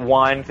we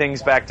wind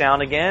things back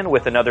down again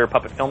with another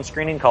puppet film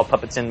screening called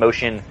Puppets in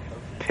Motion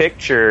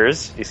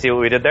Pictures. You see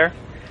what we did there?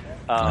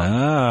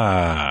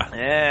 Yeah.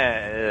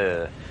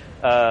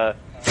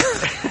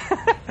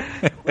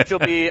 Which will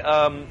be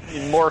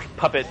more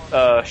puppet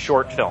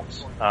short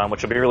films,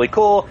 which will be really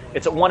cool.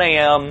 It's at 1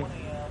 a.m.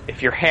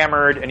 If you're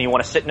hammered and you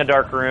want to sit in a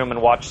dark room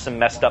and watch some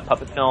messed up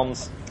puppet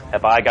films,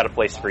 have I got a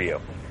place for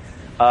you.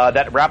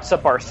 That wraps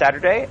up our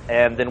Saturday,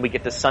 and then we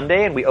get to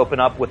Sunday, and we open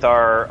up with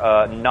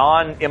our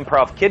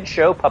non-improv kids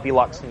show, Puppy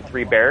Locks and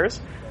Three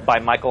Bears, by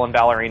Michael and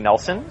Valerie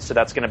Nelson. So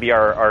that's going to be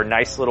our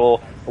nice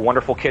little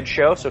wonderful kids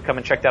show, so come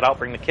and check that out,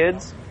 bring the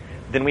kids.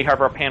 Then we have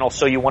our panel,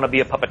 So You Want to Be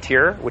a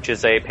Puppeteer, which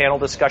is a panel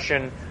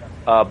discussion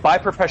by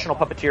professional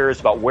puppeteers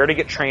about where to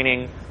get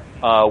training,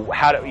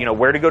 how to,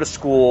 where to go to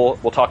school.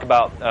 We'll talk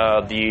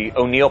about the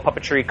O'Neill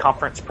Puppetry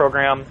Conference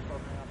program,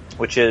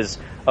 which is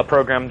a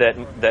program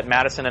that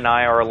Madison and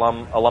I are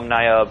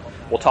alumni of.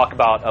 We'll talk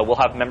about, we'll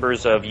have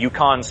members of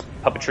UConn's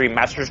Puppetry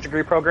Master's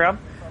Degree program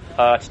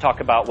to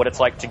talk about what it's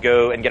like to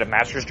go and get a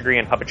master's degree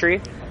in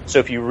puppetry. So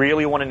if you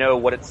really want to know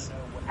what it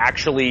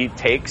actually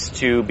takes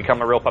to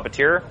become a real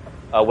puppeteer,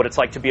 what it's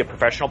like to be a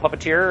professional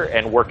puppeteer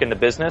and work in the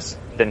business,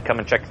 then come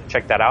and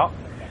check that out.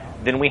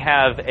 Then we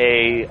have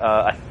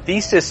a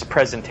thesis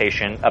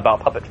presentation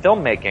about puppet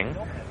filmmaking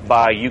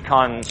by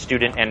UConn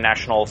student and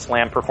National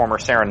Slam performer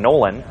Sarah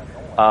Nolan.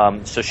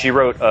 So she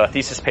wrote a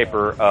thesis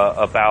paper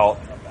about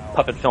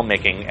puppet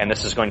filmmaking, and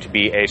this is going to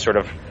be a sort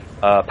of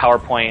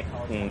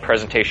PowerPoint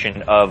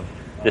presentation of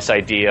this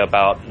idea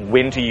about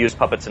when to use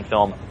puppets in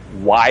film,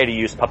 why to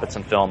use puppets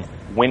in film,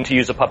 when to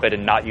use a puppet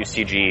and not use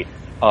CG,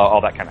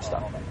 all that kind of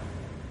stuff.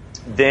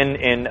 Then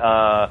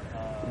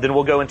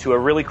we'll go into a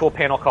really cool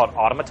panel called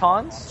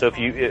Automatons. So if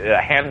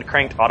a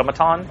hand-cranked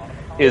automaton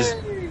is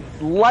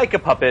like a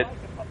puppet,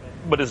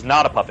 but is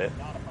not a puppet.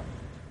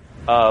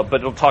 But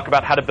it'll talk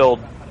about how to build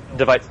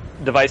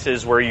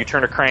devices where you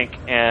turn a crank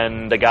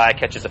and the guy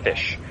catches a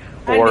fish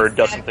or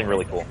does something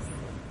really cool.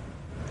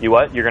 You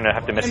what? You're going to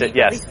have to miss it?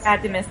 Yes. Really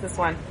sad to miss this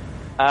one.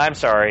 I'm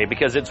sorry,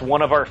 because it's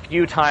one of our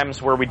few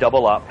times where we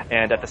double up,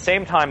 and at the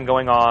same time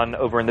going on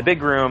over in the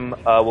big room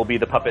will be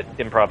the Puppet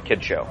Improv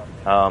Kid Show.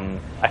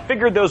 I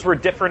figured those were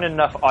different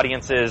enough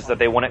audiences that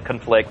they wouldn't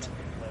conflict,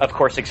 of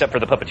course, except for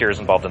the puppeteers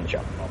involved in the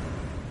show.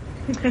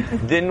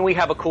 Then we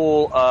have a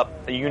cool, a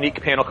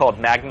unique panel called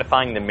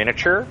Magnifying the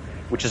Miniature,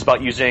 which is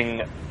about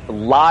using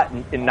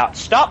not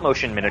stop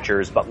motion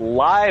miniatures, but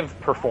live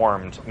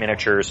performed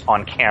miniatures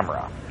on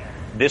camera.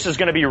 This is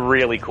going to be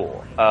really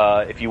cool.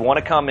 If you want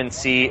to come and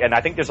see, and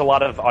I think there's a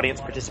lot of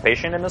audience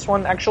participation in this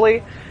one,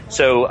 actually.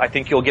 So I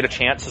think you'll get a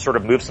chance to sort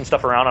of move some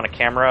stuff around on a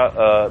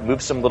camera,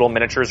 move some little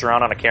miniatures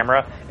around on a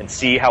camera, and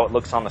see how it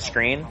looks on the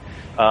screen.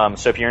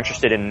 So if you're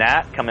interested in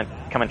that, come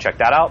and check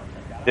that out.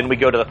 Then we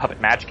go to the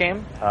Puppet Match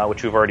Game,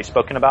 which we've already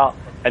spoken about.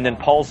 And then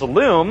Paul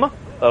Zaloom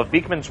of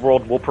Beekman's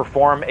World will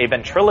perform a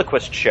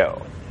ventriloquist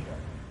show.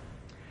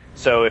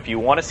 So if you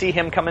want to see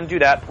him come and do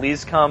that,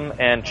 please come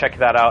and check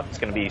that out. It's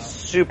going to be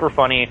super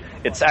funny.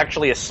 It's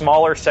actually a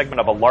smaller segment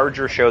of a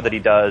larger show that he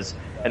does,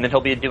 and then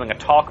he'll be doing a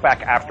talk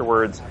back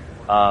afterwards,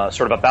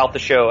 sort of about the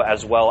show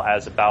as well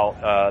as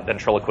about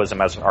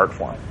ventriloquism as an art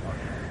form.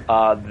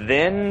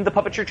 Then the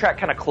puppetry track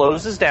kind of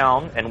closes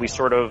down, and we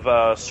sort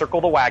of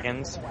circle the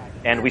wagons,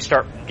 and we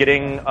start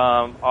getting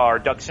our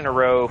ducks in a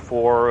row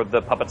for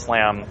the Puppet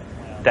Slam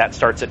that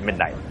starts at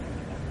midnight.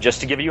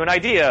 Just to give you an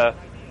idea,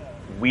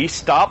 we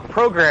stop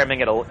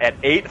programming at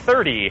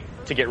 8:30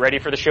 to get ready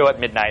for the show at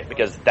midnight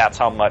because that's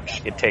how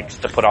much it takes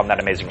to put on that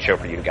amazing show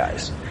for you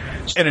guys.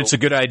 And it's a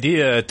good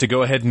idea to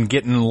go ahead and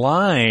get in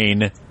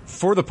line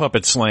for the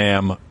Puppet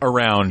Slam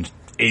around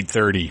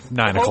 8:30,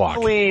 9 o'clock.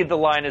 Hopefully the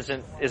line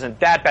isn't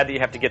that bad that you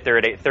have to get there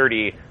at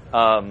 8:30,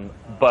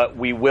 but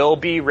we will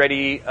be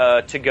ready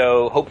to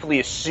go hopefully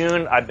as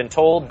soon. I've been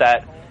told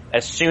that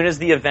as soon as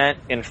the event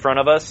in front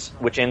of us,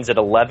 which ends at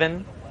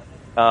 11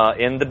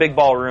 in the big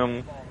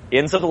ballroom,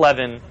 ends at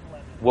 11,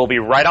 we'll be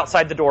right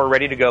outside the door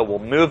ready to go. We'll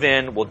move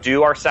in, we'll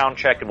do our sound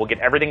check, and we'll get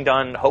everything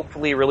done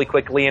hopefully really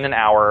quickly in an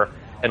hour,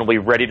 and we'll be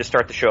ready to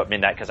start the show at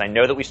midnight because I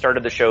know that we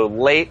started the show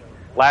late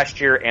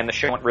last year and the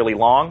show went really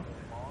long.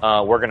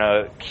 We're going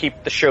to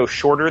keep the show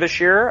shorter this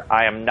year.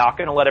 I am not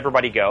going to let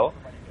everybody go,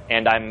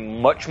 and I'm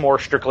much more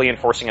strictly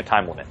enforcing a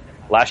time limit.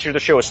 Last year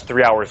the show was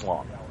 3 hours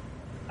long.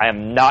 I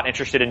am not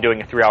interested in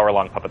doing a 3-hour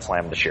long Puppet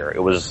Slam this year.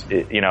 It was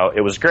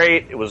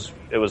great. It was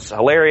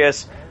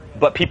hilarious.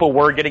 But people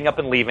were getting up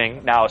and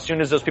leaving. Now, as soon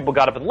as those people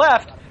got up and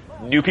left,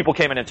 new people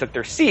came in and took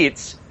their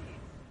seats.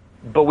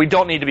 But we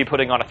don't need to be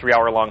putting on a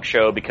 3-hour long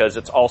show because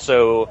it's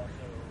also,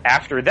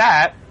 after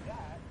that,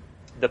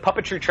 the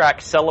puppetry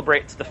track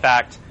celebrates the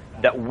fact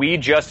that we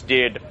just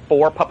did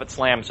 4 Puppet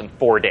Slams in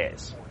 4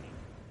 days.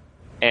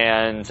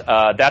 And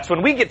that's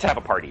when we get to have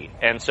a party.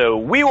 And so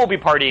we will be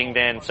partying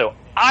then. So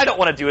I don't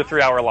want to do a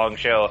 3-hour long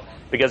show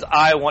because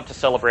I want to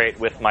celebrate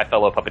with my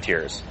fellow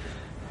puppeteers.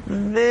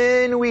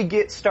 Then we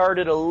get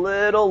started a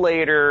little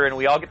later, and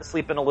we all get to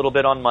sleep in a little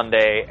bit on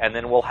Monday, and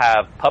then we'll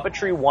have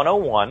Puppetry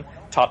 101,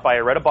 taught by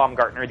Aretta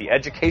Baumgartner, the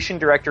education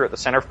director at the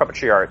Center for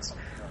Puppetry Arts.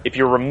 If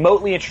you're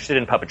remotely interested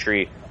in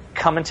puppetry,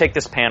 come and take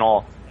this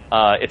panel.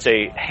 It's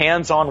a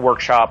hands-on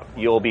workshop.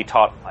 You'll be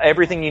taught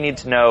everything you need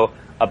to know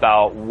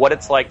about what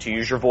it's like to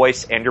use your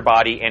voice and your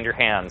body and your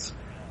hands,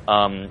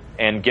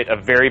 and get a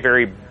very,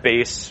 very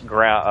base of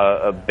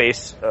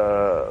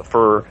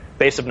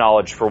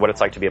knowledge for what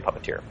it's like to be a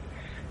puppeteer.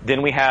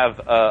 Then we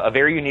have a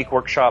very unique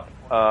workshop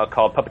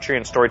called Puppetry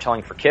and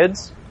Storytelling for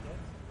Kids,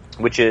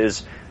 which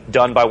is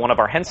done by one of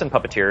our Henson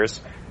puppeteers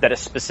that is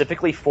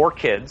specifically for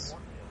kids.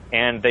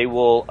 And they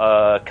will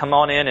come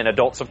on in, and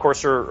adults, of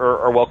course,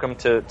 are welcome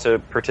to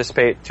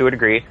participate to a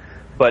degree.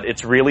 But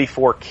it's really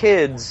for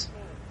kids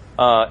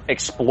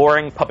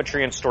exploring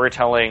puppetry and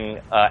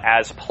storytelling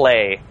as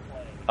play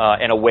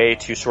in a way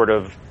to sort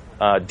of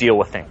deal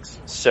with things.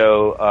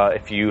 So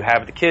if you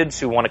have the kids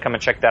who want to come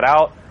and check that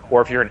out,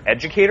 or if you're an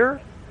educator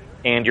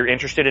and you're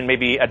interested in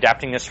maybe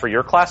adapting this for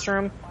your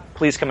classroom,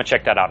 please come and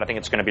check that out. I think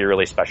it's going to be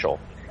really special.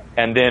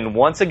 And then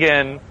once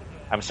again,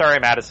 I'm sorry,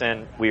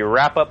 Madison, we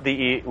wrap up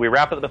the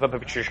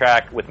puppetry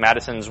track with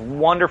Madison's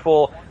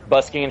wonderful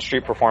busking and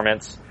street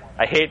performance.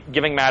 I hate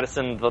giving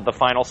Madison the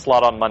final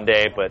slot on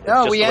Monday, but it's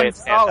just the way it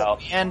stands out.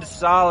 We end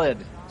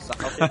solid.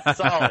 It's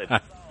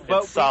solid.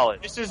 It's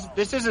solid.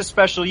 This is a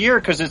special year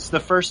because it's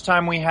the first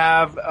time we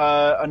have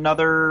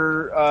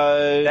another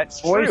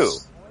That's voice. True.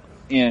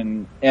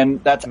 And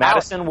that's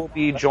Madison will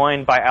be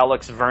joined by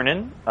Alex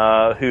Vernon,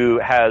 who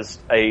has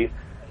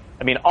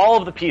all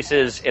of the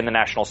pieces in the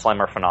National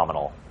Slam are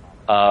phenomenal,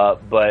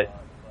 but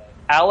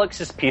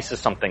Alex's piece is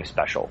something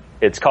special.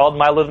 It's called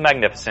Milo the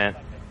Magnificent,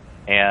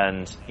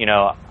 and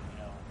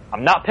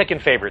I'm not picking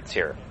favorites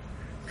here,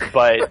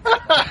 but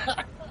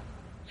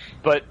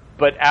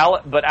but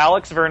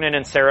Alex Vernon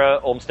and Sarah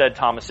Olmsted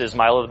Thomas's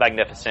Milo the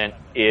Magnificent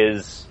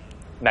is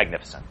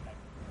magnificent.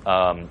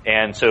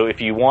 And so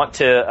if you want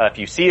to, if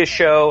you see a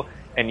show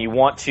and you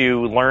want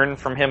to learn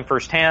from him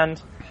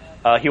firsthand,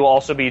 he will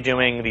also be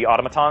doing the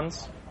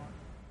Automatons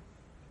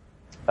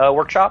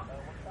workshop.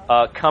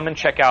 Come and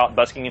check out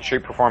Busking and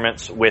Street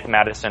Performance with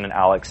Madison and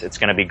Alex. It's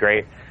going to be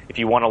great. If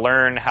you want to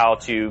learn how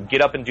to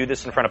get up and do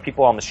this in front of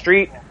people on the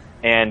street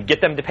and get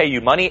them to pay you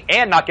money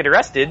and not get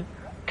arrested,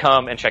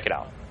 come and check it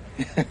out.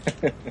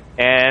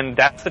 And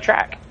that's the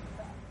track.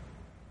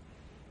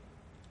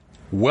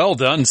 Well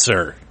done,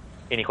 sir.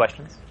 Any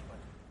questions?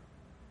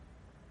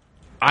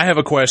 I have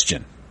a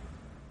question.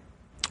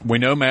 We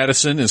know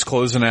Madison is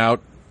closing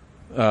out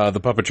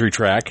the puppetry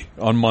track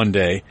on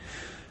Monday,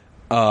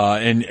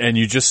 and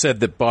you just said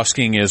that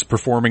busking is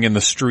performing in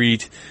the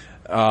street.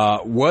 That's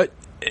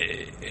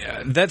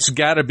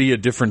got to be a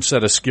different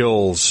set of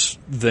skills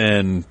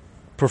than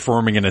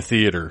performing in a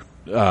theater,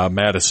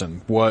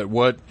 Madison.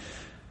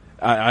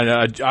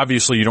 I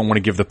obviously you don't want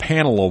to give the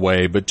panel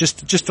away, but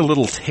just a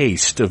little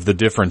taste of the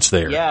difference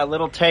there. Yeah, a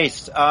little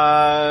taste.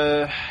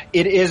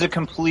 It is a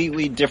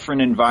completely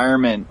different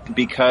environment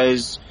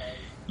because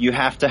you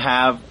have to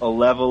have a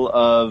level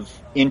of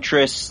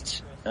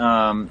interest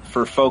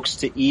for folks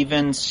to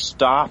even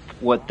stop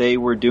what they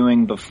were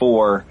doing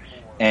before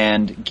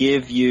and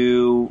give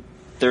you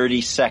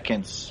 30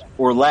 seconds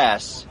or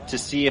less to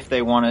see if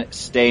they want to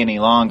stay any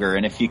longer.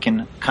 And if you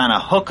can kind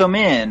of hook them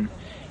in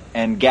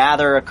and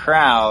gather a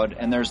crowd,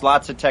 and there's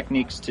lots of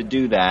techniques to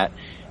do that,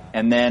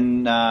 and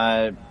then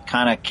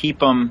kind of keep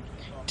them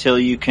till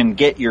you can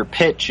get your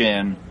pitch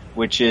in,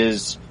 which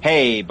is,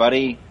 hey,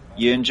 buddy,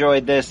 you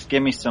enjoyed this,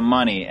 give me some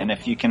money. And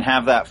if you can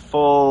have that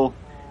full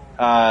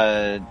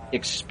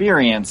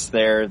experience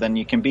there, then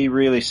you can be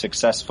really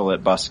successful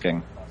at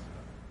busking.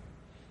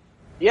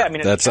 Yeah, I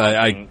mean, it's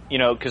challenging,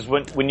 because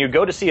when you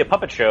go to see a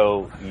puppet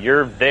show,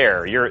 you're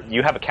there.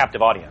 You have a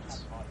captive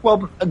audience. Well,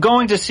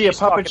 going to see a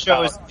puppet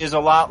show is a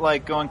lot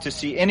like going to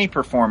see any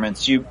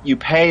performance. You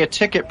pay a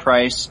ticket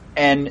price,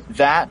 and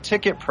that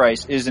ticket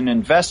price is an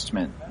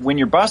investment. When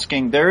you're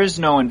busking, there is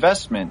no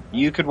investment.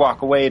 You could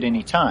walk away at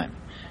any time.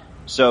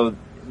 So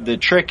the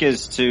trick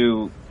is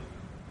to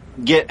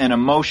get an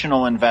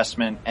emotional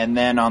investment, and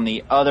then on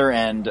the other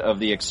end of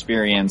the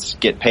experience,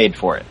 get paid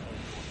for it.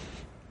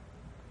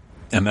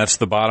 And that's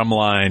the bottom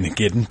line,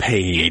 getting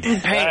paid.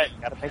 Right,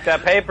 gotta make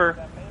that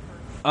paper.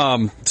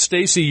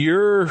 Stacy,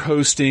 you're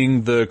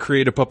hosting the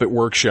Create a Puppet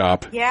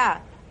Workshop. Yeah.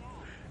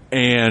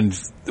 And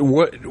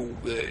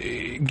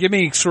give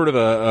me sort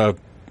of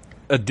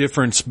a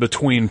difference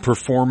between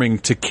performing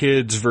to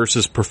kids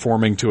versus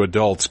performing to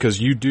adults,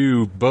 because you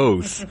do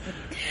both.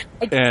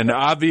 And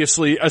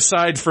obviously,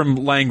 aside from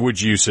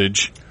language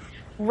usage.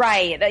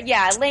 Right.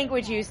 Yeah,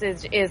 language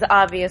usage is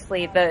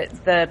obviously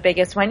the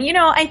biggest one.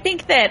 I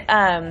think that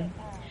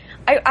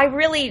I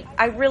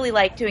really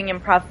like doing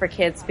improv for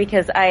kids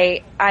because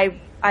I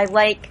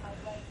like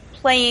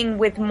playing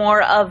with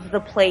more of the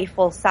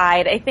playful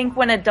side. I think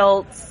when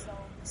adults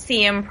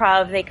see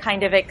improv, they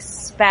kind of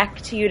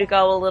expect you to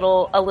go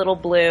a little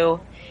blue,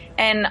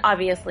 and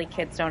obviously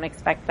kids don't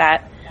expect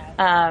that.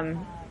 And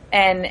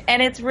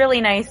it's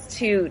really nice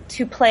to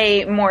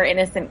play more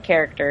innocent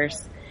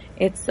characters.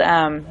 It's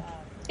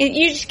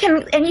you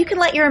can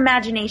let your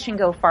imagination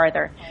go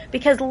farther,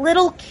 because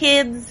little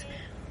kids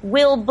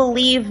will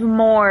believe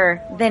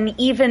more than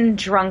even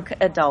drunk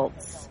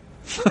adults.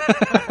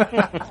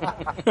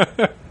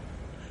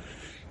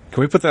 Can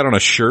we put that on a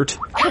shirt?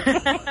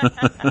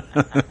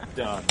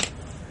 Done.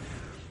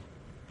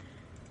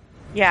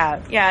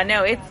 Yeah,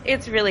 no,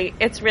 it's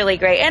really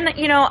great. And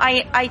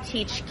I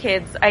teach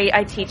kids.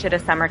 I teach at a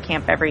summer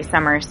camp every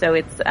summer, so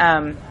it's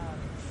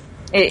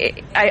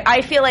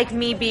I feel like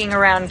me being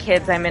around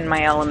kids, I'm in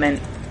my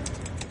element.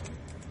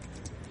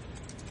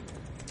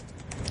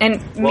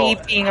 And me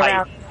being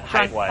around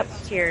drunk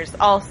puppeteers,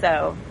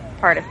 also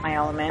part of my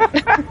element.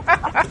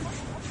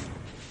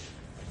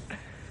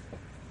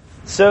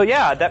 So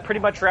yeah, that pretty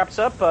much wraps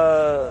up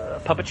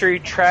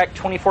Puppetry Track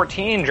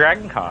 2014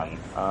 DragonCon.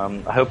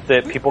 I hope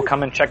that people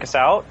come and check us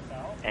out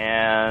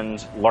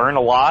and learn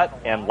a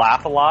lot and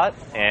laugh a lot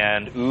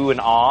and ooh and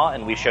ah,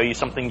 and we show you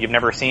something you've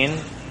never seen.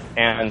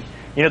 And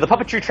the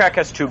Puppetry Track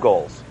has two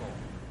goals.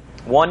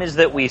 One is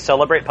that we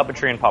celebrate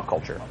puppetry and pop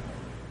culture,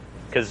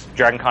 because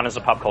DragonCon is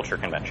a pop culture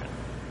convention.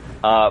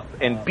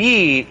 And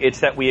B,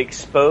 it's that we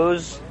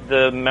expose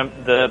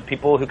the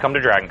people who come to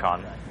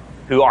DragonCon,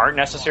 who aren't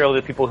necessarily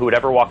the people who would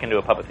ever walk into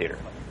a puppet theater,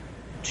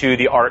 to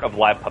the art of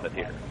live puppet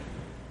theater.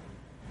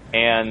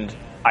 And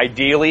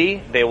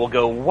ideally, they will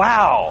go,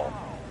 wow,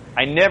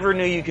 I never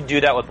knew you could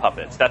do that with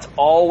puppets. That's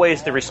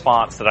always the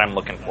response that I'm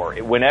looking for.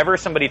 Whenever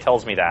somebody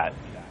tells me that,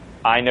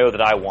 I know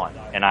that I won,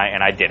 and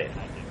I did it.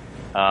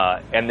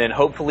 And then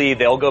hopefully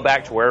they'll go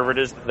back to wherever it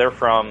is that they're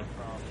from,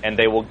 and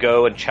they will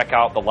go and check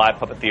out the live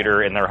puppet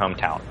theater in their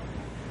hometown.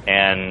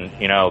 And,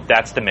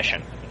 that's the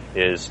mission,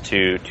 is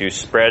to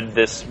spread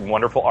this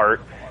wonderful art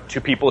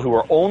to people who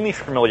are only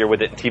familiar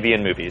with it in TV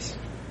and movies,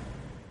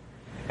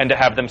 and to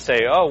have them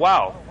say, oh,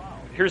 wow,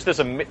 here's this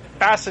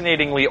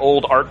fascinatingly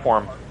old art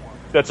form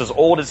that's as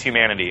old as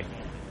humanity.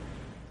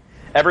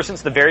 Ever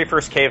since the very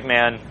first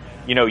caveman,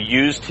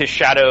 used his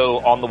shadow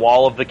on the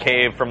wall of the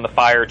cave from the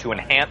fire to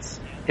enhance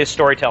his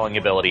storytelling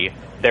ability,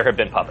 there have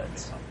been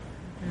puppets.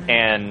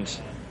 And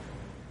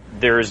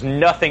there's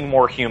nothing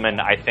more human,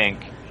 I think,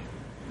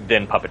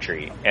 than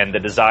puppetry, and the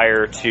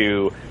desire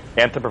to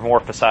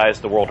anthropomorphize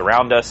the world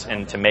around us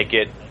and to make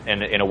it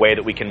in a way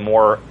that we can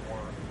more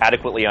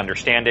adequately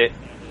understand it,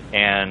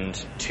 and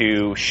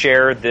to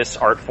share this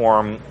art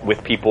form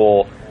with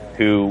people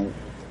who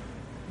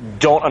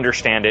don't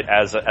understand it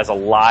as a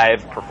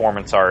live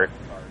performance art,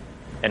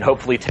 and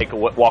hopefully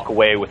walk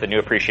away with a new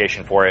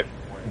appreciation for it.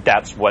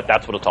 That's what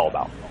it's all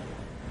about.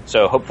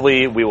 So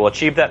hopefully we will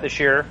achieve that this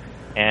year,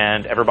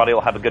 and everybody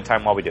will have a good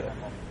time while we do it.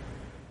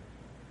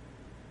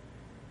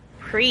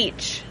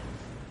 Preach.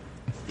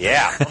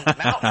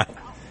 Yeah.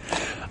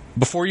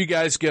 Before you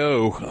guys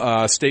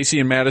go, Stacy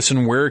and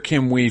Madison, where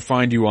can we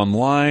find you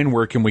online?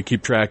 Where can we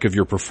keep track of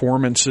your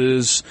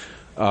performances?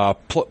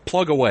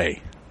 Plug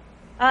away.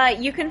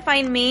 You can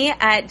find me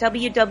at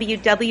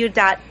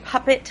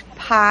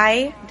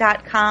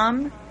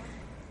www.puppetpie.com,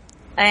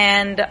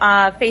 and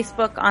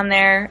Facebook on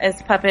there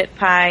is Puppet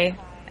Pie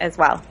as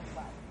well.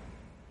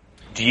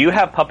 Do you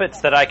have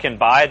puppets that I can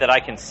buy that I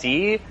can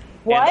see?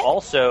 What? And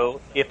also,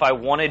 if I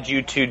wanted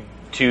you to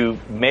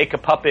make a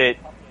puppet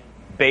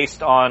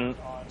based on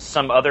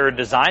some other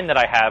design that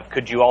I have,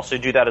 could you also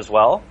do that as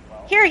well?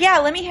 Here, yeah,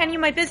 let me hand you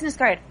my business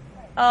card.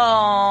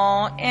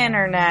 Oh,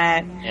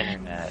 internet.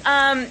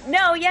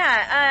 No,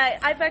 yeah,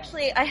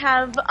 I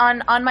have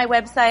on my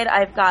website,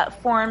 I've got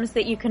forms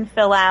that you can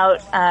fill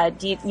out,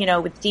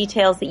 with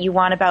details that you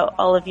want about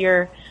all of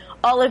your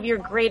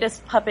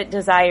greatest puppet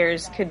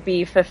desires could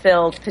be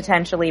fulfilled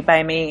potentially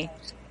by me.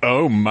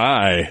 Oh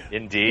my.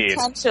 Indeed.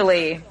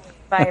 Potentially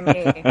by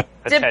me.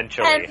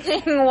 Potentially.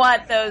 Depending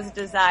what those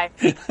desires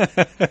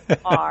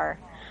are.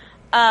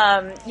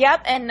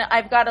 Yep, and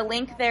I've got a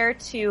link there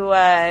to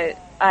a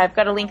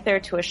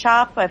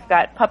shop. I've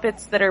got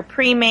puppets that are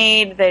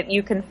pre-made that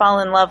you can fall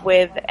in love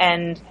with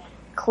and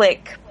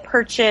click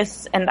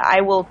purchase, and I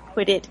will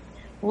put it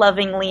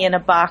lovingly in a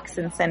box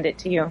and send it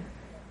to you.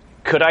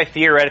 Could I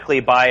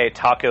theoretically buy a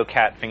Taco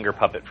Cat finger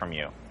puppet from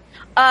you?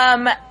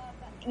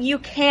 You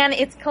can.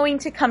 It's going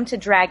to come to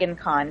Dragon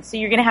Con, so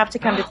you're going to have to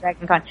come to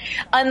Dragon Con.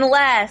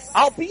 Unless...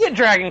 I'll be at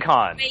Dragon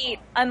Con! Wait,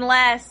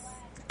 unless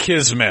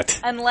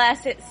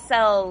it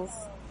sells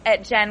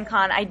at Gen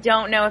Con. I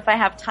don't know if I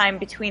have time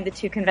between the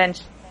two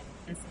conventions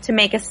to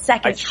make a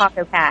second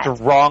Taco Cat. I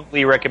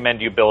strongly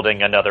recommend you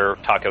building another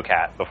Taco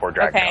Cat before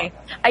Dragon Con.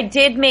 I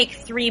did make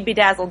 3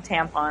 bedazzled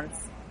tampons.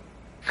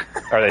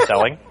 Are they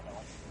selling?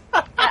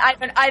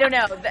 I don't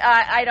know.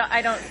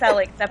 I don't sell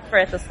except for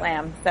at the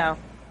Slam, so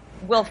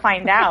we'll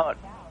find out.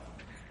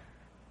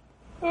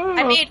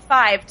 I made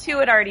 5. 2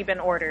 had already been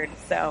ordered,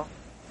 so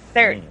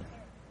they're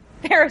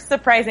a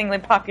surprisingly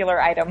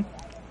popular item.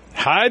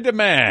 High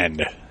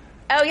demand.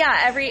 Oh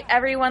yeah,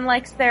 everyone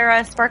likes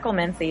their Sparkle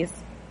Mincies.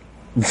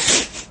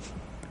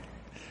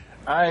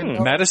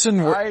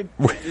 Madison, I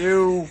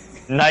do.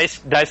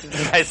 Nice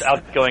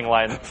outgoing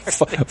line.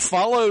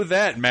 Follow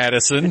that,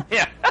 Madison.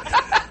 Yeah.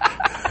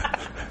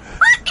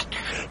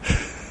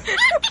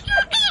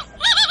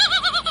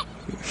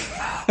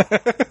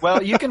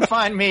 Well, you can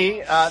find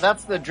me.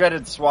 That's the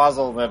dreaded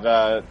swazzle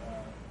that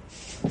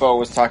Bo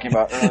was talking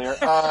about earlier.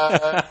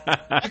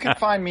 You can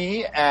find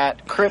me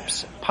at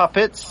Crips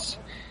Puppets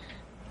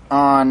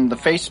on the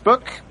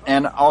Facebook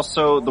and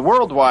also the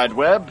World Wide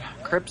Web,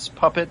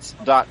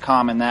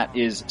 cripspuppets.com, and that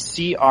is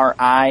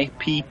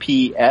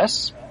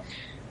CRIPPS,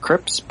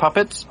 Crips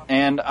Puppets,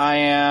 and I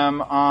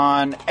am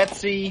on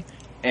Etsy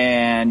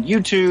and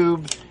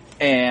YouTube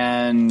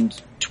and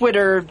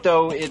Twitter,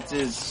 though it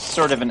is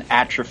sort of an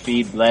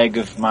atrophied leg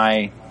of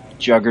my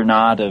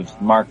juggernaut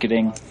of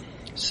marketing,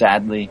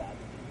 sadly.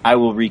 I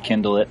will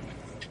rekindle it.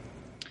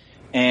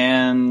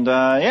 And,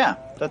 yeah,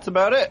 that's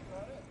about it.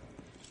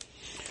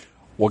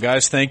 Well,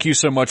 guys, thank you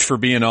so much for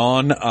being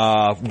on.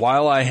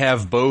 While I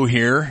have Bo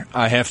here,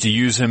 I have to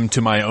use him to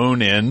my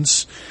own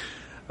ends.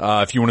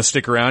 If you want to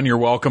stick around, you're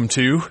welcome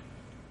to.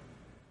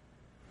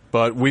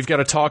 But we've got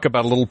to talk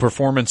about a little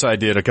performance I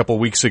did a couple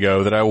weeks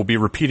ago that I will be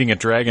repeating at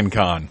Dragon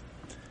Con.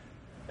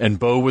 And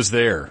Bo was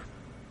there.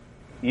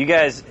 You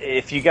guys,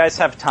 if you guys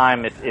have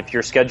time, if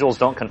your schedules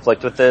don't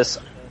conflict with this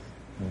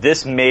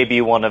may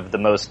be one of the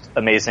most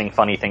amazing,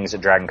 funny things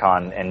at Dragon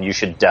Con, and you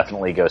should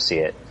definitely go see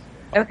it.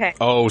 Okay.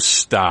 Oh,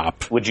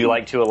 stop. Would you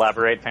like to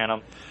elaborate,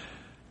 Phantom?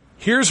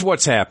 Here's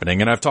what's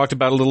happening, and I've talked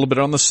about it a little bit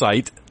on the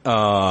site,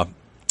 but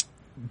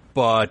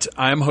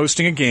I'm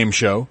hosting a game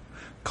show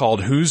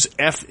called Whose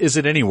F Is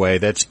It Anyway?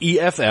 That's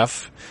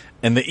EFF,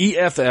 and the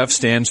EFF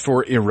stands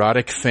for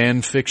Erotic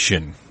Fan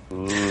Fiction.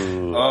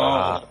 Ooh.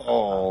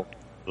 Oh.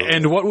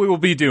 And what we will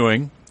be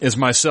doing is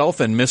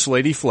myself and Miss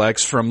Lady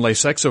Flex from Les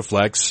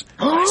Sexoflex,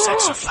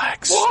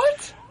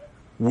 What?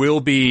 will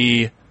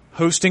be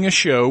hosting a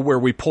show where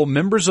we pull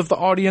members of the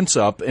audience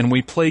up and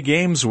we play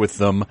games with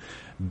them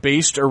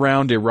based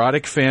around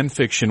erotic fan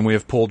fiction we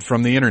have pulled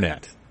from the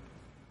internet.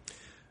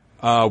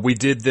 We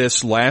did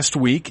this last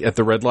week at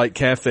the Red Light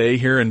Cafe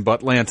here in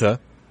Butlanta,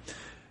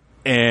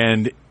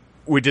 and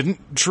we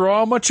didn't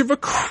draw much of a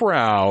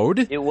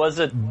crowd. It was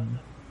a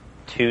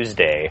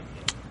Tuesday.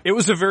 It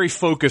was a very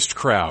focused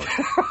crowd.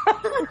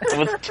 It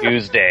was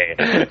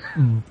Tuesday.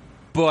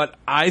 But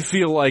I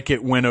feel like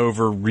it went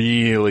over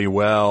really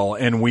well,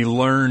 and we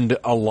learned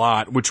a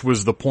lot, which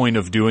was the point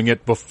of doing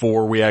it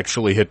before we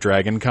actually hit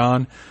Dragon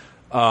Con.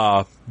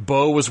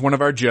 Bo was one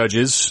of our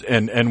judges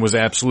and was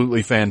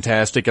absolutely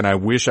fantastic, and I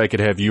wish I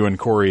could have you and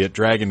Corey at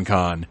Dragon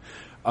Con.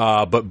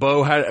 But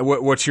Bo,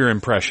 what's your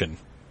impression?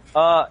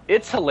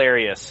 It's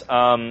hilarious.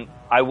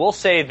 I will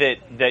say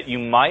that you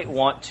might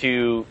want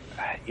to,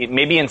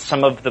 maybe in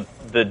some of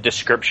the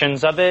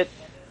descriptions of it,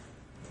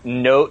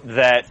 note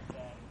that,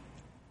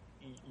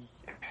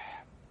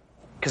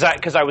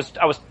 because I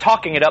was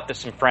talking it up to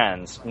some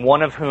friends,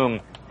 one of whom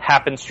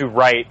happens to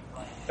write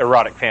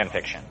erotic fan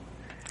fiction.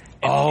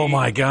 And oh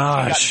my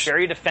gosh! She got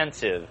very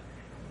defensive,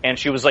 and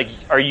she was like,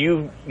 "Are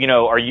you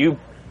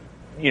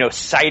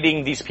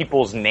citing these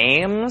people's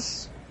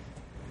names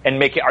and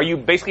are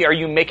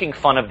you making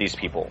fun of these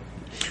people?"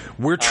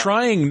 We're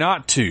trying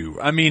not to.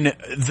 I mean,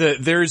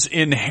 there's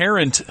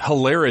inherent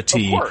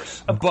hilarity, of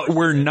course, but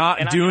we're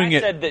not doing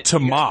it to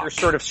mock. You're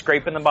sort of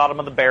scraping the bottom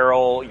of the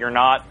barrel. You're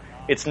not.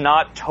 It's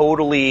not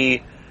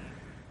totally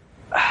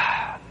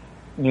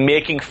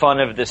making fun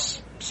of this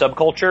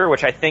subculture,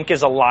 which I think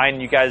is a line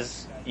you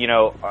guys.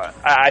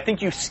 I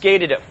think you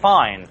skated it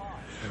fine.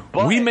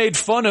 But we made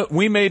fun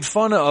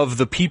of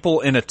the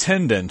people in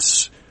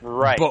attendance,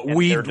 right? But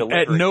we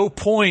at no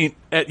point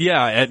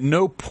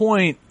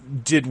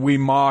did we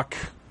mock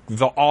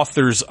the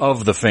authors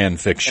of the fan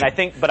fiction. And I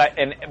think, but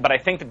I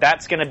think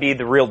that's going to be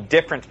the real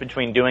difference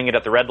between doing it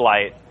at the Red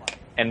Light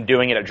and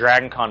doing it at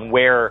DragonCon,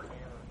 where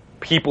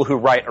people who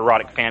write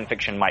erotic fan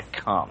fiction might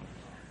come.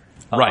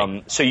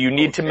 Right. So you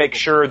need to make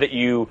sure that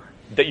you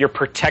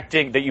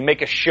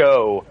make a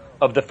show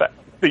of the fact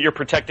that you're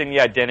protecting the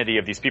identity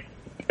of these people,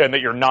 and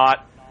that you're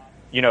not,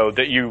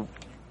 you're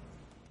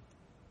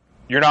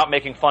not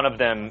making fun of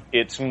them.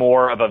 It's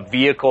more of a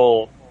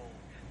vehicle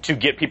to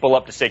get people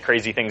up to say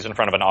crazy things in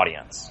front of an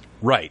audience.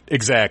 Right,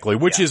 exactly,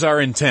 which is our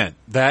intent.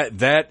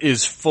 That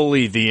is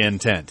fully the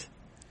intent.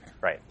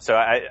 Right. So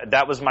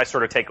that was my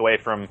sort of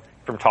takeaway from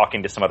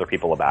talking to some other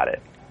people about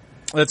it.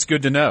 That's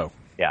good to know.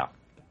 Yeah.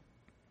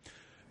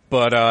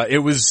 But it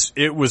was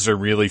a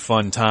really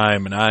fun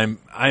time, and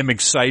I'm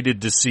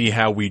excited to see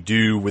how we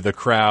do with a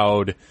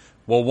crowd.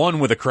 Well, one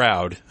with a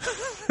crowd.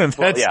 That's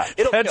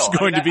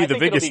going to be the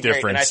biggest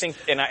difference.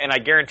 And I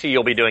guarantee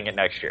you'll be doing it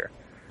next year.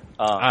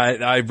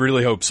 I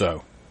really hope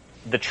so.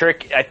 The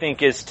trick, I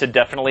think, is to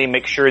definitely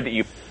make sure that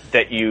you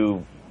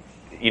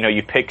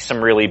pick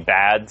some really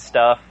bad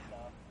stuff.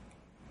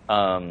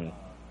 And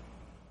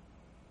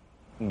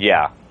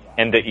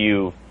that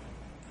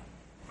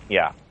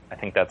I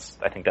think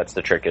that's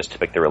the trick, is to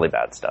pick the really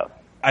bad stuff.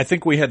 I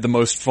think we had the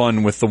most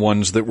fun with the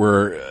ones that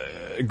were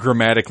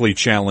grammatically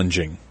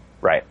challenging.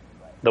 Right.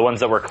 The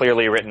ones that were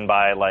clearly written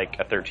by like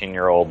a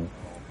 13-year-old.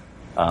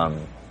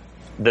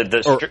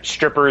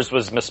 Strippers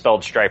was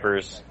misspelled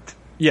stripers.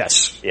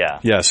 Yes. Yeah.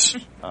 Yes.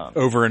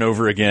 Over and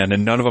over again,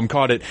 and none of them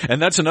caught it.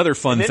 And that's another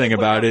fun thing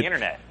about it. The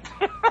internet.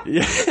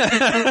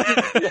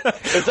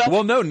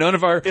 Well, no, none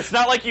of our. It's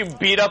not like you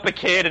beat up a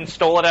kid and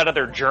stole it out of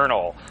their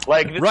journal.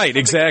 Like, right,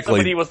 exactly.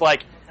 Somebody was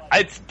like,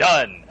 "It's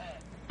done,"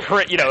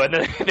 and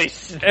then they.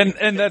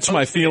 And that's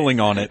my feeling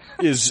on it.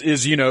 Is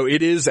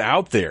it is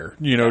out there,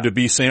 to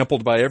be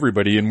sampled by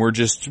everybody, and we're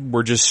just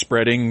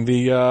spreading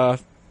the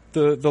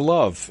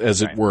love,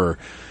 as it were.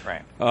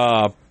 Right.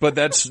 But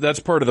that's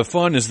part of the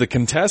fun, is the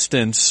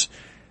contestants,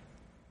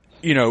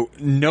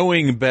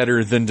 knowing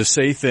better than to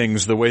say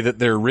things the way that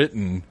they're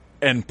written.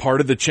 And part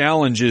of the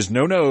challenge is,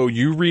 no,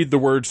 you read the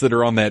words that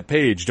are on that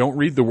page. Don't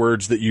read the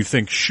words that you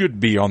think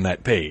should be on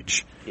that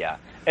page. Yeah.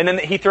 And then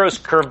he throws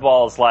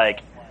curveballs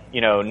like,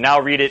 now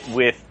read it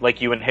with,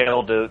 like, you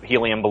inhaled a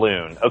helium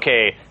balloon.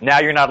 Okay,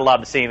 now you're not allowed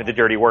to say any of the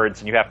dirty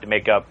words, and you have to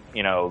make up,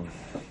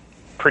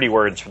 pretty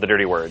words for the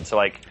dirty words. So,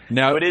 like,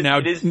 now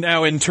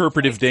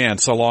interpretive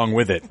dance along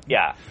with it.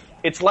 Yeah.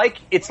 It's like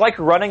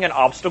running an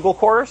obstacle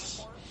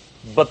course,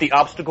 but the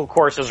obstacle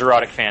course is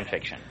erotic fan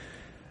fiction.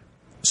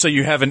 So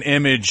you have an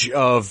image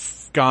of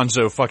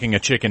Gonzo fucking a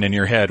chicken in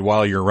your head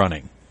while you're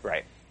running.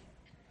 Right.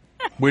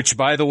 Which,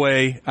 by the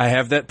way, I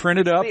have that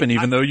printed up, and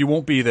even though you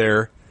won't be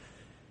there,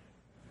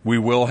 we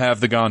will have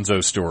the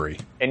Gonzo story.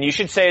 And you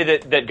should say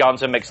that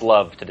Gonzo makes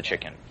love to the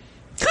chicken.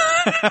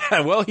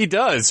 Well, he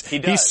does.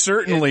 He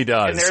certainly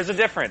does. And there's a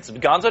difference.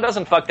 Gonzo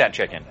doesn't fuck that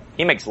chicken.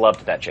 He makes love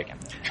to that chicken.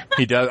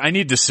 He does. I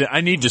need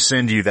to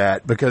send you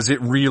that, because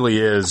it really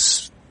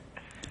is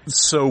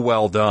so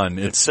well done.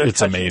 It's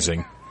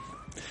amazing.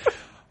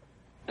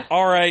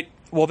 All right.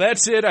 Well,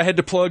 that's it. I had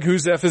to plug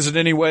Whose F Is It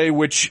Anyway,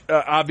 which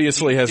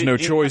obviously has no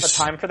choice. Do you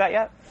have a time for that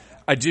yet?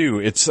 I do.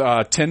 It's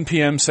 10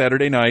 p.m.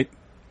 Saturday night.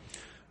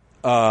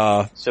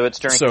 So it's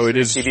during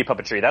TV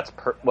puppetry. That's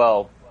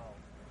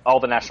all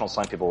the National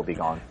Slime people will be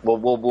gone.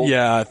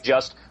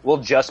 We'll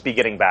just be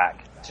getting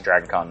back to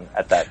DragonCon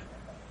at that.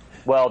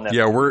 Well,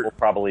 no, we'll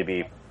probably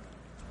be.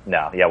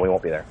 No, we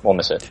won't be there. We'll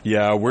miss it.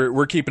 Yeah,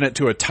 we're keeping it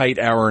to a tight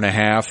hour and a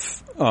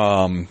half.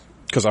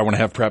 Because I want to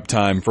have prep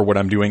time for what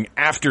I'm doing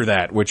after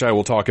that, which I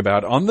will talk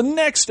about on the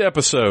next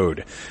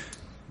episode.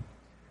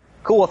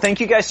 Cool. Well, thank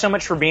you guys so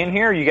much for being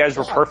here. You guys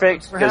were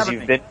perfect, because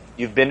you've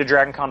been to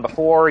DragonCon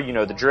before. You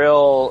know the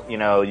drill.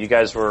 You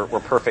guys were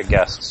perfect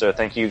guests. So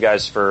thank you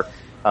guys for,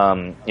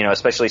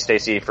 especially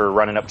Stacy, for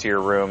running up to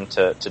your room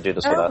to do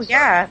this with us.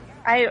 Yeah.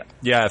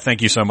 Yeah,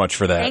 thank you so much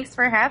for that. Thanks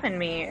for having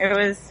me. It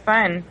was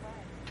fun.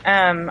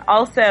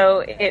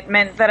 Also, it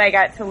meant that I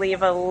got to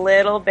leave a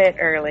little bit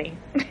early.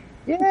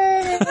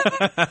 Yay!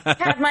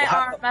 Have my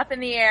arm up in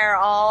the air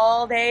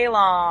all day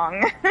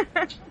long.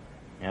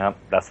 Yep,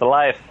 that's the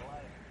life.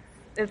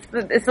 It's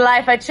the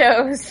life I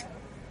chose.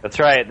 That's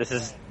right.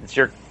 It's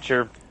your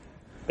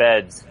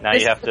bed. Now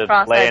This you have is the to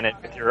process. lay in it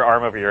with your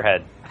arm over your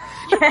head.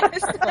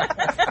 Yes.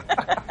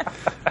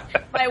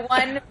 My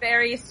one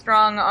very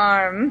strong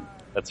arm.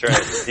 That's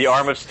right. The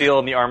arm of steel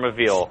and the arm of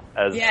veal,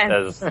 as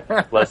Yes.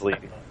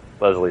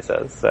 Leslie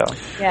says. So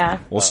Yeah.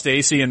 Well,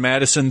 Stacy and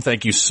Madison,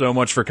 thank you so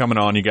much for coming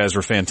on. You guys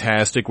were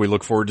fantastic. We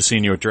look forward to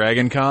seeing you at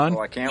Dragon Con.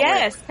 Oh, I can't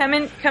Yes.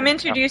 Come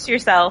introduce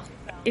yourself.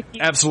 If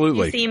you,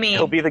 Absolutely. you see me.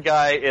 he'll be the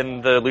guy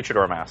in the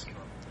luchador mask.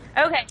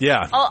 Okay.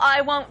 Yeah.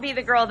 I won't be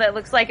the girl that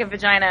looks like a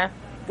vagina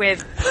with.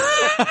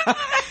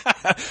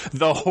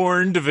 The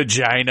horned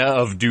vagina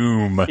of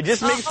doom. It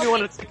just makes me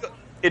want to.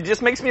 It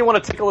just makes me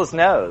want to tickle his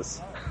nose.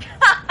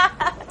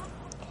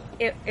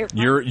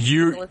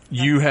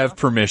 You have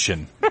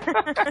permission.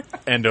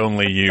 And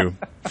only you.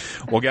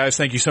 Well, guys,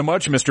 thank you so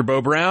much, Mr.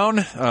 Bo Brown.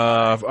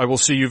 I will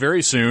see you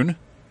very soon.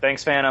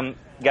 Thanks, Phantom.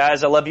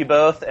 Guys, I love you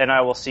both, and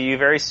I will see you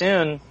very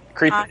soon.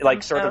 Awesome.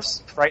 Like sort of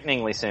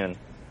frighteningly soon.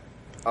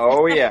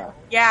 Oh, yeah.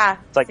 Yeah.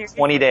 It's like seriously.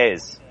 20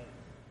 days.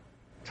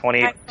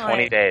 20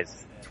 Excellent.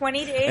 days.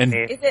 20 days? And-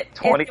 Is it?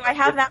 20 Do I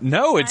have that?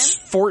 No, much it's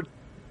time?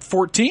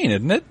 14,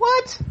 isn't it?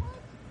 What?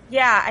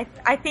 Yeah,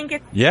 I think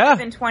it's Yeah. more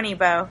than 20,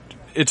 Bo.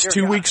 It's Dear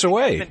 2 God, weeks I've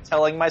away. been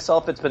telling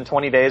myself it's been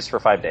 20 days for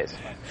 5 days.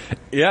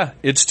 Yeah,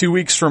 it's 2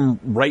 weeks from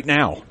right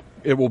now.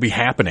 It will be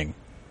happening.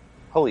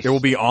 Holy It will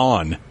be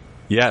on.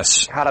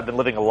 Yes. God, I've been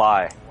living a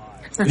lie.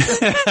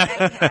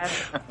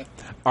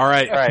 All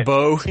right,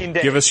 Bo, 15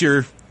 days. give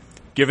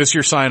us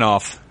your sign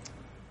off.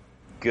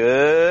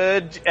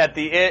 Good. At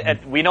the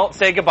end, we don't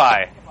say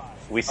goodbye.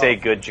 We say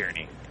good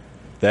journey.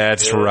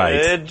 That's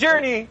right. Good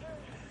journey.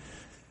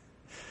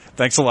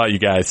 Thanks a lot, you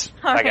guys.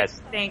 All right,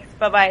 guys. Thanks.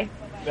 Bye-bye.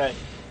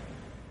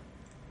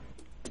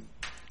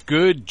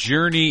 Good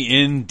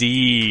journey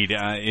indeed.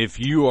 If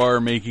you are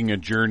making a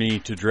journey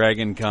to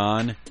Dragon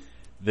Con,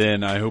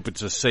 then I hope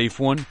it's a safe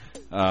one.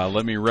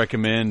 Let me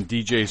recommend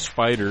DJ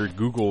Spider.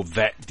 Google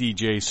that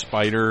DJ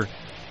Spider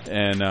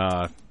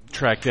and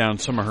track down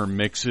some of her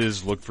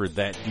mixes. Look for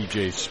that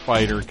DJ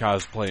Spider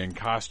cosplay and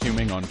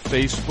costuming on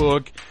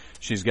Facebook.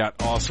 She's got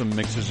awesome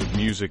mixes of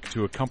music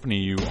to accompany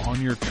you on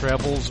your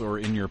travels or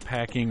in your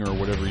packing or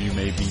whatever you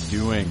may be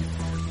doing.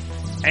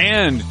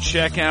 And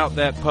check out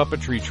that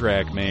puppetry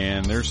track,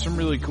 man. There's some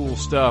really cool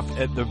stuff.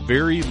 At the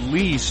very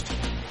least,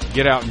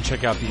 get out and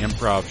check out the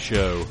improv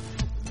show.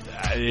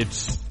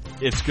 It's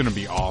going to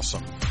be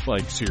awesome.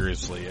 Like,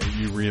 seriously,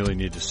 you really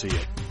need to see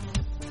it.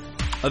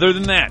 Other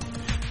than that,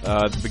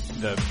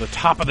 the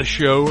top of the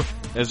show,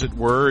 as it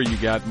were, you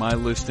got my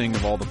listing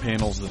of all the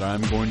panels that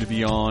I'm going to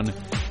be on.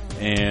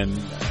 And,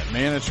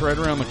 man, it's right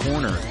around the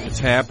corner. It's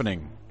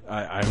happening.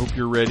 I hope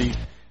you're ready.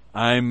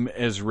 I'm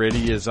as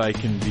ready as I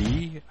can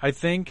be, I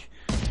think.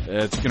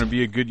 It's going to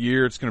be a good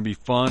year. It's going to be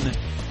fun.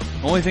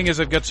 Only thing is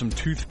I've got some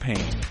tooth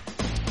pain.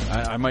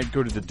 I might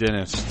go to the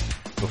dentist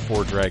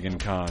before Dragon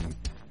Con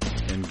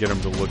and get them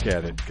to look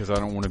at it because I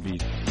don't want to be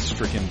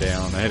stricken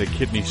down. I had a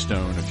kidney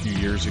stone a few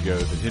years ago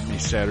that hit me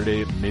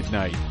Saturday at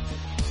midnight.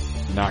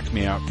 Knocked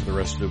me out for the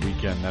rest of the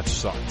weekend. That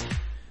sucked.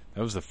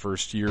 That was the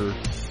first year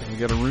I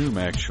got a room,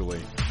 actually.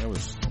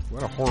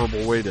 What a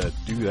horrible way to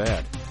do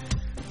that.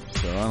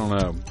 So, I don't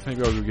know.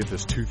 Maybe I'll go get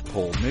this tooth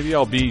pulled. Maybe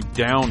I'll be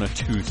down a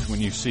tooth when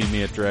you see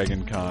me at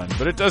Dragon Con.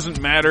 But it doesn't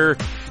matter,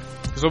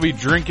 because I'll be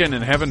drinking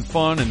and having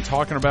fun and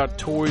talking about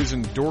toys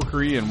and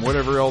dorkery and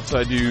whatever else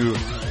I do,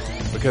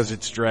 because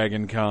it's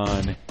Dragon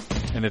Con,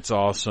 and it's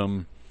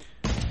awesome.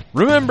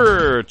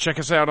 Remember, check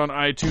us out on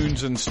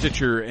iTunes and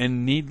Stitcher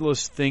and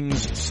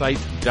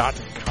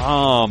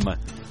needlessthingssite.com.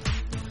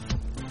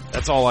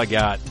 That's all I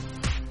got.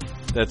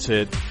 That's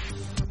it.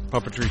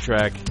 Puppetry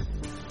track,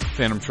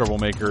 Phantom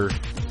Troublemaker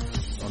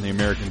on the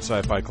American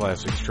Sci-Fi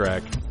Classics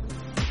track.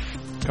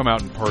 Come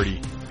out and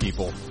party,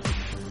 people.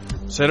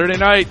 Saturday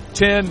night,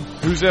 10.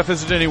 Whose F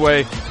is it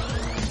anyway?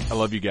 I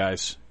love you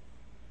guys.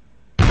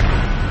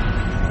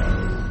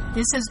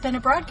 This has been a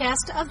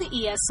broadcast of the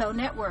ESO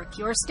Network,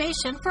 your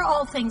station for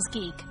all things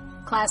geek,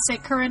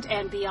 classic, current,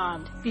 and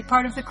beyond. Be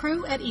part of the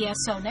crew at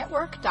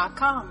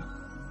ESONetwork.com.